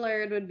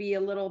Willard would be a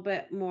little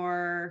bit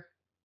more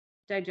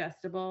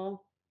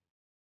digestible.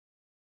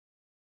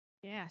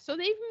 Yeah, so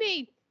they've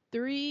made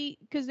 3,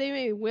 because they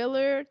made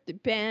Willard,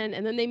 Ben,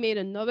 and then they made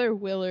another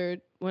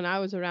Willard when I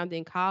was around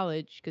in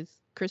college because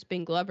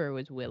Crispin Glover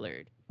was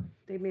Willard.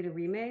 They made a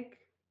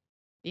remake?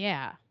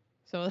 Yeah.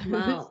 So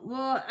wow.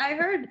 Well, I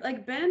heard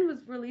Ben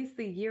was released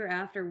the year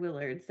after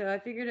Willard, so I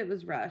figured it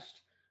was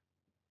rushed.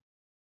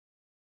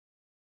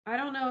 I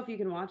don't know if you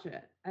can watch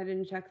it. I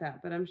didn't check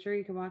that, but I'm sure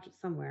you can watch it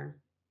somewhere.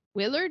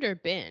 Willard or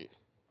Ben?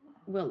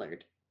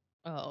 Willard.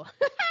 Oh.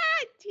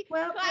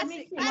 Well,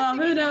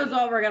 who knows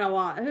what we're gonna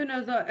watch? Who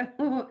knows what?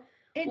 We'll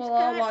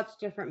all watch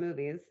different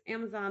movies.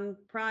 Amazon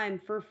Prime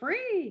for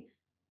free.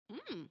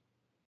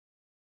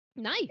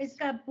 Nice. It's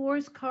got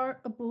Boris It's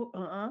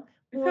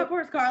got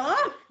Boris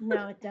Karloff?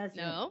 No, it doesn't.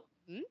 No.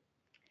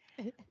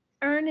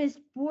 Ernest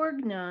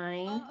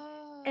Borgnine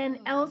and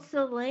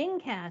Elsa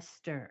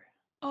Lancaster.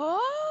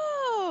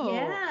 Oh.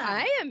 Yeah.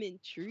 I am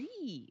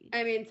intrigued.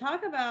 I mean,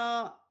 talk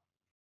about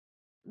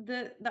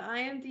the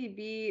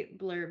IMDb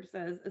blurb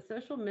says a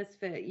social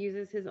misfit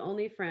uses his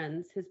only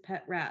friends, his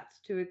pet rats,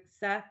 to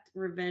exact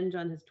revenge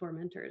on his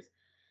tormentors.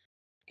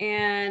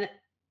 And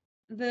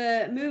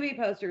the movie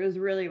poster is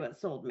really what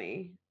sold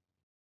me.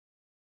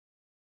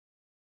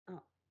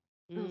 I'll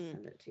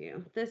send it to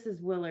you. This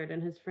is Willard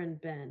and his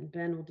friend Ben.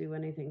 Ben will do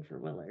anything for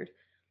Willard.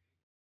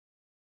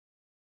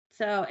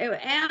 So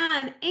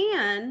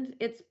and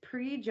it's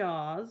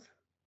pre-Jaws.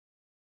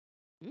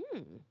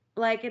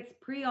 It's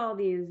pre all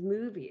these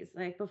movies.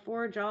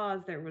 Before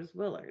Jaws, there was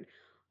Willard.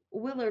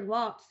 Willard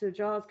walked so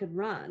Jaws could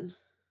run.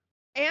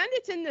 And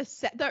it's in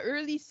the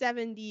early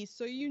 70s,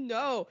 so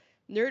nerd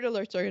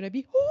alerts are gonna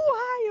be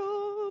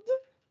wild.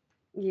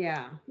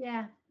 Yeah.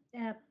 Yeah.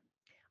 Yeah.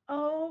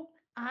 Oh,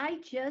 I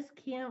just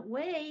can't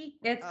wait.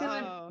 It's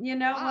gonna. You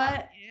know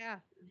what? Yeah.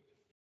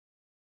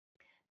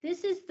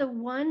 This is the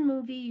one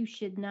movie you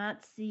should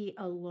not see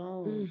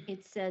alone. Mm.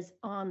 It says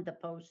on the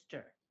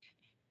poster.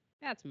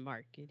 That's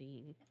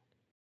marketing.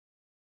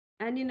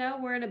 And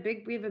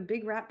we have a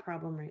big rat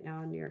problem right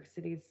now in New York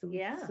City.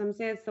 Yeah. Some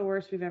say it's the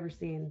worst we've ever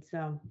seen.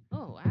 So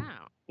Oh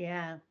wow.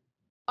 Yeah.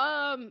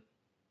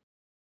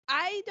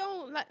 I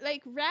don't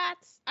like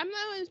rats. I'm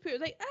not one of those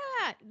people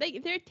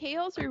like their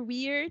tails are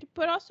weird,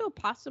 but also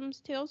possums'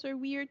 tails are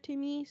weird to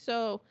me.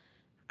 So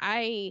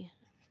I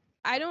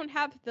don't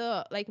have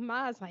the like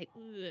Ma's like.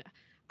 Ugh. well,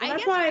 I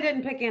that's guess why I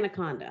didn't pick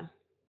Anaconda.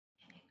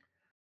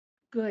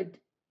 Good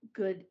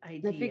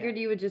idea. I figured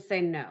you would just say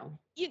no.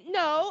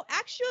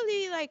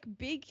 actually like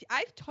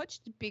I've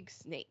touched big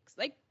snakes.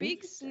 Like big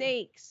Interesting.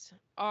 snakes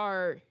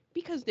are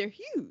because they're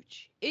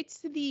huge. It's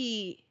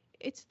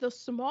the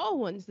small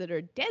ones that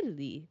are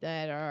deadly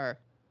that are.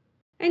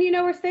 And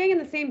we're staying in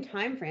the same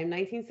time frame,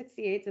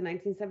 1968 to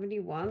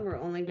 1971. We're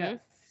only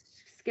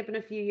skipping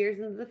a few years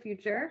into the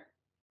future.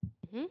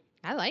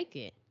 I like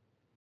it.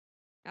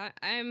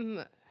 I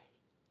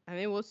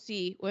mean, we'll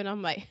see when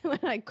I'm like when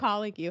I'm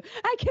calling you.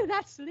 I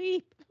cannot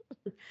sleep.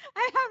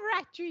 I have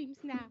rat dreams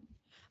now.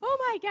 Oh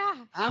my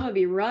gosh. I'm gonna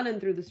be running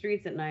through the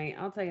streets at night.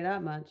 I'll tell you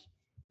that much.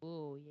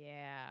 Oh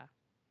yeah.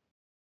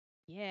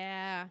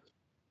 Yeah.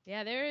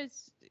 Yeah. There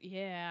is.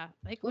 Yeah.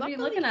 Like What are you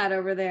luckily- looking at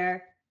over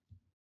there?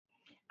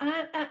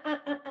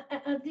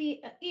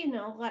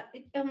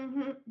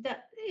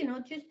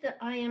 Just the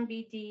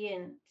IMBD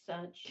and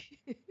such.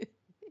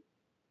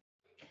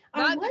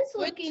 I Not was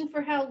which- looking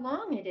for how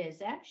long it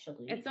is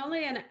actually. It's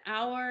only an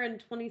hour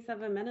and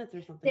 27 minutes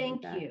or something.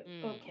 Thank like that. you.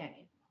 Mm.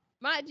 Okay.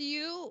 Ma,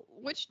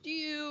 which do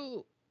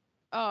you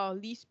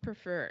least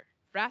prefer?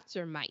 Rats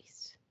or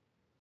mice?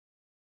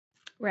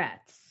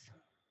 Rats.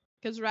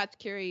 Because rats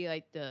carry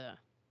like the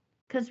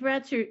Because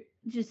rats are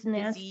just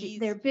nasty. Disease.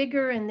 They're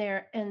bigger and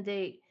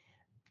they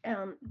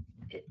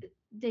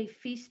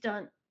feast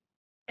on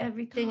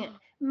everything.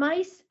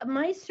 Mice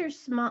are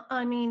small.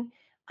 I mean,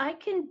 I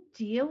can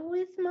deal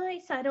with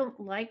mice. I don't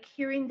like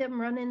hearing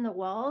them run in the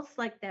walls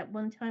like that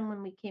one time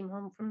when we came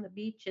home from the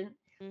beach and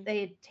they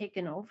had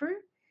taken over.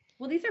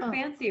 Well, these are Oh.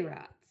 fancy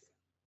rats.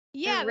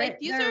 yeah, They're like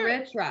these they're are.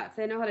 rich rats.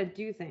 They know how to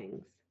do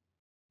things.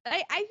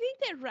 I think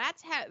that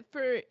rats have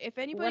if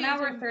anybody 1 is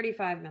hour in,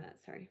 35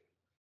 minutes. Sorry.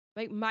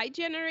 like my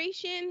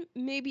generation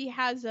maybe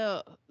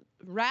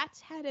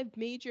rats had a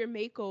major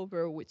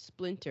makeover with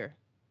Splinter.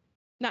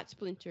 Not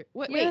Splinter.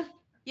 Wait.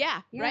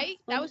 Yeah, Yeah, right?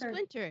 That was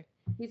Splinter.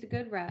 Splinter. He's a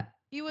good rat.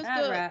 He was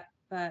Bad the rat,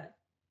 but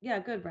yeah,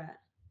 good rat.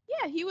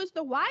 Yeah, he was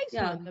the wise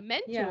Yeah, one, the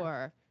mentor.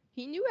 yeah.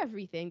 He knew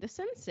everything, the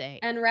sensei.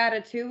 And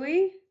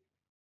Ratatouille,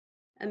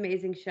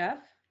 amazing chef.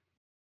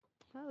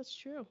 Well, that's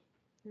true.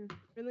 Yeah.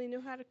 Really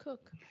knew how to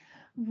cook.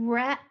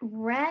 Rat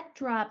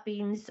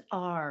droppings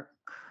are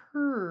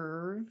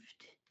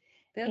curved.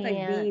 They look like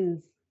And-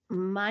 beans.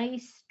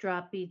 Mice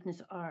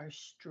droppings are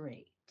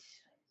straight.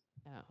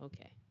 Oh,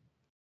 okay.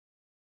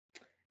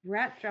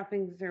 Rat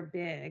droppings are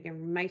big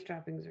and mice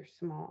droppings are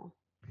small.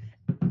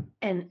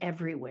 And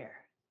everywhere.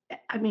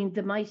 I mean,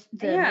 the mice.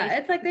 Yeah,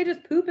 it's like they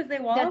just poop as they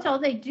walk. That's all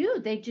they do.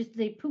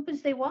 They poop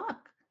as they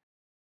walk.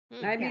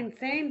 I mean,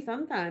 same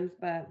sometimes,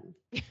 but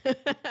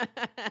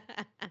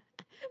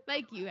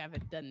Like you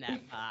haven't done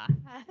that, Ma.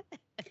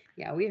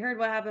 yeah, we heard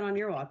what happened on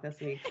your walk this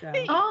week. So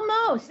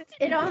Almost.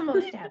 It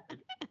almost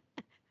happened.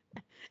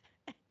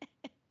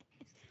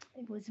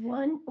 It was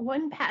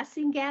one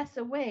passing gas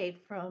away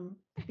from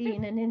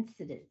being an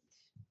incident.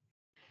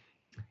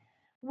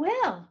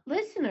 Well,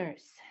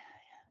 listeners,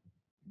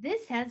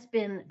 this has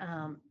been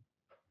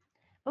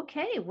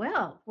okay.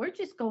 Well, we're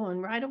just going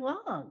right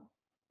along.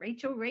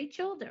 Rachel,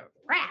 the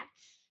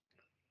rats.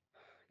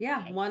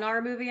 yeah, 1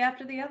 hour movie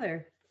after the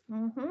other.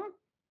 Mm-hmm.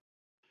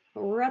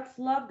 What's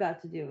love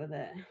got to do with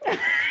it?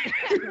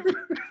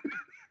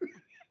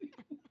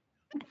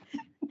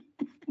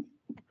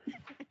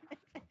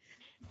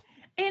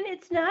 And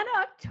it's not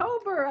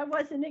October. I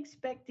wasn't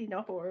expecting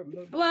a horror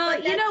movie. Well,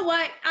 But you know that's-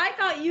 what? I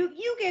thought you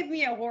gave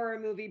me a horror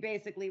movie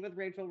basically with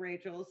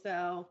Rachel.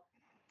 So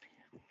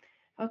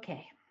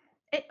Okay.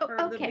 for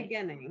the Okay.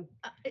 beginning.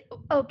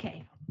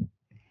 Okay.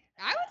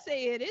 I would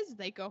say it is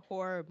like a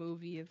horror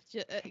movie of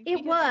just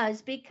It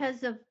was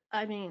because of,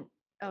 I mean,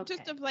 okay.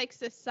 just of like A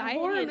society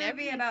horror and movie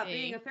everything. about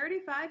being a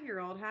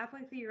 35-year-old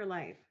halfway through your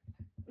life.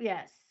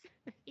 Yes.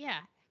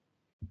 Yeah.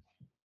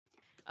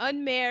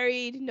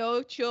 Unmarried,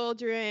 no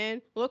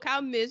children. Look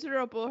how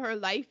miserable her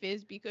life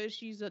is because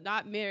she's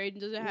not married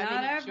and doesn't have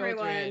Not any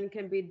everyone children.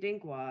 can be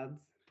dinkwads.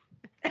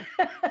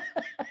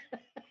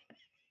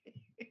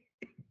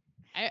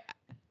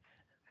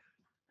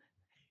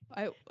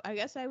 I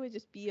guess I would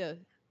just be a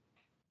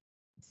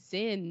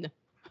sin,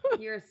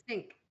 You're a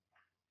stink.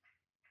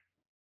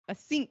 a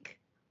sink.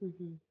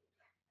 Mhm.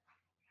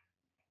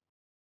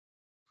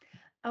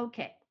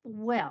 Okay.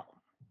 Well,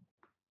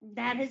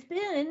 that has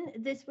been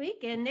this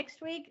week, and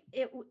next week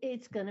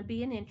it's going to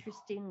be an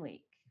interesting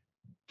week.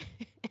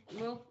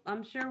 Well,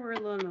 I'm sure we're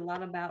learning a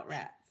lot about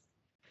rats.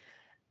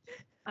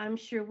 I'm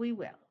sure we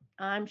will.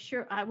 I'm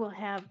sure I will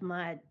have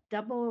my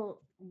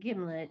double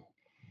gimlet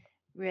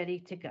ready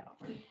to go.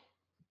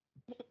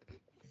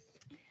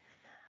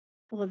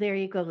 Well, there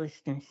you go,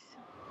 listeners.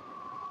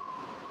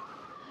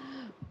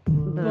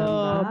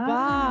 Bye-bye.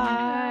 Bye-bye.